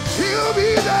that he'll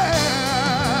be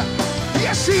there.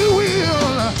 Yes, he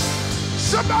will.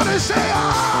 Somebody say,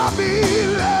 I'll be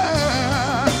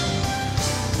there.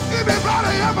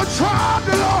 Anybody ever tried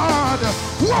the Lord?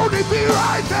 Won't he be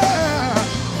right there?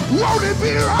 Won't he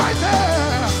be right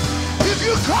there? If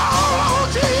you call on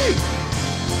Jesus,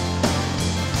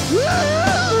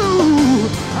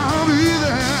 I'll be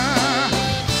there.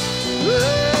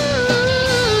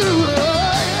 Ooh,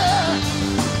 yeah.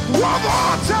 One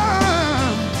more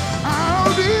time,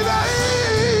 I'll be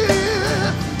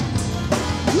there.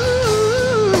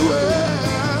 Ooh,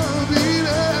 I'll be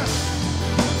there.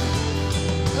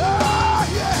 Oh,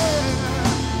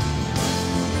 yeah.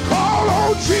 Call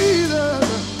on Jesus.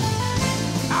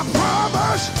 I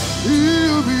promise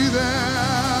he'll be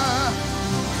there.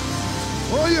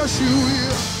 Oh, yes, you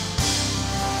will.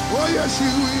 Oh, yes, you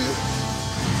will.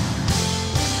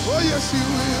 Oh, yes, you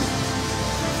will.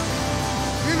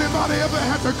 Anybody ever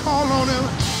had to call on him?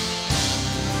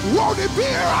 Won't he be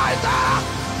right there?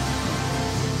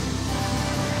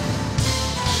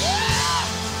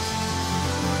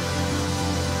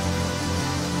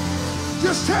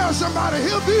 Just tell somebody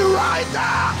he'll be right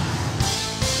there.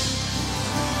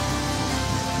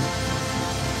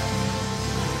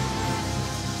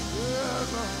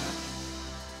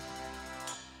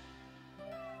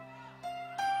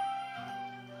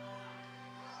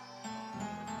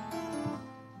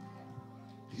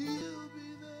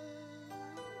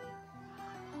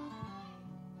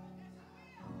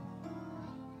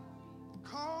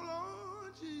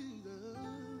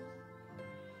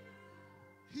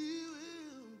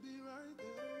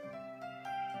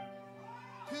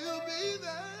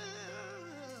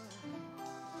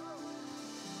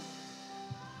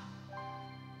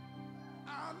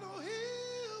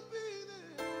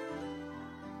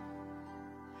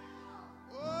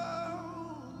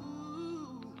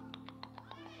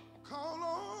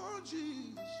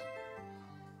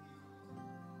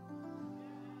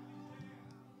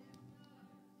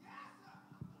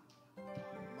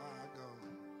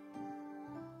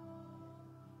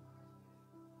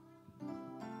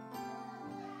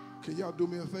 Can y'all do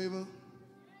me a favor?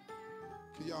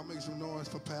 Can y'all make some noise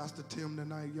for Pastor Tim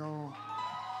tonight, y'all?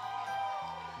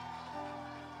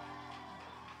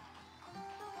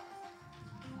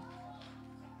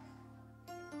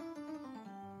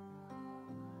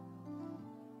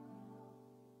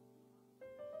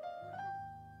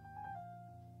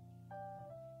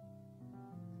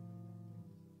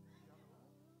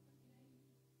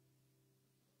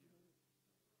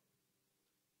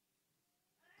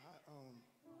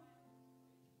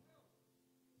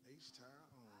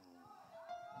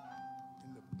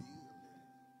 In the building.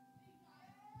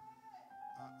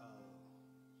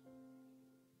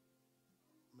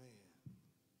 Man,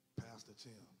 Pastor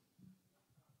Tim,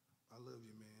 I love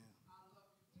you, man.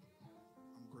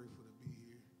 I'm grateful to be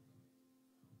here.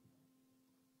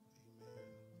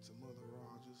 Amen. To Mother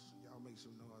Rogers, y'all make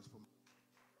some noise for me.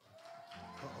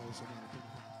 Uh-oh, somebody.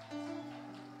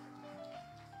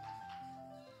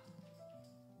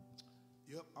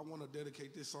 Yep, I want to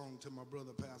dedicate this song to my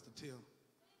brother, Pastor Tim.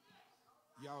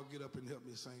 Y'all get up and help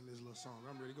me sing this little song.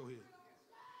 I'm ready. Go ahead.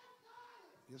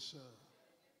 Yes, sir.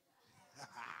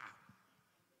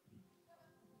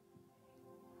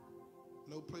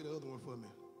 No, play the other one for me.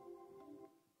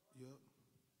 Yep.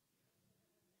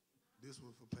 This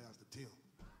one for Pastor Tim.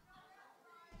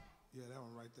 Yeah, that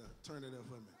one right there. Turn it up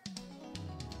for me.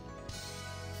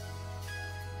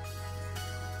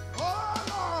 Oh,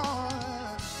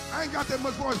 Lord. I ain't got that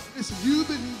much voice. Listen, you've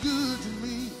been good to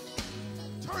me.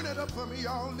 Turn it up for me,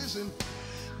 y'all. Listen,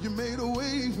 you made a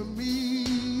way for me.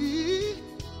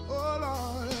 Oh,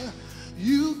 Lord,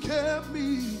 you kept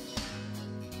me.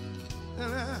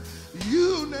 And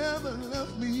you never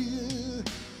left me.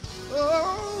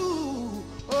 Oh,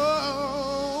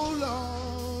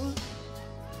 Lord.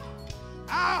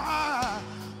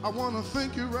 I want to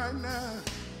thank you right now.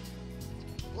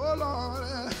 Oh,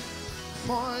 Lord,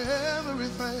 for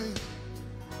everything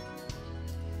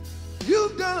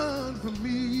you've done for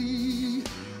me.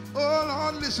 Oh,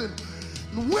 Lord, listen.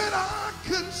 When I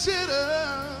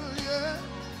consider,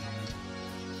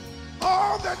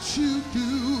 all that you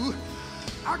do,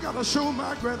 I got to show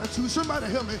my gratitude. Somebody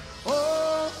help me.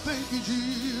 Oh, thank you,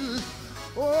 Jesus.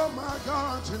 Oh, my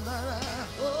God, tonight.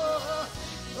 Oh,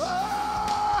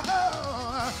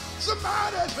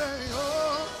 somebody say,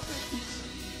 oh, thank you.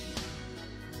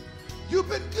 You've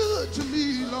been good to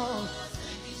me, Lord.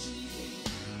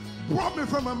 Brought me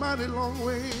from a mighty long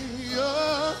way.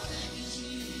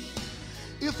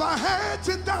 If I had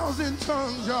 10,000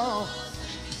 tongues, y'all.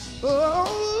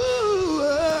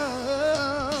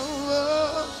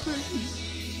 Thank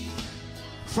you.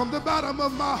 From the bottom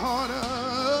of my heart.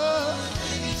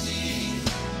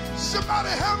 Somebody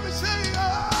help me say,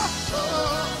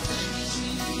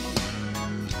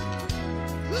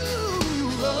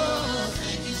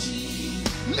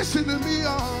 listen to me,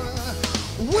 all.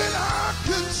 When I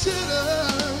consider,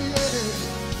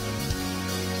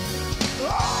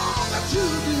 all that you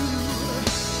do,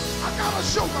 I gotta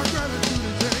show my gratitude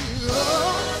today. Oh,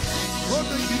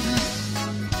 thank you, Jesus.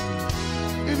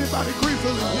 Anybody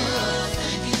grateful in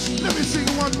here? Let me sing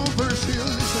one more verse here.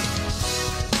 Listen.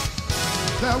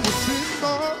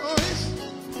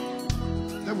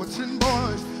 There were 10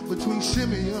 boys between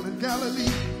Simeon and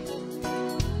Galilee.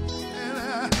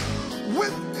 And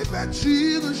when they met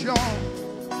Jesus, y'all,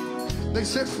 they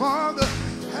said, Father,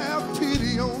 have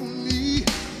pity on me.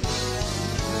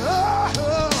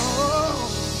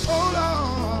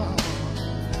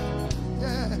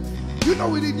 know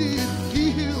what he did?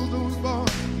 He healed those boys.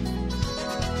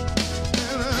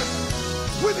 And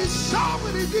when he saw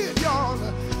what he did, y'all,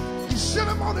 he sent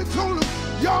him on and told him,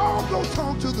 y'all go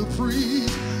talk to the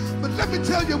priest. But let me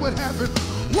tell you what happened.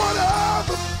 One of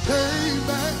them came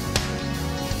back,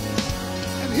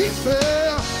 and he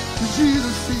fell to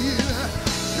Jesus' feet.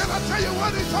 Can I tell you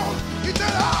what he told him? He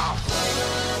said, oh,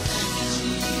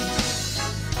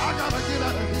 I gotta get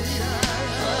out of here.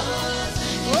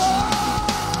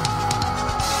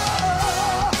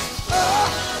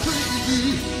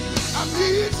 I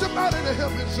need somebody to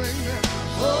help me sing that.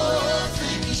 Oh,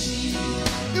 thank you,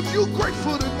 Jesus. If you're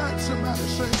grateful tonight, somebody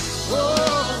sing.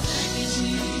 Oh, thank you,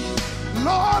 Jesus.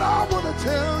 Lord, I want to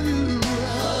tell you.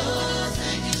 Oh,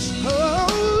 thank you, Jesus. Oh,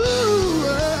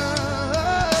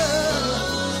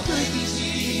 thank you,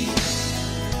 Jesus.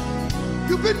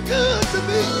 You've been good to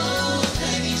me. Oh,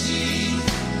 thank you, Jesus.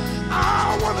 I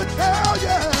want to tell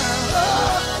you. Oh,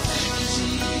 thank you,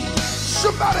 Jesus.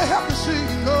 Somebody help me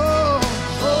sing.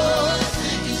 Oh,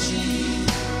 thank you,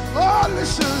 Jesus. Oh,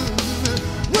 listen,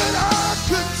 when I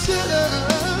consider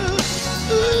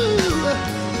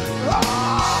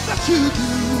all that you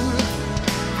do,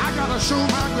 I gotta show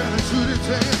my gratitude and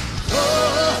say,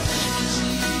 oh, thank you,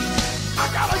 Jesus. I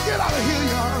gotta get out of here,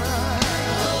 y'all.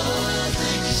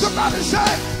 Somebody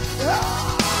say,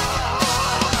 oh,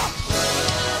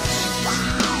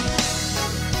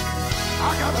 I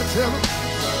gotta tell him.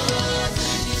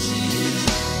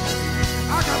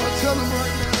 I gotta tell him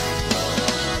right now.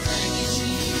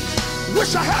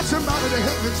 Wish I had somebody to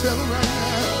help me tell him right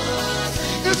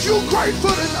now. If you're grateful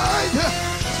tonight,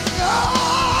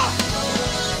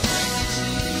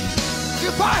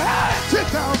 if I had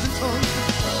 10,000 tongues,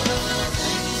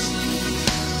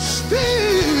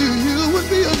 still would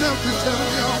be enough to tell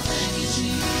y'all.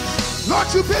 Lord,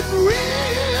 you've been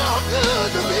real good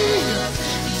to me.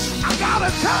 I gotta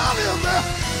tell him,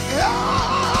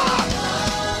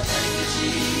 thank you,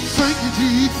 Jesus. Thank you,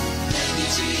 Jesus.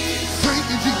 Thank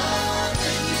you, Jesus.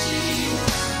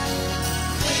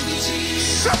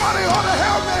 Somebody ought to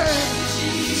help me.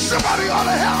 Somebody ought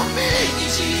to help me.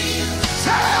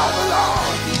 Tell the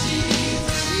Lord.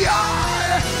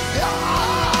 Yeah,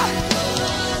 yeah.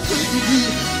 Thank you,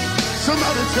 Jesus.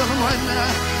 Somebody tell him right now.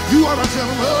 You ought to tell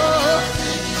him, oh.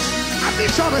 I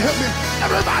need y'all to help me.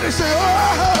 Everybody say,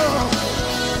 oh.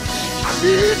 I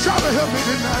need y'all to help me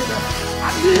tonight.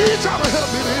 I need y'all to help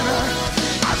me tonight.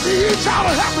 I need y'all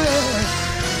to help me.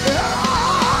 Yeah.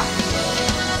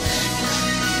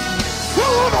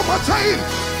 Food on my table.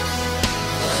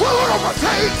 Food on my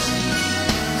table.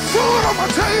 Food on my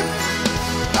table.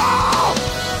 Oh.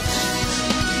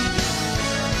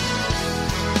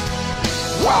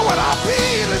 Where would I be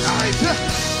tonight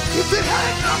if it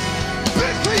had not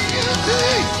been for you, G?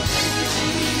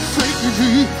 Thank you, G.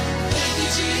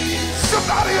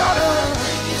 Somebody ought to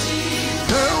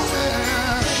tell me.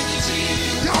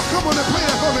 Y'all come on and play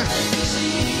it for me.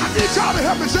 I need y'all to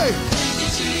help me say,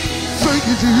 thank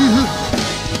you, Jesus.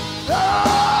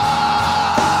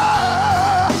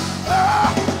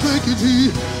 Thank you,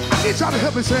 Jesus. I need y'all to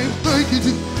help me sing. Thank you,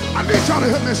 Jesus. I need y'all to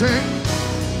help me sing.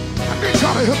 I need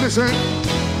y'all to help me sing.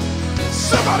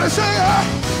 Somebody say,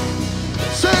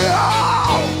 say, oh,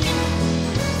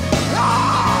 oh,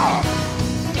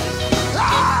 oh,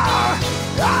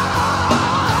 oh.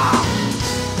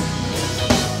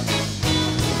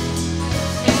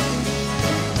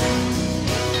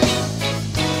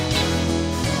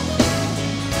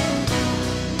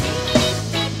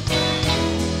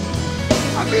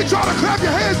 I need y'all to clap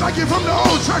your hands like you're from the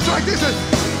old church like this. And,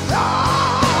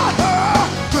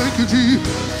 thank you, G.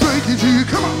 Thank you, G.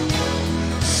 Come on.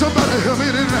 Somebody help me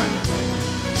tonight.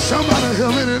 Somebody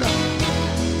help me tonight.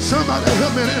 Somebody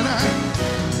help me tonight.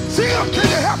 Tim, can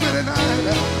you help me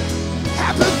tonight?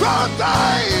 Happy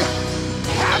birthday.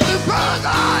 Happy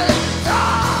birthday.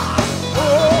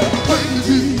 Oh, thank you, G.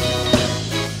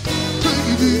 Thank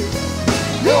you, G.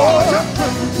 You ought to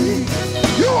tell him.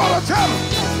 You ought to tell him.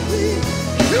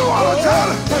 You ought to tell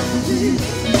him.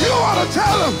 You ought to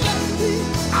tell him.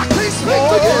 I can't speak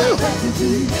for you.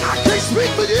 I can't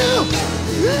speak for you.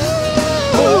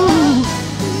 Oh,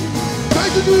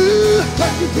 thank you, dude.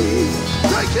 Thank you, dude.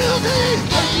 Thank you, dude.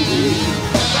 Thank you, dude.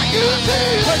 Thank you,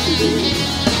 dude. Thank you, dude.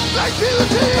 Thank you,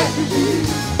 dude.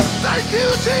 Thank you,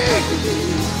 dude.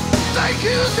 Thank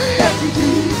you,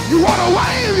 dude. You want to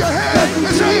wave your hand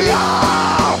and say,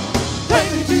 oh. Thank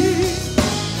you, dude.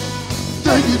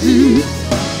 Thank you, dude.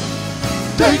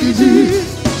 Thank you, Jesus.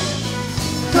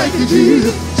 Thank you,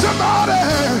 Jesus. Somebody.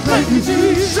 Thank you,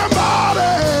 Jesus. Somebody.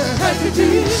 Thank you,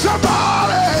 Jesus.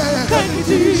 Somebody. Thank you,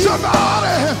 Jesus.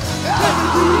 Somebody. Thank you,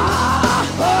 Jesus.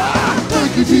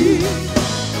 Thank you, Jesus.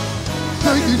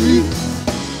 Thank you, Jesus.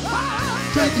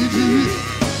 Thank you, Jesus.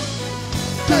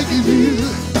 Thank you,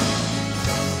 Jesus.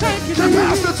 Can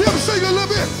Pastor Tim sing a little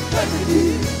bit?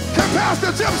 Can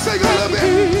Pastor Tim sing a little bit?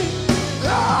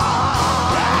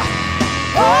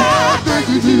 Oh, thank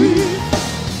you, Jesus.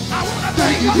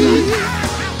 Thank you, Jesus.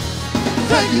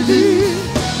 Thank you, Jesus.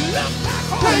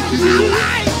 Thank you, Jesus.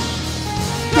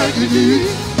 Thank you,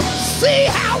 Jesus. See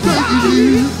how Thank you,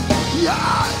 Jesus.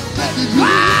 Yeah. Thank you, Jesus.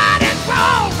 God is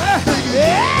wrong. Thank you,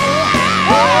 Jesus.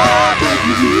 Oh, thank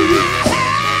you, Jesus.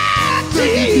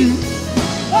 Thank you, Jesus.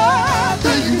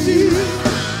 Thank you, Jesus.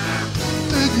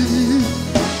 Thank you, Jesus.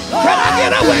 Can I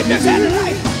get a witness here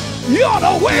tonight? You ought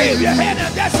to wave your hand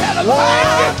and just tell them,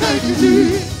 thank you,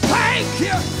 Jesus. Thank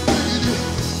you.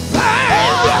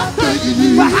 Thank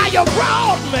you for how you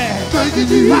brought me. Thank you,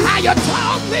 Jesus. For how you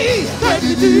taught me. Thank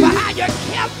you, Jesus. For how you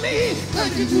kept me.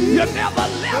 Thank you, Jesus. You never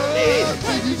left me.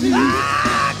 Thank you, Jesus.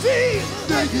 Ah, Jesus.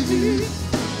 Thank you, Jesus.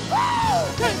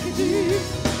 Thank you, Jesus.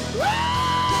 Thank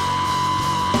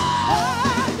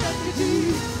you, Jesus.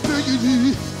 Thank you,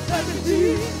 Jesus.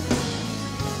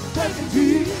 Thank you,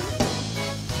 Jesus.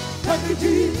 Thank you,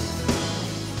 Jesus.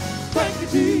 Thank you,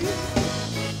 Jesus.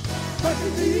 Thank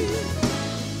you, Jesus.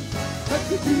 Thank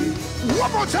you, Jesus.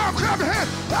 One more time, clap your hands.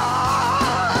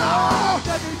 Oh,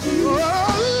 Thank you, Jesus. oh,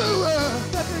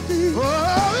 Thank you, Jesus.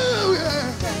 oh,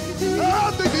 yeah. Thank you, Jesus.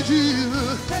 Oh, thank you,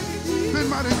 Jesus. Thank you, Jesus. Been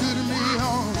mighty good to me.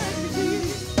 Oh. Thank you,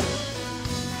 Jesus.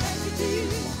 Thank you,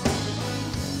 Jesus.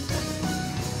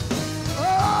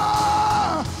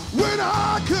 Oh, when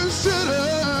I consider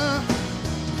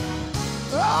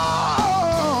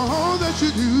all that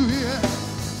you do, yeah.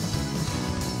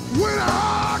 When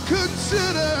I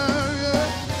consider, yeah,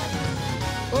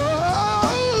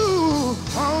 oh,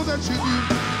 all that you do.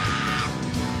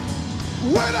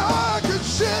 When I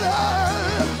consider,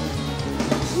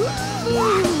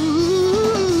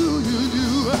 ooh, you do.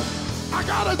 I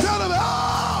gotta tell them,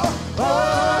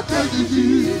 oh, thank you,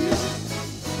 Jesus.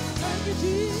 Thank you,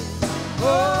 Jesus.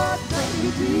 Oh, thank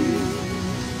you, Jesus.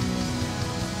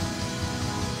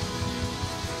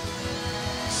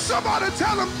 Somebody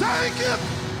tell them thank you.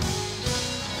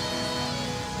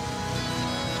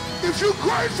 If you're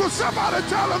grateful, somebody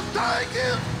tell them thank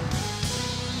you.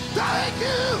 Thank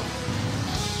you.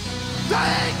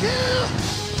 Thank you.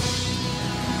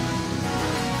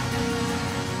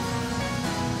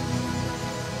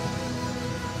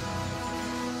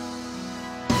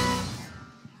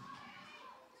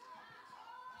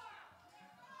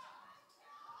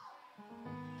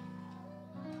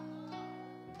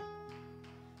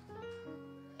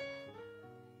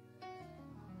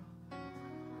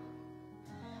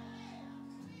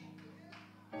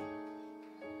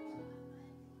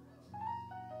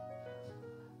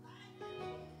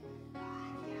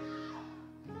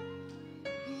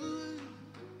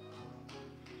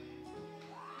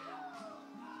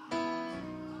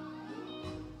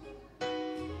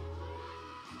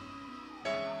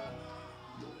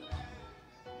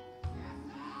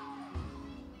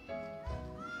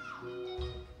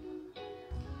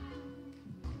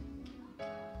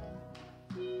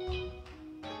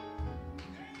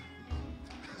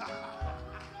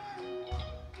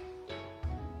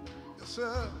 Yes,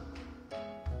 sir.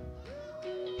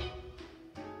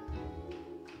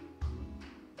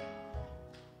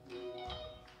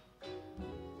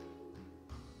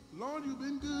 Lord, you've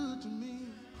been good to me.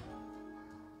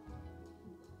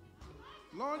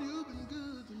 Lord, you've been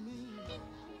good to me.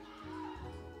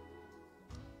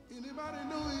 Anybody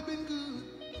know he's been good?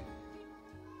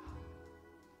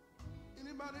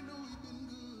 Anybody know he's been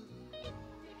good?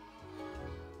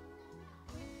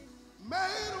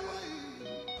 Made a way.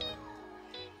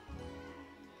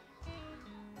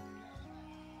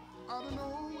 Out of no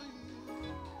way.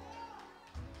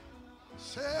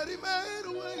 Said he made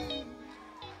a way.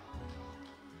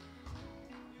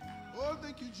 Oh,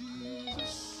 thank you,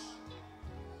 Jesus.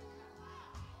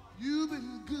 You've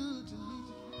been good to me.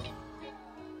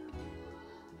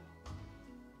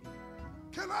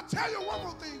 Can I tell you one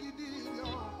more thing you did,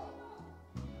 y'all?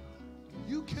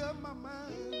 You kept my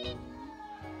mind.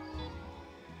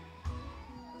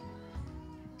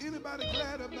 Anybody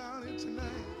glad about it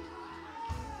tonight?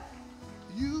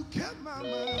 You kept my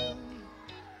mind.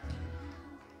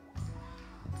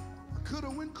 I could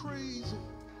have went crazy,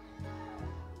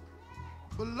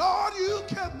 but Lord, you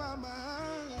kept my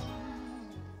mind.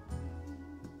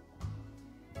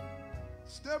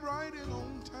 Step right in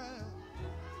on time.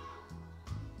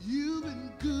 You've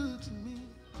been good to me.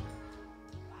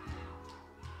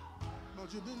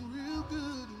 Lord, you've been real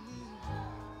good to me.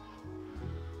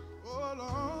 Oh,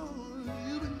 Lord,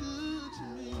 you've been good to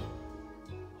me.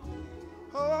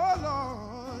 Oh,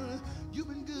 Lord,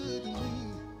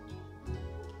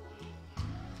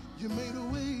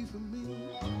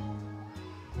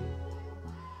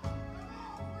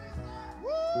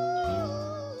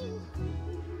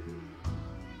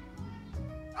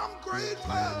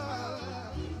 grateful.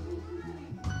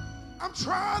 I'm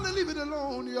trying to leave it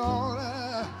alone, y'all.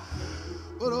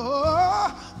 But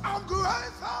oh, I'm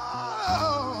grateful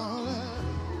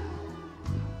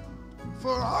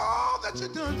for all that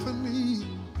you've done for me.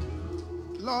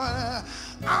 Lord,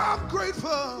 I'm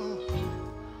grateful.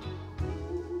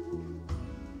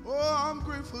 Oh, I'm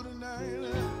grateful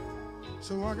tonight.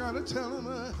 So I got to tell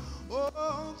him,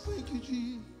 oh, thank you,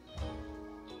 Jesus.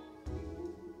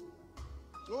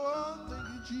 Oh,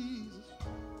 thank you, Jesus.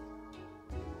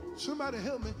 Somebody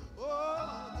help me.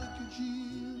 Oh, thank you,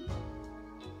 Jesus.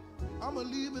 I'm going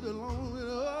to leave it alone.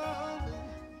 Oh,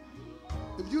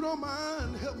 if you don't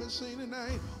mind, help me sing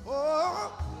tonight.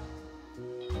 Oh,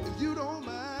 if you don't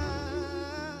mind.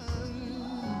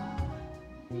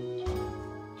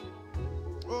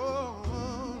 Oh,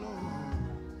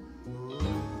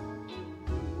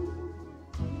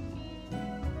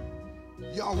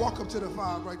 y'all walk up to the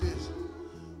fire like this.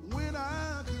 When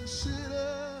I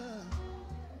consider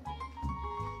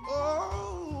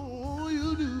all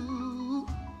you do,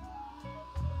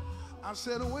 I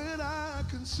said when I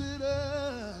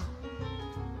consider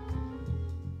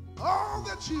all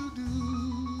that you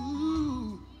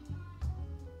do,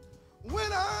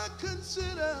 when I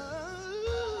consider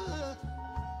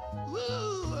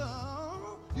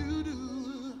all you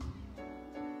do,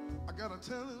 I gotta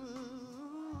tell him.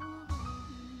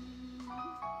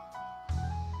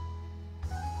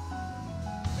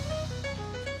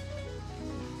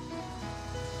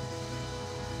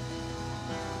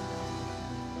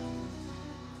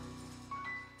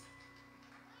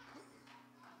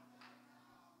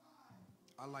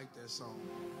 I like that song.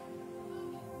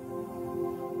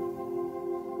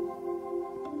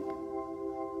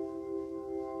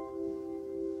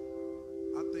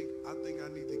 I think I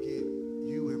need to get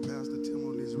you and Pastor Tim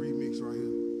on this remix right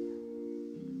here.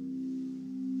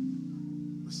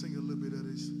 Let's sing a little bit of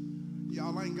this.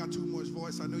 Y'all, I ain't got too much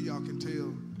voice. I know y'all can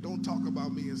tell. Don't talk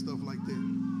about me and stuff like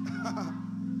that.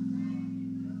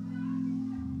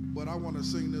 But I want to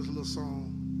sing this little song.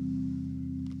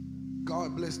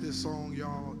 God bless this song,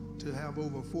 y'all, to have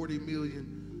over 40 million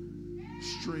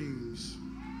streams.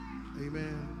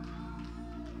 Amen.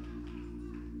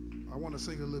 I want to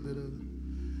sing a little bit of it.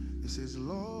 It says,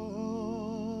 Lord,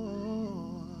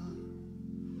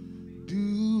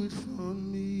 do it for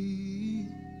me.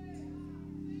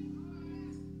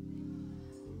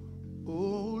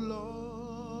 Oh,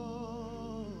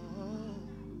 Lord,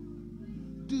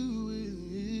 do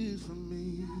it for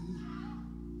me.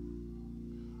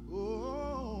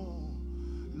 Oh,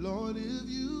 Lord, if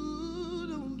you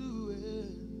don't do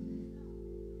it,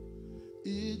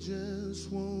 it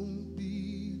just won't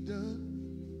be done.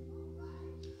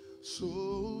 So,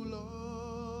 Lord,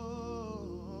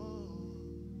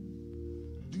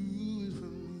 do it for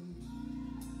me.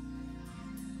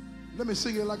 Let me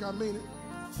sing it like I mean it.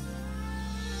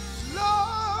 Lord,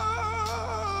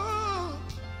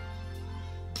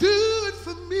 do it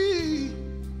for me.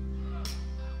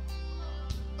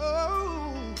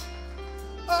 Oh,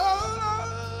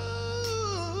 Lord,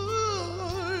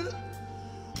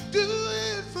 do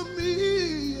it for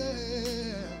me,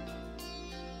 yeah.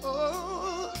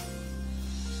 Oh,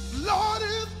 Lord,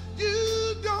 if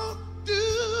you don't do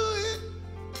it,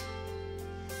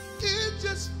 it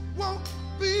just won't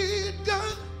be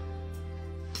done.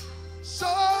 So,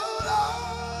 Lord,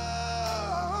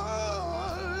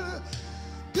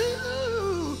 do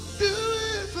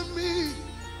it for me.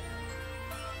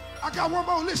 I got one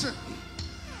more, listen.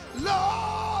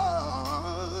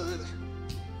 Lord,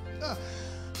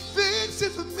 fix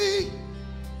it for me.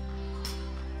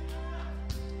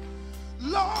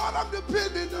 Lord, I'm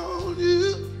depending on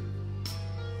you.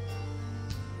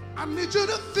 I need you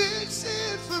to fix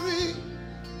it for me.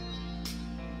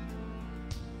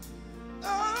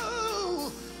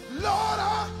 Oh, Lord,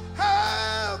 I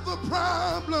have a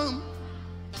problem,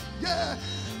 yeah,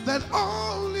 that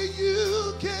only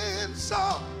you can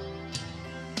solve.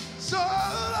 So, Lord,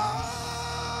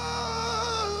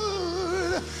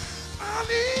 I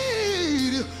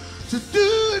need you to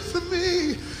do it for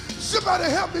me. Somebody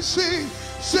help me sing.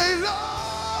 Say,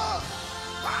 Lord,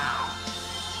 wow,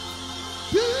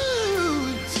 do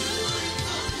it.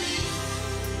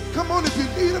 Come on, if you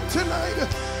need him tonight,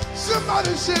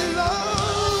 somebody say,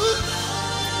 Lord,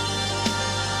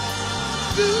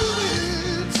 do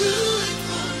it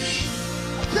for me.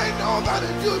 Can't nobody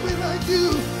do me like you.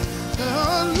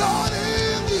 Lord,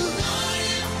 if you don't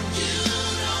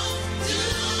do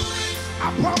it, I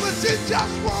promise it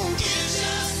just won't.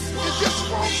 It just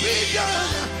won't be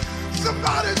done.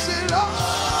 Somebody say,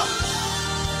 Lord,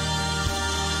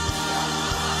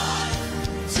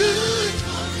 do it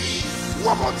for me.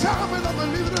 One more time.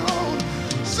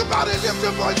 Somebody lift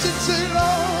your voice and say,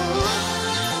 Lord.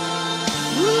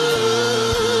 Ooh.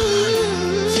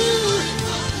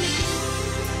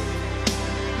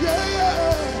 Yeah,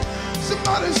 yeah.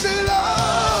 Somebody say,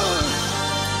 Lord.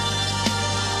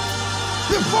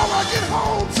 Before I get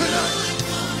home tonight,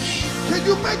 can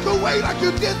you make a way like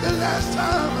you did the last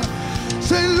time?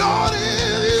 Say, Lord, if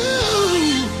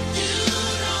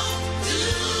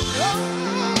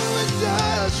you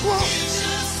just won't.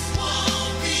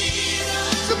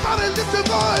 Somebody lift your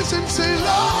voice and say,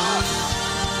 Lord,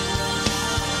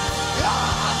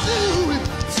 I do it.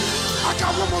 I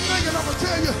got one more thing and I'm going to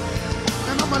tell you,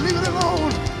 and I'm going to leave it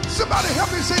alone. Somebody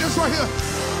help me say this right here.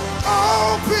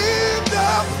 Open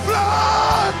the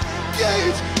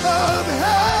floodgates of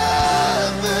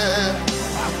heaven.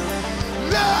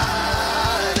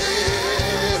 Let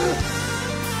it.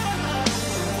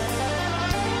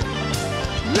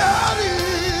 Let it.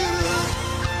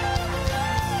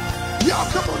 Y'all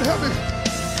come on, help me.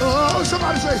 Oh,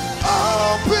 somebody say,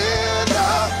 open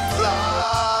the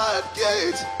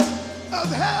floodgates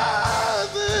of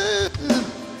heaven.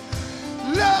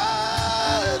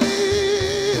 Let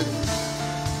it.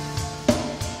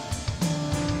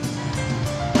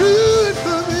 Do it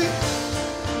for me.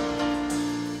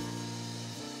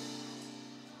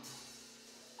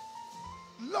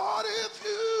 Lord, if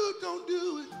you don't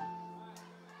do it,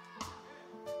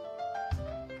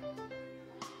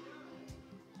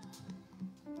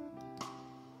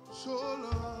 so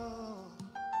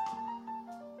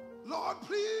Lord,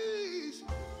 please.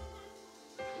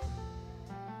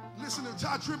 Listen to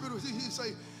Ty Tribbett, he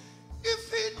say,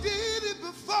 if he did it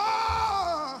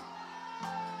before,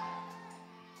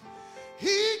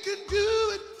 he can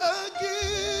do it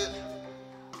again.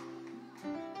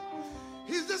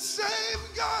 He's the same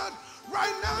God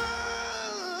right now.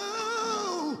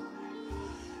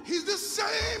 He's the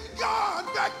same God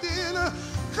back then.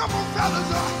 Come on, fellas.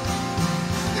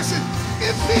 Listen,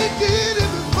 if he did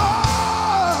it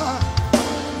before,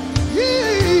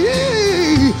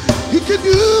 he can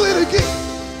do it again.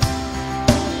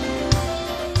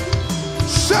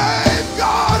 Same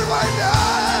God right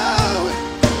now.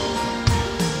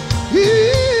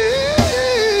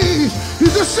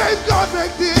 He's the same God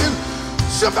back then.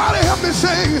 Somebody help me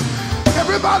sing.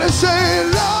 Everybody say,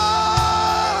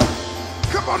 Lord.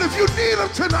 Come on, if you need him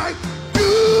tonight,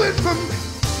 do it for me.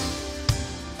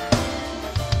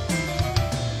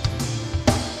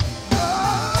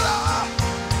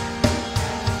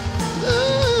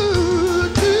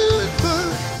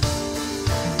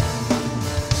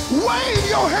 Wave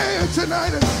your hand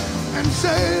tonight and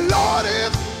say, Lord,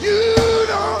 if you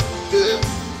don't do it,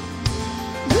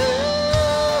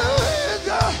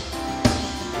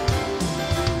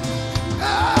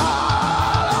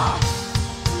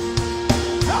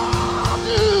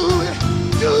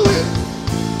 do it.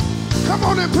 Come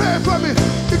on and pray for me.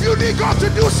 If you need God to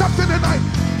do something tonight,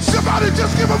 somebody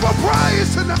just give him a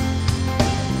praise tonight.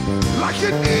 Like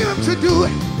you need him to do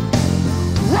it.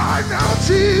 Right now,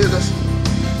 Jesus.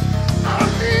 I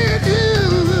need you.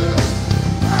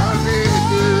 I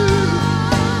need you.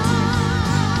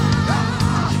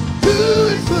 Do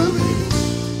it for me.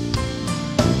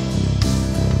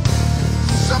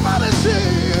 Somebody say,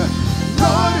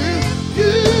 Lord, if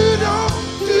you don't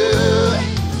do it,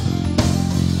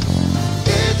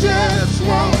 it just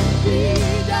won't be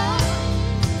done.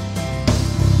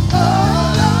 Oh,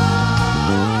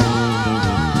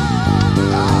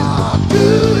 Lord, do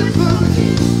it for me.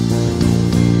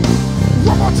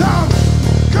 One more time.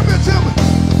 Come here, Tim.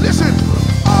 Listen.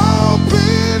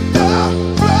 Open the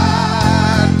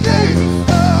floodgates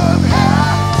of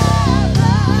heaven.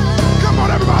 Come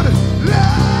on, everybody.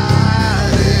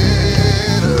 Let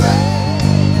it rain.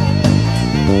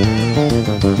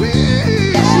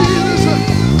 Please, Jesus.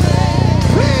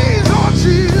 Please, Lord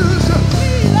Jesus.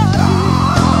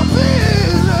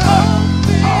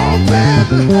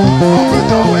 Open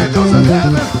the windows of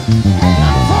heaven.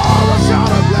 Pour us out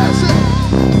a blessing.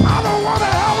 I don't want to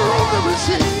have room to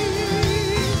receive.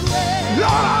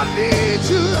 Lord, I need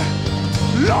you.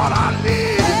 Lord, I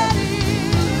need you.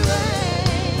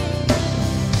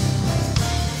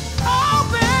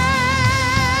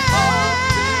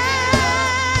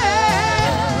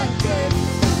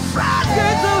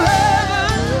 Floodgates of heaven.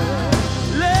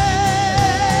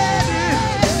 Let it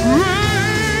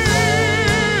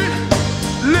rain.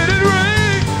 Let it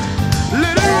rain.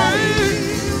 Let it rain.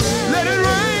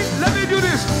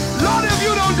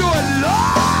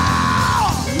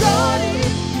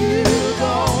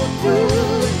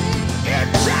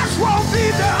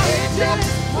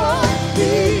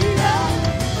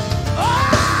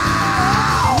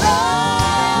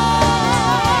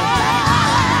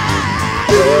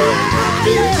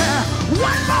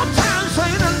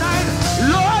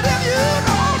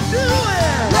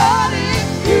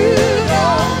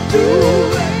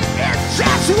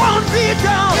 just won't be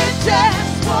done. It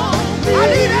just won't be I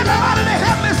need everybody to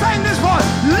help me sing this voice.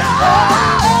 Lord,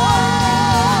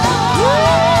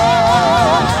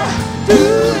 do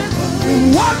it for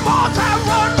me. one more time,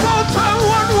 one more time,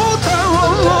 one more time,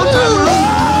 one more time.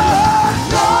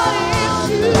 Lord,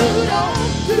 if you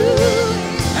don't do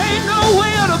it, Ain't no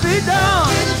will to be done.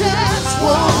 it just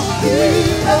won't be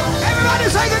done. Everybody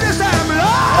sing it this time.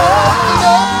 Lord,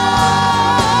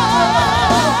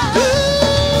 Do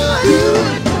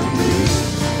it for me.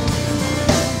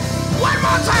 one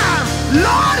more time.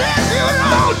 Lord, if you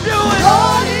don't do it,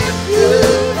 Lord, if you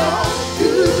don't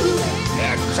do it,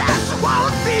 it just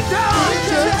won't be done. it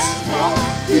just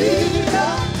won't be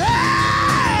done.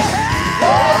 Hey, Oh,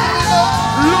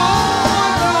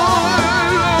 Lord,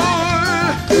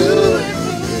 Lord, do it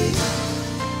for me.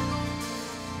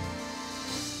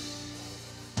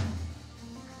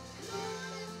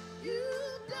 You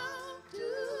don't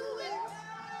do it,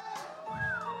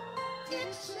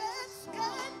 it just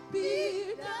can't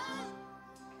be done.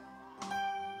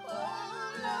 Oh,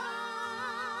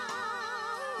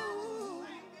 Lord,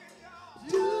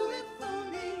 do it for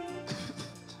me.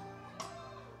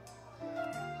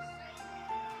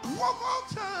 One more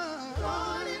time.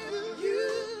 Lord, if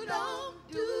you don't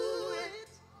do it,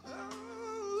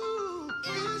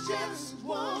 it just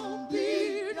won't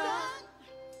be done.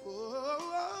 Oh,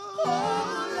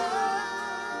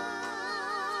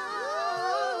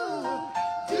 Lord,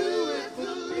 do it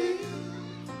for me.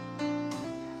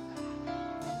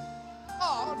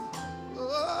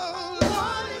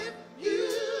 Lord, if you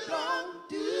don't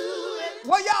do it,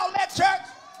 where y'all at, church?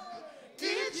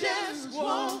 it just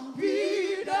won't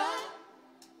be done.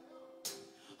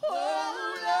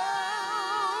 Oh,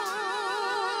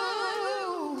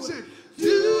 Lord,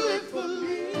 do it for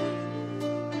me.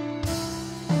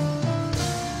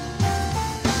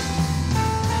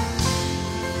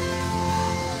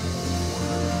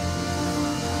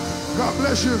 God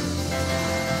bless you.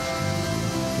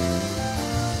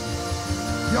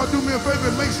 Y'all do me a favor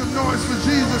and make some noise for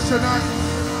Jesus tonight.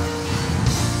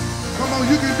 Come on,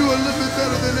 you can do a little bit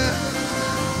better than that.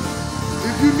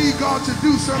 If you need God to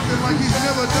do something like he's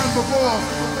never done before,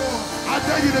 I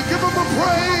dare you to give him a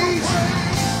praise.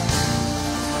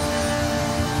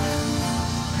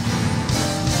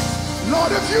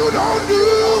 Lord, if you don't do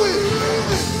it,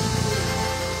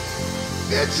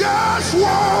 it just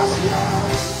won't.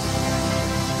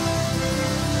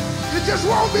 It just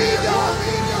won't be done.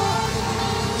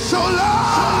 So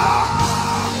Lord,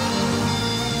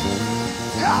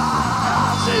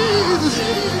 Jesus,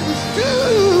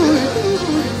 do it,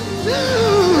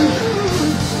 do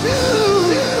it,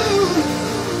 do it.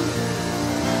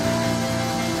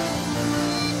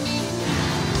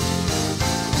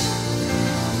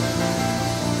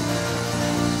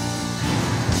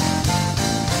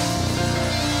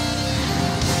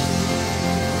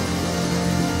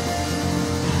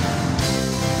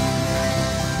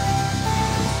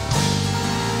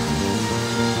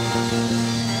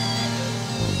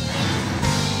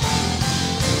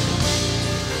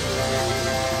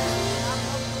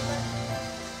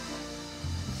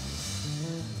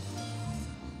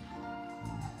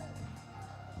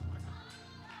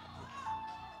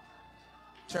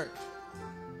 Church,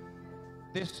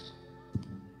 this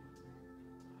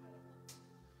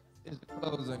is the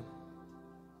closing.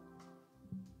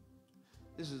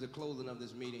 This is the closing of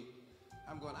this meeting.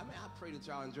 I pray that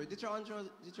y'all enjoy. Did y'all enjoy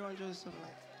something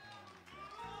like that?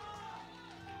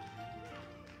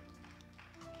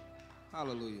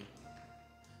 Hallelujah.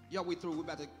 Yo, we through.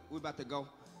 We about to go.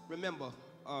 Remember,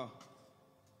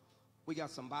 we got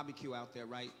some barbecue out there,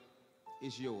 right?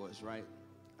 It's yours, right?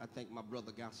 I think my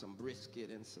brother got some brisket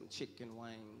and some chicken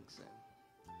wings and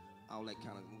all that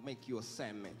kind of. Make you a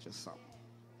sandwich or something.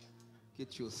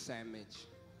 Get you a sandwich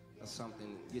or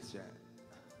something. Get you.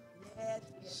 Yes,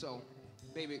 So,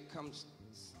 baby, come.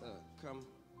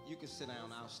 You can sit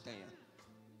down. I'll stand.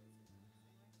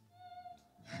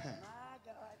 my God,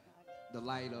 my God. The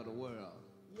light of the world.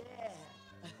 Yeah.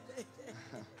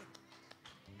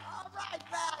 All right,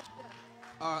 Pastor.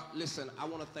 Listen, I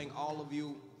want to thank all of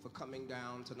you for coming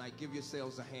down tonight. Give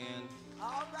yourselves a hand.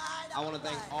 All right. I want to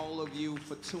thank right. all of you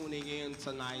for tuning in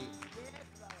tonight.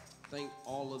 Yes, Lord. Thank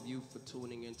all of you for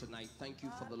tuning in tonight. Thank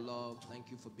you for the love.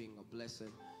 Thank you for being a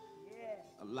blessing. Yes.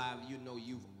 Alive, you know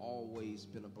you've always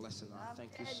been a blessing. I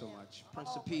thank you so telling you. much.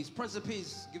 Prince of Peace. Prince of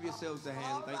Peace, give yourselves a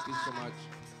hand. Thank you so much.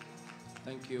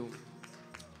 Thank you.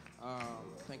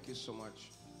 Thank you so much.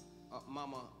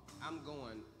 Mama, I'm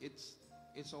going. It's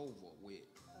over with.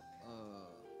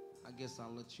 I guess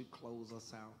I'll let you close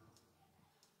us out.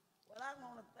 Well, I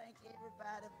want to thank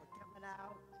everybody for coming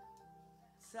out,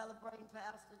 celebrating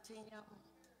Pastor Tim. And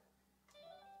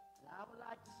I would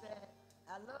like to say,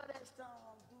 I love that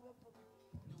song, Do It For Me.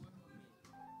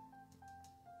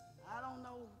 I don't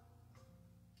know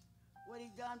what he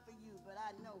done for you, but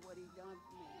I know what he done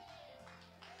for me.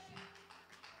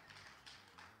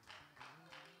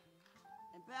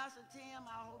 And Pastor Tim,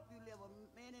 I hope you live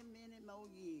many, many more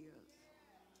years,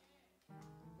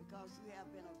 because you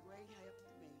have been a great help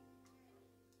to me.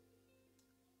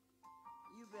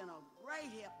 You've been a great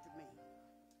help to me.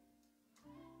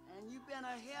 And you've been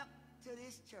a help to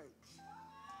this church.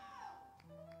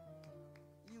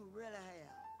 You really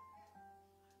have.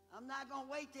 I'm not going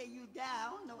to wait till you die.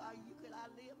 I don't know how you can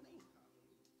outlive me.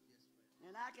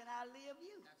 And I can outlive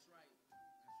you. That's right. That's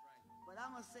right. But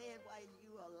I'm going to say it while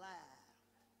you are alive.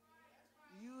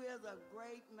 You is a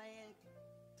great man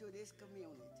to this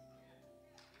community.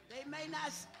 They may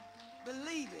not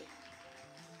believe it.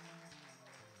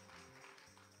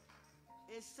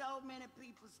 It's so many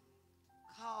people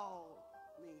call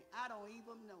me. I don't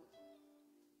even know.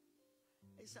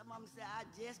 And some of them say, I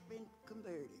just been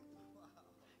converted.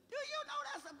 Do you know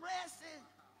that's a blessing?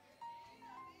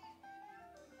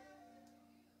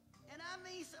 And I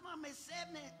mean, some of them is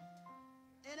 70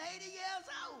 and 80 years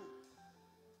old.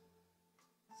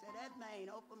 So that man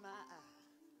opened my eyes.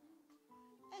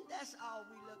 And that's all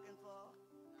we looking for.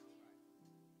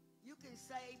 You can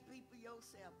save people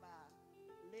yourself by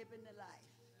living the life.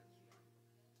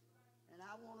 And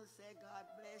I want to say, God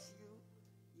bless you.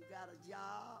 You got a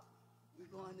job. You're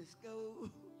going to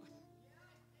school.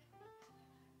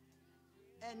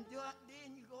 And then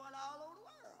you're going all over the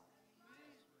world.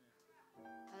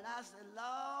 And I said,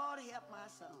 Lord, help my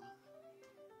son.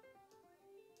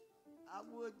 I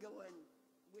would go in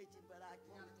with you, but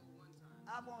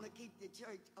I want to keep the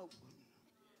church open.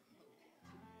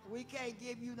 We can't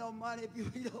give you no money if you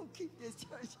don't keep this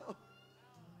church open.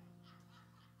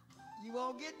 You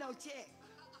won't get no check.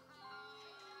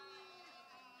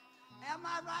 Am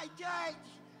I right, church?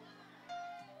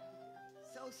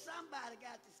 So somebody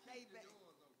got to stay back.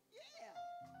 Yeah.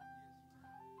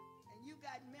 And you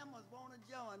got members want to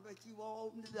join, but you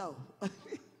won't open the door.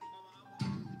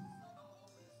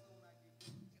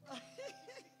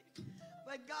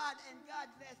 But God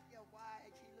bless your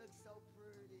wife. She looks so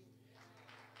pretty.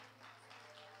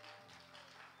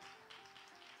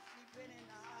 She's been in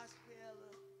the hospital.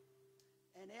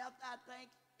 And after I thank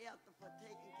Elta for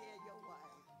taking care of your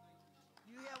wife.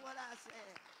 You hear what I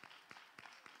said?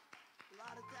 A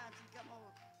lot of times she come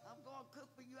over, I'm going to cook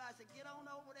for you. I said, get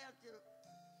on over there to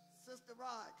Sister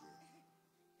Rogers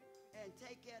and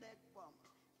take care of that woman.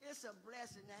 It's a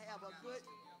blessing to have a good,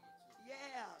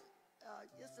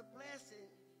 it's a blessing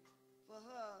for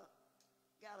her.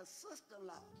 Got a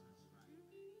sister-in-law.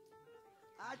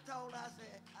 I told her, I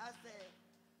said,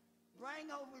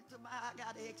 bring over to I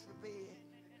got an extra bed.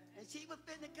 And she was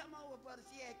finna come over, but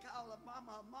she had called her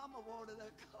mama. Her mama wanted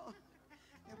her to come.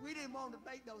 And we didn't want to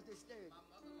make no disturbance.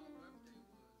 My mother-in-law's birthday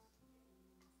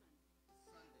was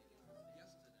Sunday,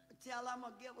 yesterday. Tell her I'm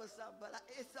going to give her something, but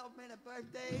it's so many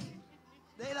birthdays.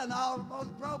 They done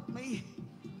almost broke me.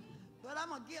 But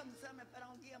I'm going to give them something if I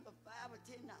don't give them $5 or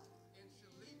 $10. And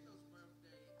Shalita's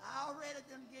birthday. I already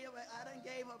done gave her, I done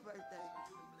gave her birthday.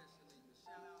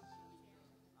 Shout out Shalita.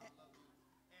 I love you.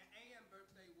 And Ann's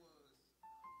birthday was?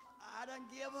 I done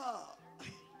give her.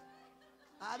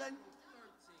 I done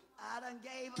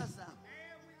gave her something.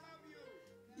 And we love you.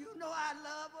 You know I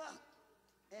love her.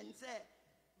 And said,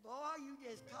 boy, you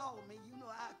just called me. You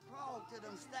know I crawled to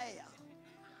them stairs.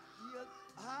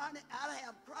 Honey, I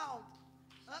have crawled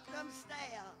up them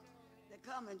stairs to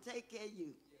come and take care of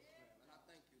you.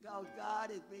 Because God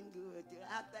has been good to you.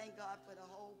 I thank God for the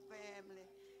whole family.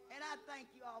 And I thank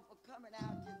you all for coming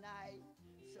out tonight,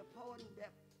 supporting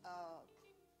that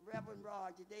Reverend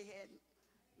Roger. They had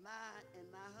mine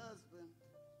and my husband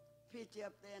picture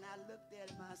up there, and I looked at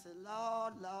him. I said,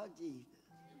 Lord, Lord Jesus.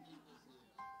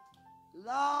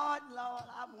 Lord, Lord,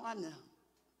 I wonder.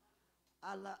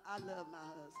 I love my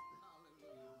husband.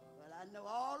 But I know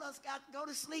all of us got to go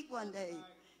to sleep one day.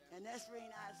 And that's the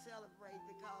reason I celebrate,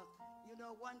 because, you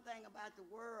know, one thing about the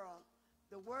world,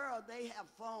 they have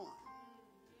fun.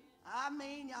 I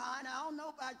mean, I don't know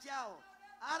about y'all.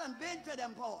 I done been to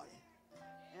them parties.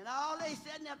 And all they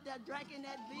sitting up there drinking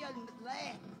that beer and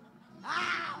laughing.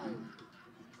 Ow!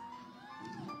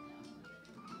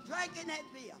 Drinking that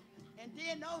beer. And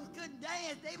then those couldn't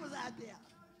dance, they was out there.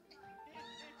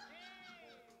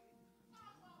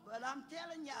 But I'm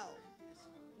telling y'all,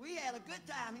 we had a good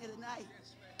time here tonight.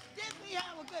 Didn't we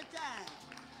have a good time?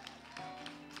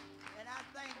 And I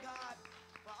thank God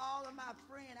for all of my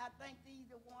friends. I think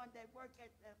these are the ones that work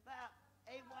at the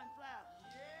A1 Flower.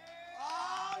 Yeah.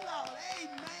 Oh, Lord.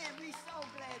 Amen. We so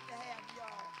glad to have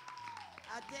y'all.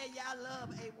 I tell you, I love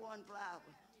A1 Flower.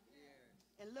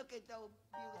 And look at those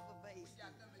beautiful faces.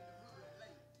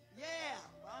 Yeah,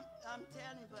 I'm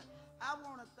telling you, but I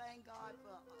want to thank God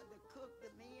for the cook, the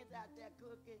men out there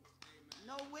cooking.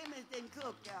 No women didn't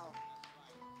cook, y'all.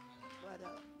 But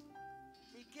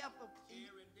be careful.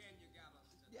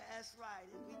 Yeah, that's right,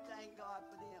 and we thank God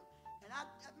for them. And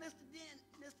Mr.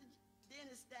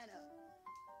 Dennis, stand up.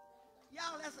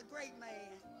 Y'all, that's a great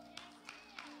man.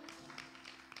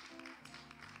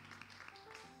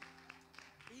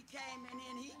 He came in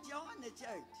and he joined the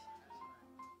church.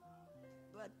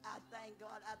 But I thank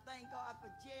God. I thank God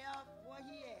for Jeff. Where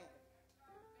he at?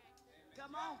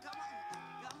 Come on, come on,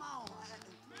 come on.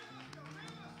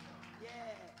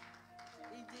 Yeah,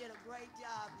 he did a great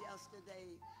job yesterday.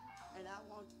 And I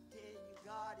want to tell you,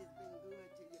 God has been good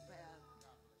to you, pal.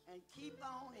 And keep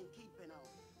on and keeping on.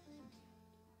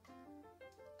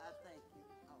 I thank you.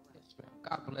 All right. Yes, ma'am.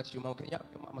 God bless you, Mom. Can y'all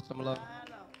give Mama some love?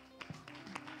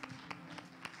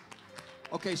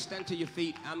 Okay, stand to your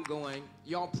feet. I'm going.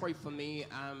 Y'all pray for me.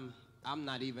 I'm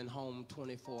not even home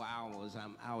 24 hours.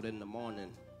 I'm out in the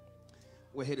morning.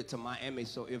 We're headed to Miami.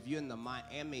 So if you're in the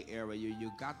Miami area,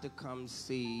 you got to come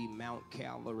see Mount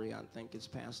Calvary. I think it's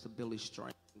Pastor Billy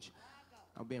Strange.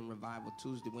 I'll be in Revival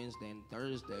Tuesday, Wednesday, and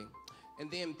Thursday. And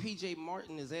then P.J.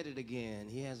 Martin is at it again.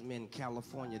 He has me in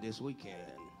California this weekend.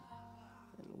 And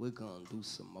we're going to do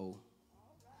some more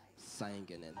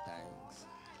singing and things.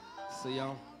 So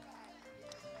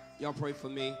y'all pray for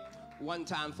me. One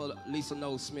time for Lisa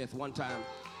Noel Smith. One time.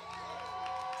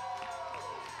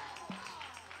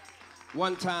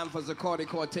 One time for Zacardi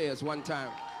Cortez. One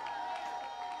time.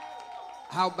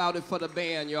 How about it for the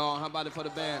band, y'all? How about it for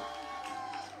the band?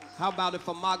 How about it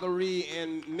for Marguerite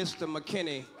and Mr.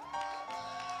 McKinney?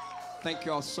 Thank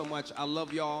y'all so much. I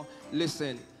love y'all.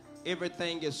 Listen,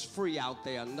 everything is free out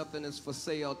there. Nothing is for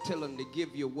sale. Tell them to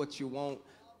give you what you want.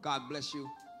 God bless you.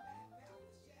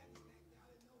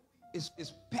 Is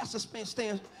Pastor Spence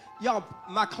staying? Y'all,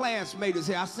 my classmate is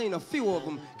here. I seen a few of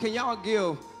them. Can y'all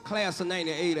give class of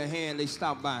 98 a hand? They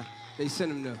stopped by. They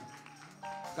sent them to.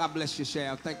 God bless you,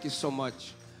 Shal. Thank you so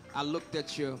much. I looked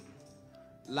at you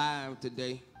live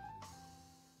today.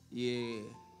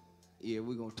 Yeah,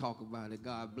 we're going to talk about it.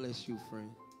 God bless you,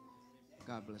 friend.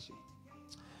 God bless you.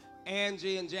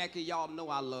 Angie and Jackie, y'all know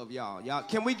I love y'all. Y'all,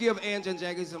 can we give Angie and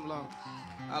Jackie some love?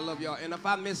 I love y'all. And if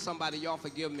I miss somebody, y'all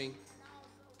forgive me.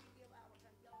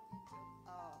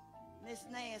 Miss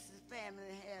Nancy's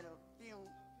family had a funeral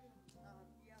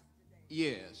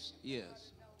yesterday.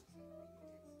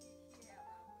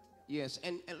 Yes,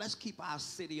 and let's keep our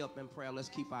city up in prayer. Let's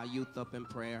keep our youth up in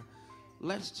prayer.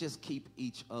 Let's just keep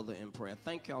each other in prayer.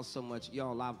 Thank y'all so much.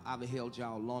 Y'all, I've held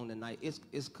y'all long tonight. It's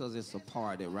because it's a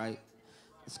party, right?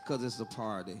 It's because it's a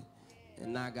party.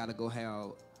 And now I got to go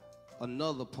have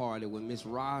another party with Miss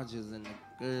Rogers and the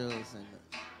girls. And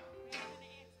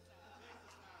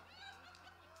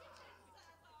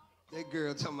that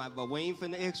girl talking about, but we ain't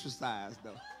finna exercise,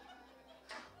 though.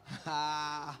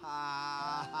 Ha,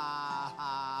 ha, ha,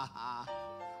 ha, ha.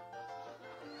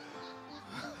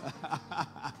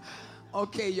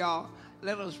 Okay, y'all,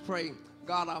 let us pray.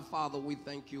 God, our Father, we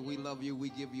thank you. We love you. We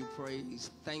give you praise.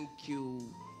 Thank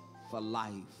you for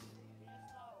life.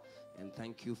 And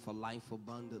thank you for life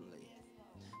abundantly.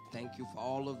 Thank you for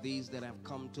all of these that have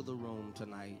come to the room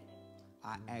tonight.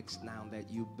 I ask now that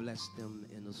you bless them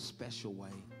in a special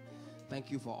way.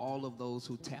 Thank you for all of those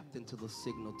who tapped into the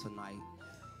signal tonight.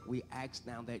 We ask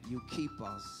now that you keep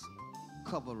us,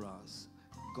 cover us,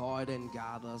 guard and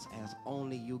guide us as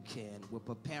only you can. We're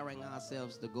preparing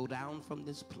ourselves to go down from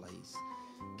this place.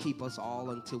 Keep us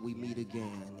all until we meet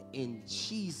again. In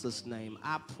Jesus' name,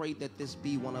 I pray that this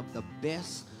be one of the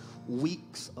best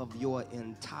weeks of your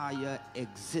entire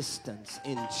existence.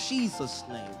 In Jesus'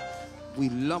 name, we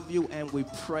love you and we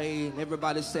pray. And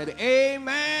everybody said,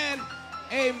 amen,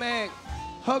 amen.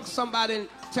 Hug somebody and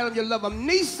tell them you love them.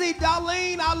 Niecy,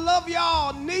 Darlene, I love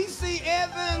y'all. Niecy,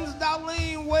 Evans,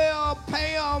 Darlene, Will,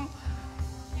 Pam,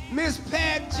 Miss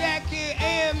Pat, Jackie,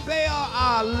 and Belle,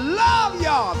 I love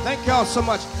y'all. Thank y'all so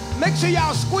much. Make sure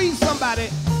y'all squeeze somebody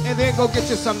and then go get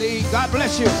you something to eat. God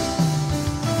bless you.